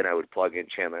 then I would plug in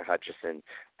Chandler Hutchison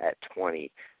at 20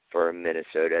 for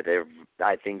Minnesota. They're,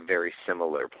 I think, very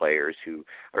similar players who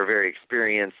are very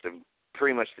experienced and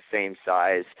pretty much the same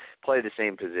size, play the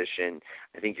same position.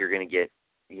 I think you're going to get,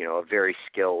 a very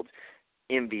skilled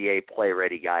NBA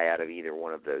play-ready guy out of either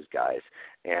one of those guys.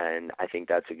 And I think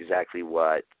that's exactly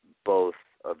what both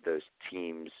of those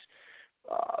teams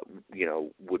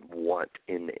would want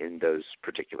in those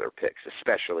particular picks,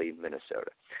 especially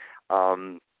Minnesota.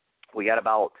 We got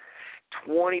about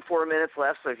 24 minutes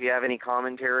left, so if you have any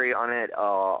commentary on it,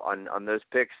 on those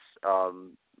picks,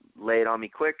 lay it on me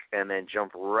quick, and then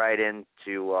jump right into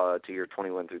to your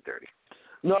 21 through 30.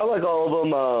 No, I like all of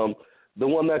them. The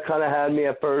one that kind of had me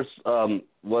at first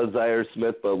was Zaire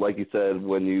Smith, but like you said,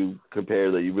 when you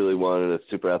compare that you really wanted a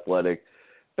super athletic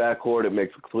backcourt, it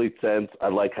makes complete sense. I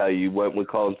like how you went with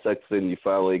Colin Sexton. You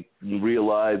finally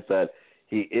realized that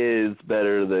he is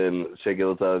better than Shai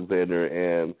Gilgeous-Alexander,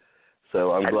 and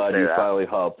so I'm glad you finally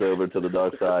hopped over to the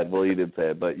dark side. Well, you didn't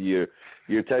say it, but you're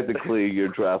technically, your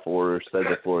draft order said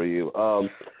it for you.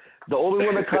 The only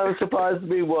one that kind of surprised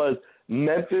me was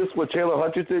Memphis with Chandler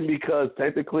Hutchison, because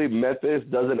technically Memphis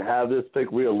doesn't have this pick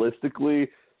realistically,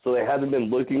 so they haven't been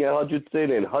looking at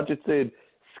Hutchison, and Hutchison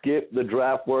skipped the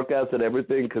draft workouts and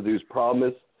everything because he was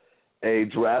promised a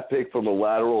draft pick from a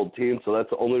lateral team, so that's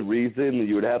the only reason.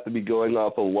 You would have to be going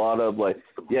off a lot of,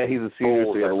 he's a senior,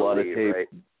 so you have a lot of tape. Right?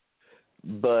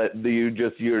 But you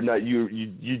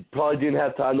probably didn't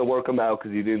have time to work him out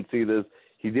because you didn't see this.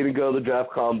 He didn't go to the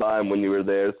draft combine when you were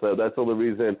there, so that's the only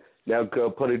reason. Now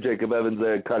putting Jacob Evans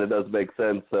there kind of does make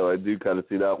sense, so I do kind of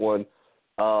see that one.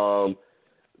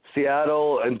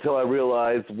 Seattle, until I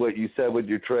realized what you said with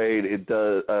your trade, it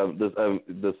does.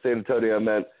 The San Antonio I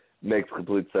meant makes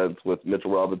complete sense with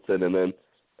Mitchell Robinson, and then,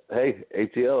 hey,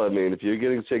 ATL. I mean, if you're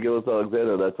getting Shai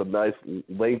Gilgeous-Alexander, that's a nice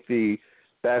lengthy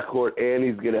backcourt, and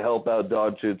he's going to help out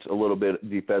Doncic a little bit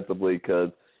defensively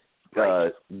because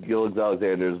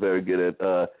Gilgeous-Alexander is very good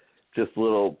at just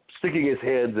little sticking his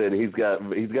hands in. He's got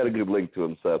a good link to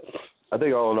him. So I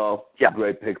think all in all,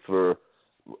 great picks for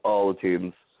all the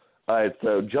teams. All right,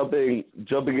 so jumping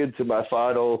into my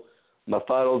final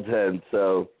 10.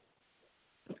 So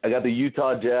I got the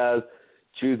Utah Jazz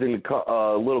choosing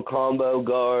a little combo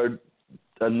guard.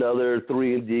 Another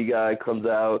 3-and-D guy comes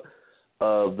out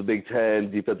of the Big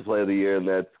Ten, Defensive Player of the Year, and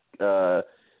that's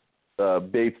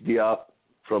Bates Diop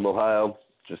from Ohio.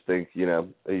 Just think, he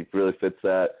really fits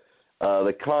that.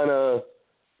 They kind of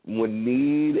would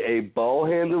need a ball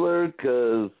handler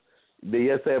because they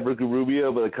have Ricky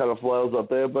Rubio, but it kind of flies up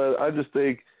there. But I just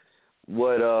think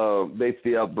what Bates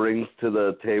Diop brings to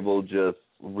the table just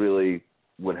really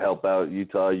would help out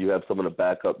Utah. You have someone to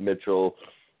back up Mitchell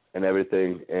and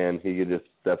everything, and he could just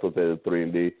definitely fit a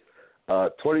 3-and-D.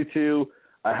 22,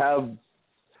 I have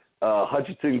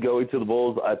Hutchison going to the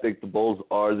Bulls. I think the Bulls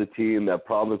are the team that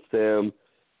promised him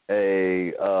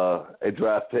a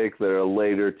draft pick. They're a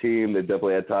later team. They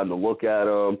definitely had time to look at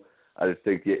him. I just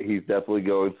think he's definitely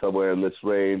going somewhere in this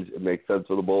range. It makes sense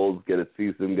for the Bulls. Get a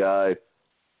seasoned guy,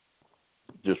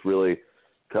 just really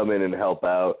come in and help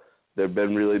out. They've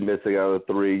been really missing out on the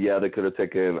three. Yeah, they could have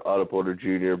taken Otto Porter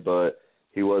Jr., but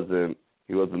he wasn't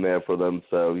there for them.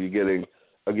 So you're getting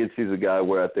a good seasoned guy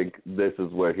where I think this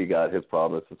is where he got his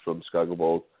promise. It's from the Chicago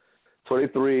Bulls.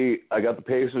 23, I got the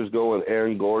Pacers going with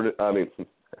Aaron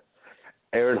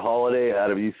Holiday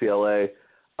out of UCLA.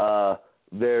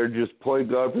 Their just point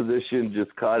guard position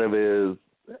just kind of is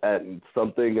at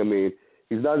something. I mean,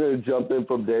 he's not going to jump in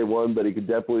from day one, but he could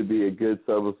definitely be a good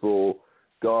serviceable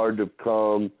guard to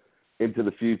come into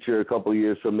the future a couple of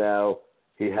years from now.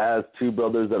 He has two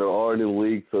brothers that are already in the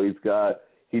league, so he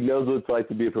knows what it's like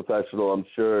to be a professional. I'm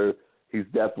sure he's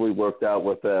definitely worked out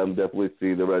with them, definitely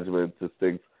see the regimen. Just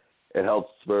thinks it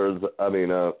helps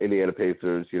Indiana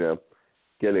Pacers,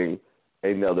 getting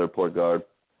another point guard.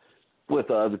 With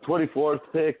the 24th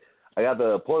pick, I got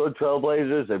the Portland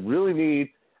Trailblazers. They really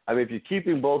need, if you're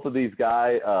keeping both of these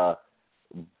guys,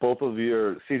 both of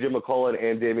your C.J. McCollum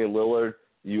and Damian Lillard,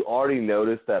 you already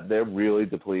noticed that they're really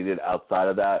depleted outside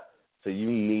of that. So you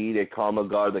need a combo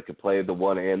guard that can play the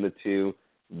 1 and the 2,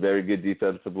 very good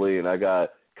defensively. And I got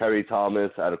Kyrie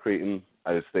Thomas out of Creighton.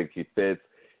 I just think he fits.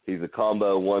 He's a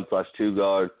combo 1/2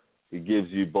 guard. He gives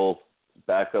you both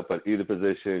backup at either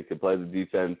position, can play the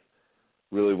defense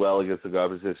really well against the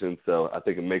guard position. So I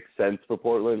think it makes sense for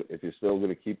Portland. If you're still going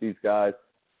to keep these guys,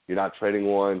 you're not trading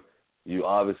one.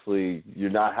 You're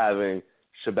not having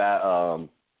Shabazz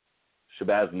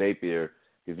Napier.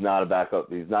 He's not a backup.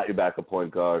 He's not your backup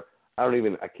point guard. I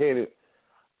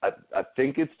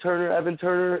think it's Turner. Evan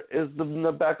Turner is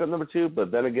the backup number 2,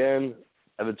 but then again,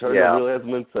 Evan Turner really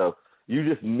hasn't been. So you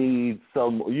just need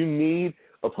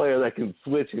a player that can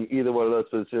switch in either one of those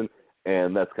positions,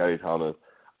 and that's Kyrie Thomas.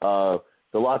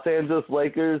 The Los Angeles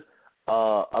Lakers,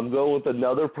 I'm going with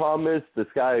another promise.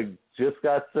 This guy just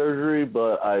got surgery,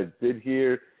 but I did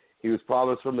hear he was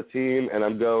promised from the team, and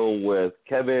I'm going with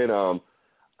Kevin. I'm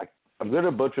going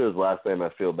to butcher his last name. I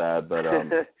feel bad, but I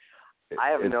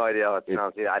have no idea how it's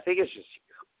pronounced. I think it's just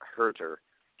Herter,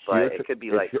 but it could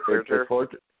be like Herter.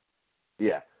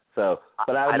 Yeah. So,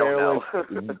 but I don't know.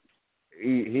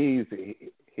 he's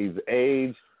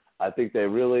aged. I think they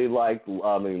really liked.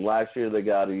 Last year they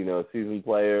got a seasoned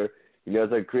player. He knows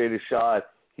how to create a shot.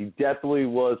 He definitely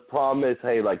was promised,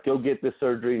 hey, go get this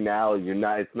surgery now.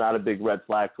 It's not a big red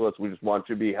flag to us. We just want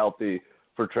you to be healthy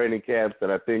for training camps.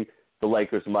 And I think the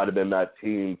Lakers might have been that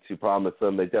team to promise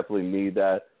them. They definitely need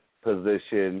that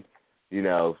position.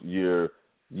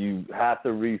 You have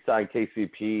to re-sign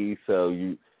KCP,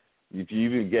 so if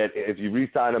you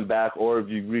re-sign him back, or if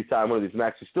you re-sign one of these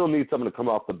max, you still need someone to come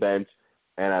off the bench,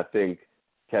 and I think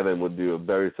Kevin would do a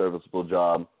very serviceable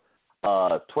job.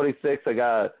 26, I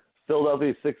got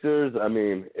Philadelphia Sixers.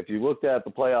 If you looked at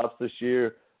the playoffs this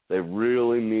year, they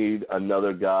really need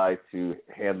another guy to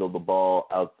handle the ball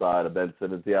outside of Ben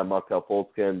Simmons. Yeah, Markelle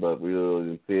Fultz, but we really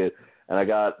didn't see it. And I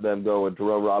got them going with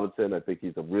Jerome Robinson. I think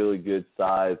he's a really good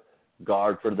size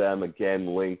guard for them.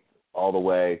 Again, length all the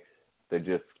way. They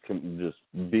just can just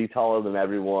be taller than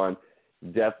everyone.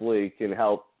 Definitely can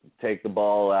help take the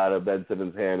ball out of Ben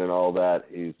Simmons' hand and all that.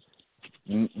 He's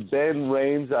been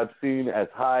range I've seen as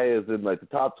high as in the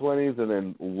top 20s, and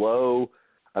then low.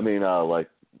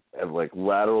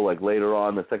 Lateral, later on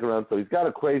in the second round. So he's got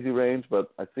a crazy range,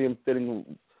 but I see him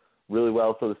fitting really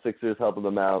well for the Sixers, helping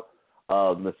them out.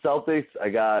 The Celtics, I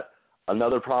got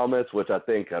another promise, which I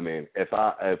think,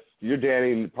 if you're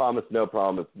Danny, promise, no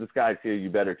promise, this guy's here, you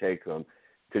better take him.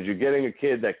 Because you're getting a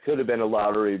kid that could have been a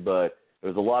lottery, but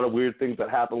there's a lot of weird things that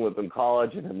happened with him in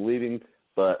college and him leaving.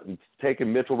 But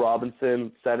taking Mitchell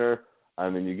Robinson, center,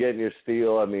 you're getting your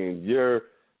steal.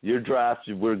 Your draft,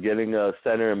 we're getting a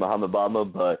center in Muhammad Bama,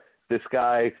 but this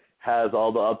guy has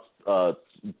all the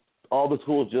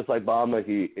tools just like Bama.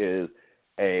 He is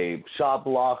a shot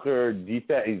blocker,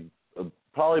 defense. He's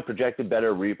probably projected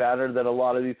better rebounder than a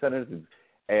lot of these centers,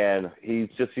 and he's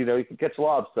just he can catch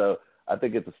lobs. So I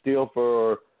think it's a steal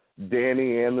for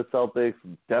Danny and the Celtics.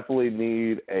 Definitely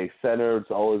need a center.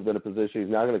 It's always been a position. He's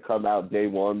not going to come out day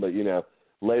one, but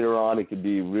later on he could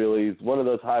be really. He's one of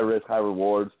those high risk, high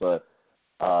rewards, but.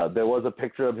 There was a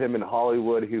picture of him in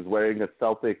Hollywood. He was wearing a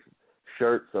Celtics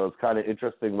shirt, so it's kind of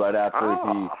interesting. Right after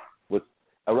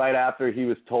he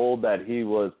was told that he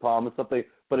was promised something,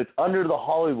 but it's under the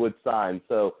Hollywood sign.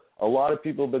 So a lot of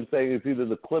people have been saying it's either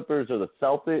the Clippers or the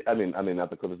Celtics. Not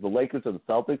the Clippers, the Lakers or the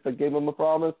Celtics that gave him a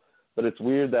promise. But it's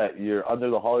weird that you're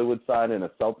under the Hollywood sign in a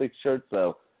Celtics shirt.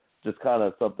 So just kind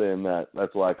of something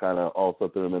that's why I kind of also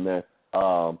threw him in there.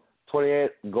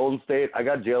 28, Golden State. I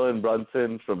got Jalen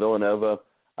Brunson from Villanova.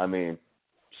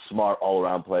 smart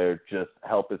all-around player, just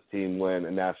help his team win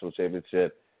a national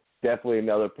championship. Definitely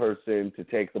another person to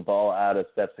take the ball out of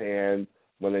Steph's hands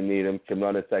when they need him, can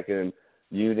run a second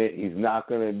unit. He's not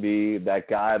going to be that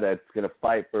guy that's going to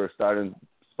fight for a starting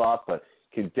spot, but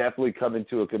can definitely come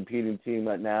into a competing team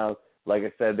right now. Like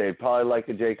I said, they'd probably like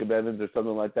a Jacob Evans or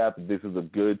something like that, but this is a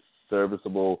good,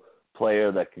 serviceable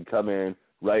player that can come in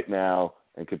right now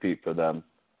and compete for them.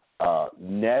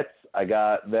 Nets, I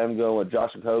got them going with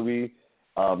Josh Okogie.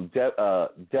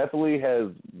 Definitely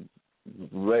has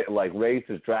raised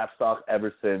his draft stock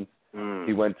ever since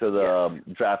he went to the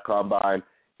draft combine.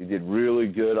 He did really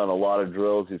good on a lot of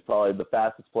drills. He's probably the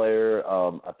fastest player.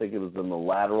 I think it was in the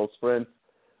lateral sprint,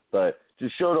 but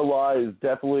just showed a lot. He's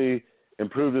definitely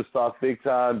improved his stock big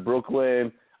time.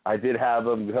 Brooklyn, I did have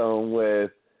him going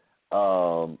with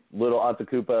Little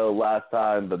Antetokounmpo last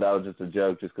time, but that was just a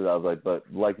joke just because I was like, but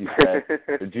like you said,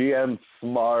 the GM's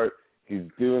smart. He's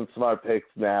doing smart picks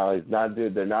now.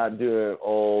 They're not doing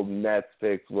old Nets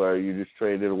picks where you just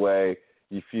traded away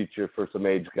your future for some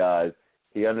age guys.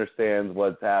 He understands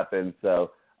what's happened.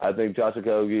 So I think Josh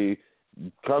Okogie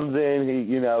comes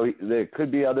in. There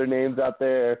could be other names out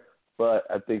there, but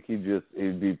I think he'd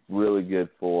be really good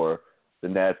for the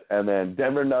Nets. And then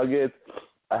Denver Nuggets,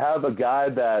 I have a guy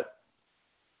that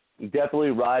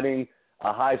definitely riding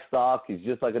a high stock. He's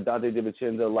just like a Dante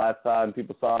DiVincenzo last time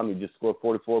people saw him. He just scored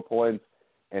 44 points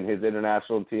in his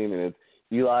international team, and it's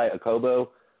Eli Okobo.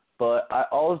 But I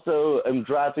also am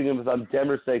drafting him because I'm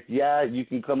Denver's sake. Yeah, you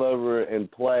can come over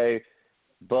and play,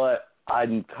 but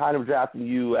I'm kind of drafting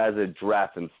you as a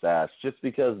draft and stash just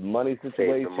because money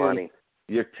situation. Save the money.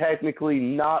 You're technically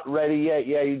not ready yet.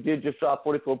 Yeah, you did just drop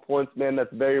 44 points, man.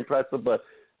 That's very impressive, but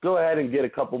go ahead and get a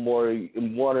couple more,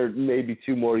 1 or maybe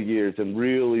 2 more years and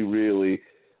really, really,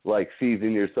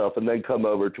 season yourself and then come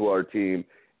over to our team.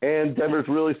 And Denver's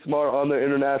really smart on their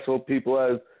international people.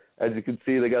 As you can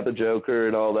see, they got the Joker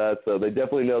and all that, so they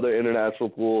definitely know their international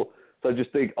pool. So I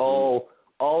just think all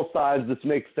sides, this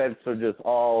makes sense for just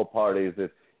all parties. If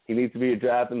he needs to be a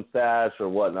draft and stash or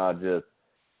whatnot, just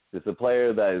a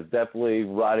player that is definitely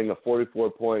riding a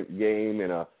 44-point game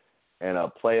and a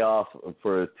playoff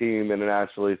for his team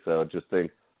internationally. So I just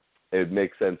think it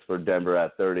makes sense for Denver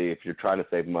at 30 if you're trying to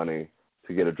save money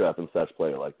to get a draft and stash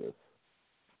player like this.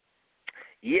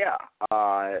 Yeah,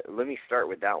 let me start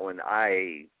with that one.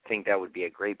 I think that would be a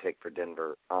great pick for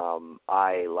Denver.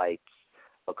 I like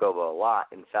Okobo a lot.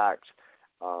 In fact,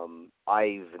 I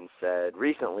even said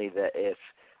recently that if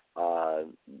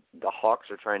the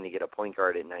Hawks are trying to get a point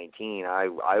guard at 19,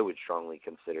 I would strongly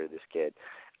consider this kid.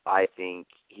 I think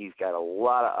he's got a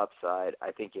lot of upside.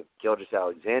 I think if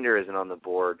Gilgeous-Alexander isn't on the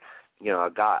board, a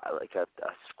guy like a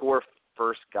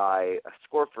score-first guy, a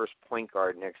score-first point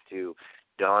guard next to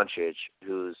Doncic,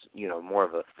 who's, more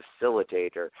of a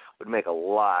facilitator, would make a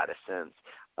lot of sense.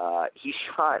 He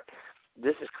shot,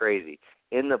 this is crazy,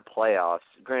 in the playoffs.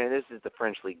 Granted, this is the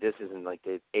French league. This isn't like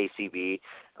the ACB.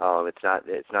 It's not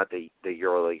the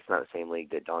EuroLeague. It's not the same league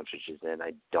that Doncic is in,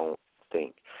 I don't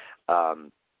think.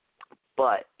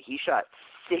 But he shot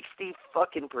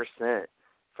 60%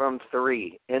 from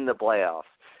 3 in the playoffs.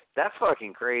 That's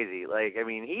fucking crazy.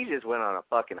 He just went on a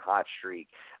fucking hot streak.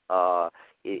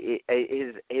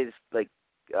 His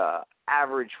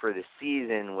average for the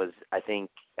season was, I think,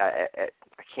 I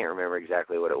can't remember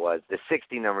exactly what it was. The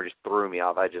 60 number just threw me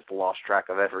off. I just lost track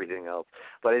of everything else.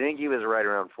 But I think he was right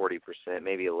around 40%,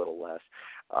 maybe a little less.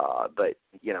 But,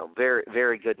 very,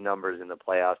 very good numbers in the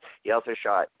playoffs. He also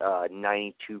shot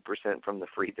 92% from the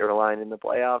free throw line in the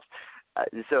playoffs.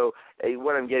 So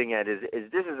what I'm getting at is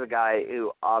this is a guy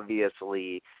who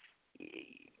obviously,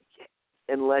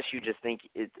 unless you just think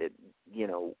it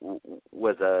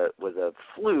was a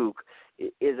fluke,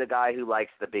 is a guy who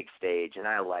likes the big stage, and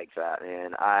I like that.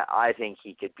 And I think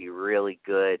he could be really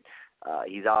good.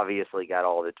 He's obviously got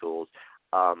all the tools.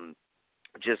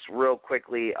 Just real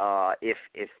quickly, if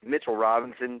Mitchell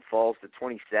Robinson falls to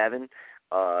 27,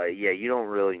 you don't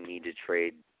really need to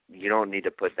trade. You don't need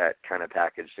to put that kind of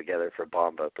package together for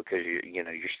Bamba because you're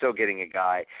still getting a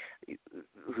guy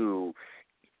who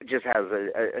just has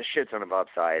a shit ton of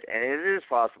upside, and it is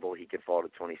possible he could fall to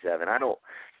 27. I don't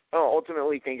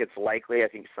ultimately think it's likely. I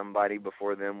think somebody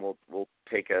before them will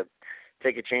take a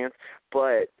chance,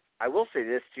 but I will say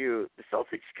this too: the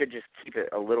Celtics could just keep it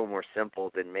a little more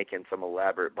simple than making some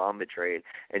elaborate Bamba trade,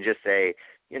 and just say,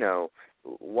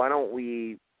 why don't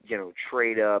we,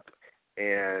 trade up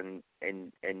and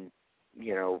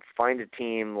find a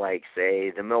team like,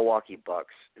 say, the Milwaukee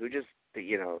Bucks, who just,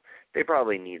 they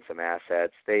probably need some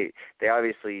assets. They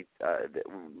obviously,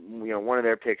 one of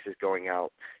their picks is going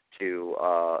out to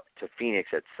Phoenix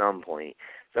at some point.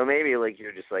 So maybe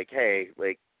you're just like, hey,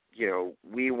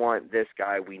 we want this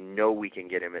guy. We know we can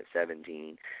get him at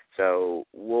 17. So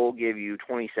we'll give you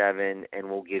 27, and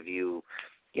we'll give you,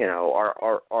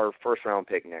 our first round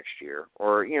pick next year,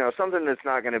 or something that's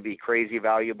not going to be crazy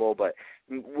valuable, but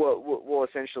we'll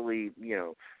essentially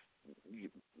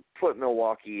put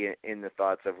Milwaukee in the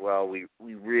thoughts of, well, we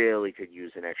really could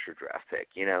use an extra draft pick,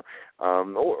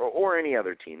 or any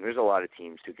other team. There's a lot of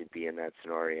teams who could be in that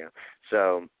scenario.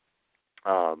 So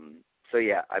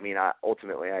yeah, I mean,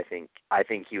 ultimately, I think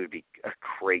he would be a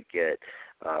great get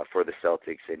for the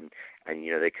Celtics, and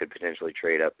they could potentially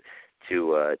trade up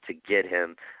to get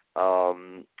him.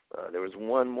 There was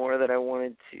one more that I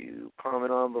wanted to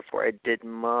comment on before I did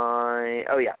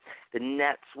the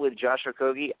Nets with Josh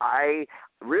Okogie. I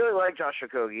really like Josh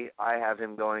Okogie. I have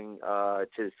him going to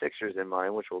the Sixers in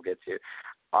mind, which we'll get to.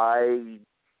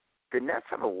 The Nets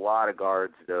have a lot of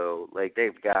guards, though. Like,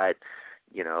 they've got,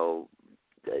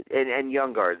 and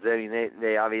young guards. I mean,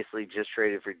 they obviously just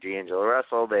traded for D'Angelo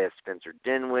Russell. They have Spencer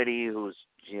Dinwiddie, who's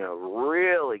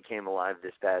really came alive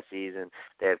this past season.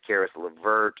 They have Karis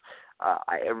LeVert.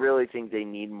 I really think they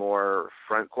need more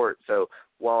front court. So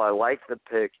while I like the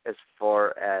pick as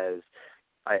far as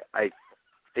I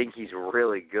think he's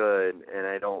really good, and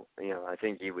I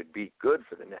think he would be good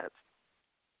for the Nets.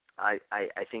 I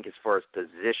think as far as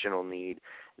positional need,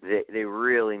 they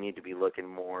really need to be looking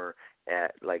more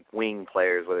at like wing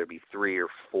players, whether it be 3 or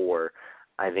 4.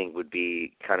 I think would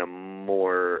be kind of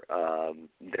more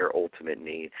their ultimate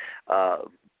need.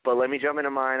 But let me jump into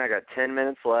mine. I got 10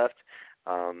 minutes left.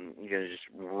 I'm going to just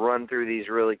run through these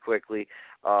really quickly.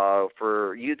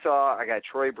 For Utah, I got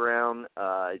Troy Brown.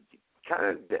 Kind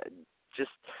of just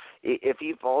if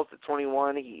he falls to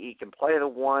 21, he can play the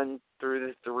 1 through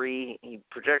the 3. He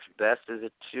projects best as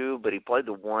a 2, but he played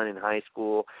the 1 in high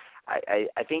school. I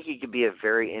think he could be a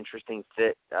very interesting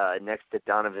fit next to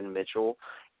Donovan Mitchell.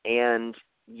 And,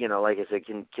 like I said,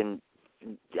 can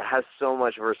has so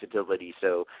much versatility,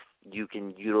 so you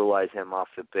can utilize him off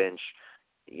the bench,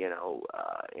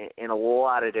 in a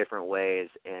lot of different ways,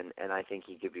 and I think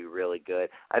he could be really good.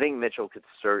 I think Mitchell could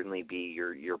certainly be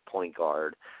your point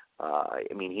guard. I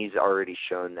mean, he's already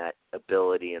shown that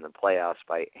ability in the playoffs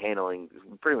by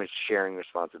pretty much sharing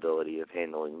responsibility of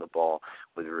handling the ball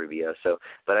with Rubio. So,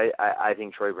 but I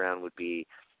think Troy Brown would be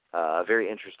a very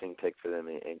interesting pick for them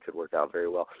and could work out very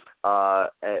well.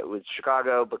 With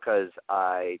Chicago, because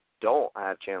I don't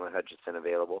have Chandler Hutchison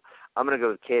available, I'm going to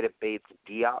go with Keita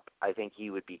Bates-Diop. I think he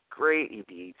would be great. He'd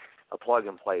be a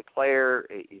plug-and-play player.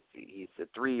 He's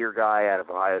a 3-year guy out of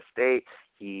Ohio State.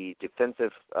 He's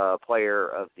Defensive Player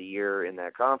of the Year in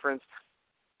that conference.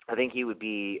 I think he would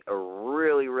be a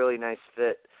really, really nice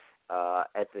fit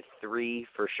at the 3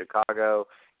 for Chicago.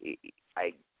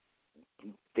 I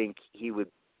think he would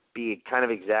be kind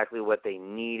of exactly what they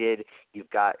needed. You've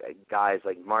got guys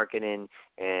like Markkanen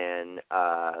and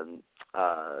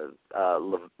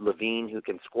Levine who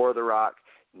can score the rock.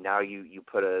 Now you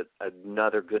put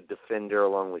another good defender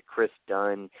along with Chris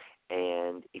Dunn,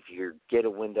 and if you get a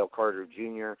Wendell Carter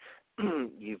Jr.,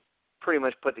 you've pretty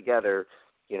much put together,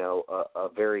 a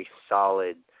very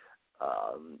solid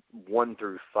 1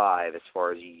 through 5 as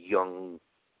far as young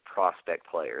prospect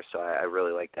players. So I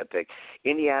really like that pick.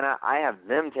 Indiana, I have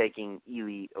them taking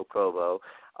Eli Okobo.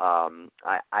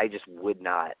 I just would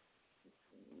not,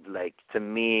 to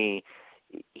me,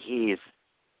 he's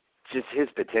just, his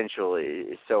potential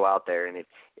is so out there, and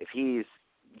if he's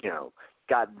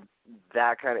got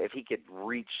that kind of, if he could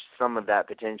reach some of that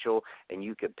potential, and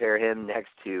you could pair him next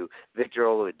to Victor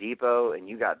Oladipo, and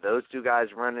you got those two guys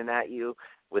running at you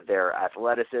with their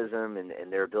athleticism and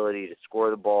their ability to score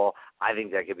the ball, I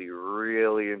think that could be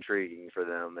really intriguing for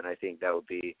them, and I think that would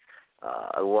be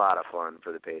a lot of fun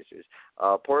for the Pacers.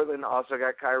 Portland also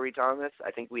got Kyrie Thomas.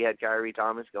 I think we had Kyrie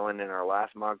Thomas going in our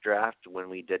last mock draft when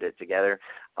we did it together,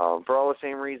 for all the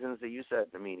same reasons that you said.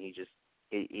 I mean,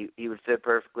 he would fit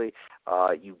perfectly.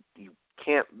 You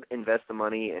can't invest the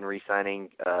money in re-signing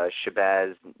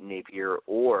Shabazz Napier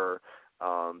or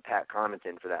Pat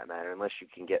Connaughton, for that matter, unless you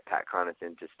can get Pat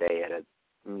Connaughton to stay at a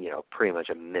pretty much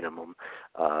a minimum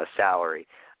salary.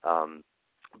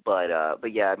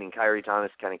 But yeah, I mean, Kyrie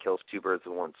Thomas kind of kills 2 birds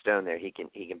with 1 stone there. He can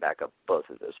back up both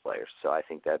of those players. So I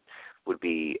think that would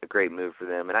be a great move for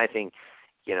them. And I think,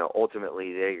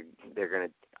 ultimately they're going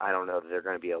to, I don't know if they're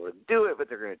going to be able to do it, but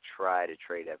they're going to try to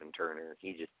trade Evan Turner.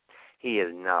 He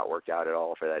has not worked out at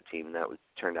all for that team, and that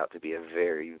turned out to be a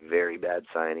very, very bad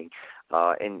signing.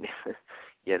 And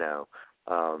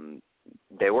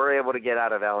they were able to get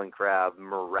out of Alan Crabb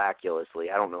miraculously.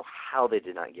 I don't know how they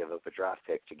did not give up a draft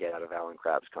pick to get out of Alan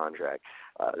Crabb's contract.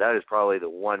 That is probably the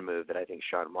one move that I think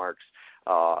Sean Marks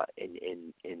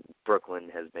in Brooklyn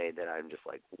has made that I'm just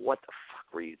like, what the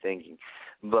fuck were you thinking?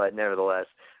 But nevertheless,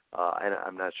 and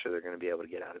I'm not sure they're going to be able to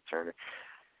get out of Turner.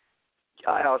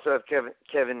 I also have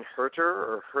Kevin Huerter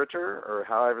or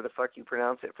however the fuck you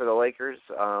pronounce it for the Lakers.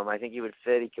 I think he would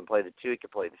fit. He can play the 2, he can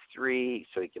play the 3,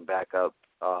 so he can back up.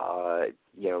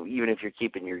 Even if you're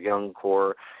keeping your young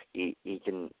core, he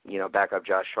can, back up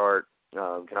Josh Hart.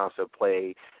 Can also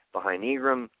play behind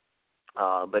Ingram.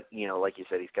 But, like you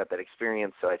said, he's got that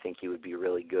experience, so I think he would be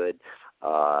really good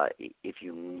if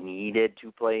you needed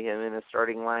to play him in a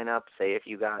starting lineup. Say if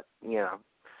you got,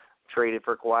 traded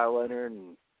for Kawhi Leonard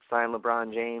and signed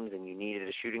LeBron James and you needed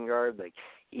a shooting guard,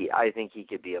 I think he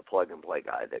could be a plug-and-play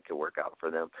guy that could work out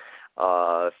for them.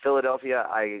 Philadelphia,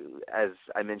 as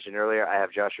I mentioned earlier, I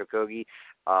have Josh Okogie.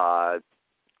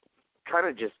 Kind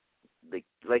of just,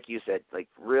 like you said,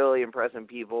 really impressing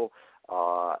people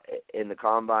in the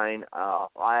Combine.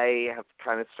 I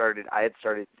had started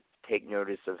to take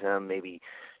notice of him maybe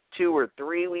 2 or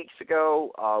 3 weeks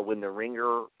ago when the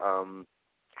Ringer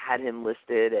had him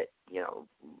listed at,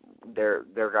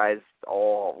 their guys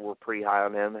all were pretty high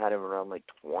on him, had him around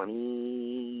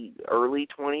 20, early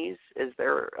 20s is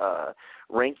their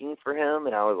ranking for him,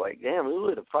 and I was like, damn,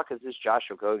 who the fuck is this Josh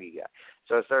Okogie guy?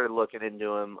 So I started looking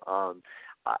into him.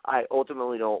 I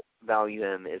ultimately don't value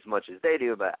him as much as they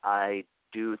do, but I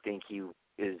do think he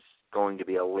is going to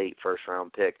be a late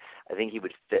first-round pick. I think he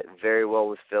would fit very well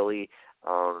with Philly,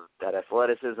 that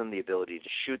athleticism, the ability to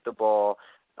shoot the ball,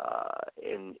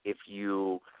 and if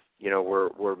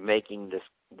we're making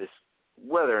this,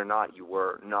 whether or not you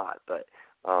were not, but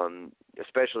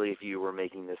especially if you were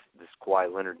making this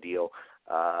Kawhi Leonard deal,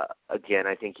 again,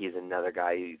 I think he's another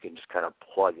guy who you can just kind of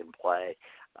plug and play,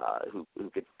 who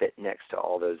could fit next to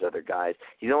all those other guys.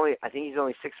 I think he's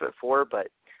only 6'4", but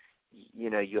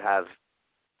you have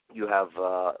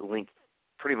length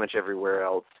pretty much everywhere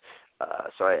else.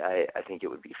 So I think it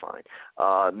would be fine.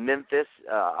 Memphis,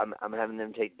 I'm having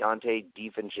them take Dante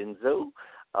DiVincenzo.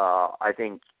 I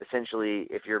think essentially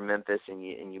if you're Memphis and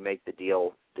you make the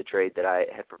trade that I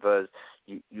had proposed,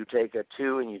 you take a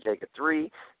 2 and you take a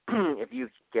 3. If you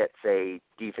get, say,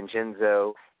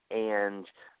 DiVincenzo and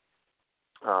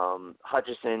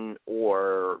Hutchison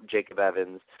or Jacob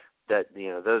Evans, that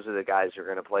those are the guys who are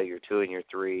going to play your 2 and your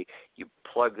 3. You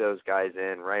plug those guys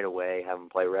in right away, have them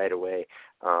play right away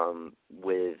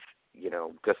with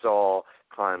Gasol,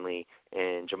 Conley,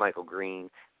 and JaMychal Green,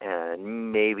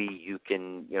 and maybe you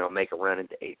can make a run at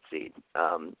the 8th seed.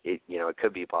 It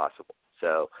could be possible.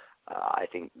 So I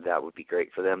think that would be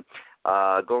great for them.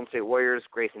 Golden State Warriors,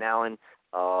 Grayson Allen.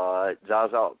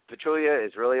 Zaza Pachulia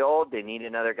is really old. They need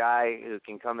another guy who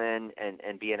can come in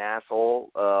and be an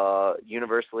asshole,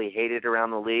 universally hated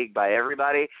around the league by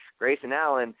everybody. Grayson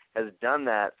Allen has done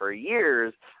that for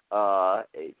years,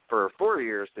 for 4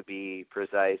 years to be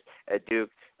precise, at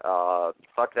Duke.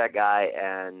 Fuck that guy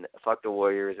and fuck the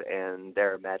Warriors, and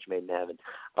they're a match made in heaven.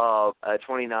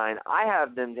 29, I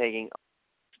have them taking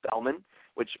Spellman,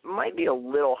 which might be a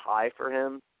little high for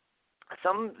him.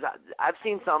 I've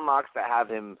seen some mocks that have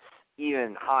him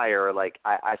even higher.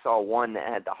 I saw one that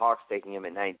had the Hawks taking him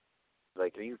at 9.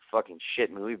 Are you fucking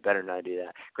shitting me? We better not do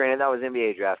that. Granted, that was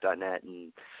NBADraft.net,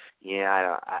 and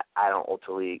I don't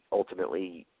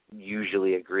ultimately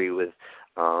usually agree with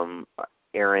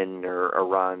Aaron or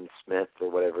Ron Smith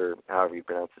or whatever, however you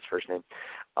pronounce his first name.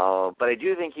 But I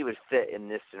do think he would fit in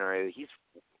this scenario. He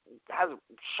has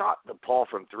shot the ball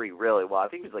from 3 really well. I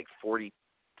think he's 42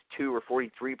 or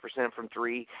 43% from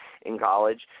 3 in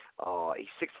college.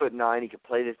 He's 6'9". He could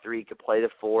play the 3, he could play the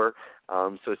 4.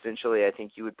 So essentially, I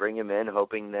think you would bring him in,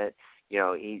 hoping that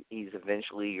he's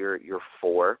eventually your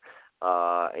 4,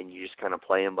 and you just kind of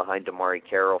play him behind Damari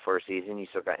Carroll for a season. You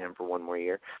still got him for 1 more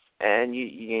year, and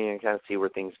you kind of see where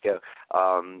things go.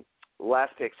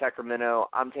 Last pick, Sacramento.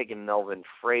 I'm taking Melvin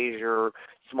Frazier,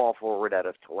 small forward out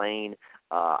of Tulane.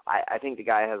 I think the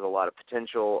guy has a lot of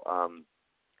potential.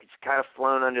 He's kind of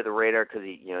flown under the radar because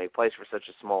he plays for such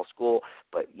a small school,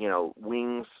 but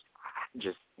wings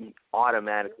just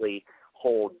automatically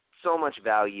hold so much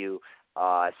value.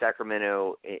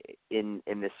 Sacramento in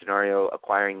this scenario,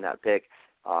 acquiring that pick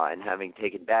and having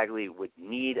taken Bagley, would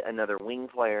need another wing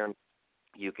player.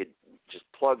 You could just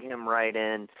plug him right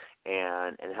in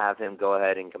and have him go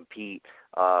ahead and compete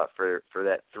for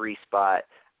that 3 spot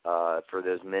for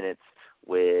those minutes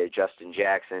with Justin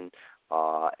Jackson.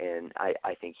 And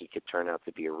I think he could turn out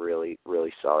to be a really,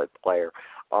 really solid player.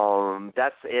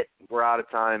 That's it. We're out of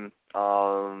time.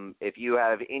 If you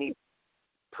have any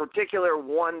particular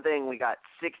one thing, we got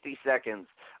 60 seconds.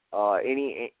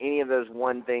 Any of those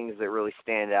one things that really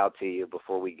stand out to you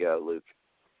before we go, Luke?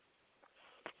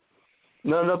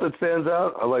 No, nothing stands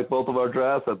out. I like both of our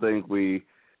drafts. I think we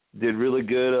did really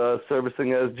good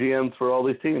servicing as GMs for all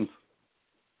these teams.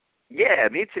 Yeah,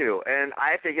 me too. And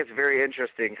I think it's very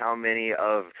interesting how many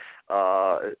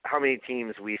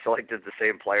teams we selected the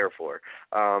same player for.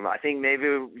 I think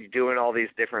maybe doing all these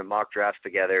different mock drafts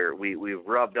together, we've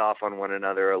rubbed off on one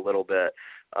another a little bit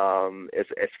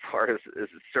as far as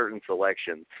certain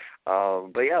selections.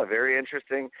 But yeah, very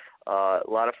interesting. A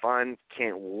lot of fun.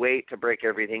 Can't wait to break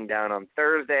everything down on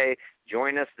Thursday.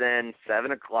 Join us then,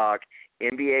 7 o'clock,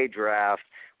 NBA Draft.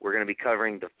 We're going to be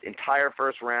covering the entire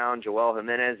first round. Joel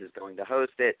Jimenez is going to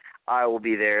host it. I will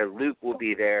be there. Luke will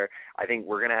be there. I think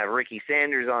we're going to have Ricky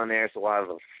Sanders on there, so we'll have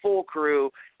a full crew.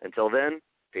 Until then,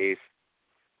 peace.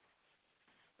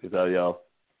 Peace out, y'all.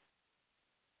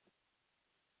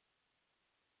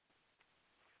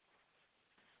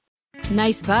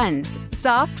 Nice buns,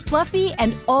 soft, fluffy,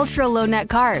 and ultra-low net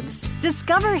carbs.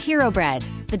 Discover Hero Bread,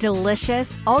 the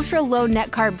delicious ultra-low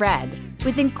net carb bread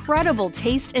with incredible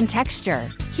taste and texture.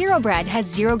 Hero Bread has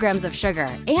 0 grams of sugar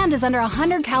and is under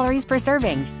 100 calories per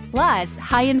serving. Plus,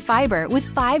 high in fiber with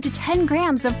 5 to 10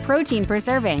 grams of protein per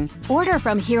serving. Order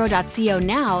from hero.co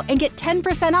now and get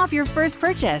 10% off your first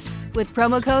purchase with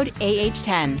promo code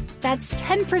AH10. That's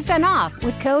 10% off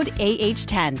with code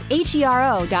AH10.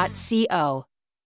 HERO.co.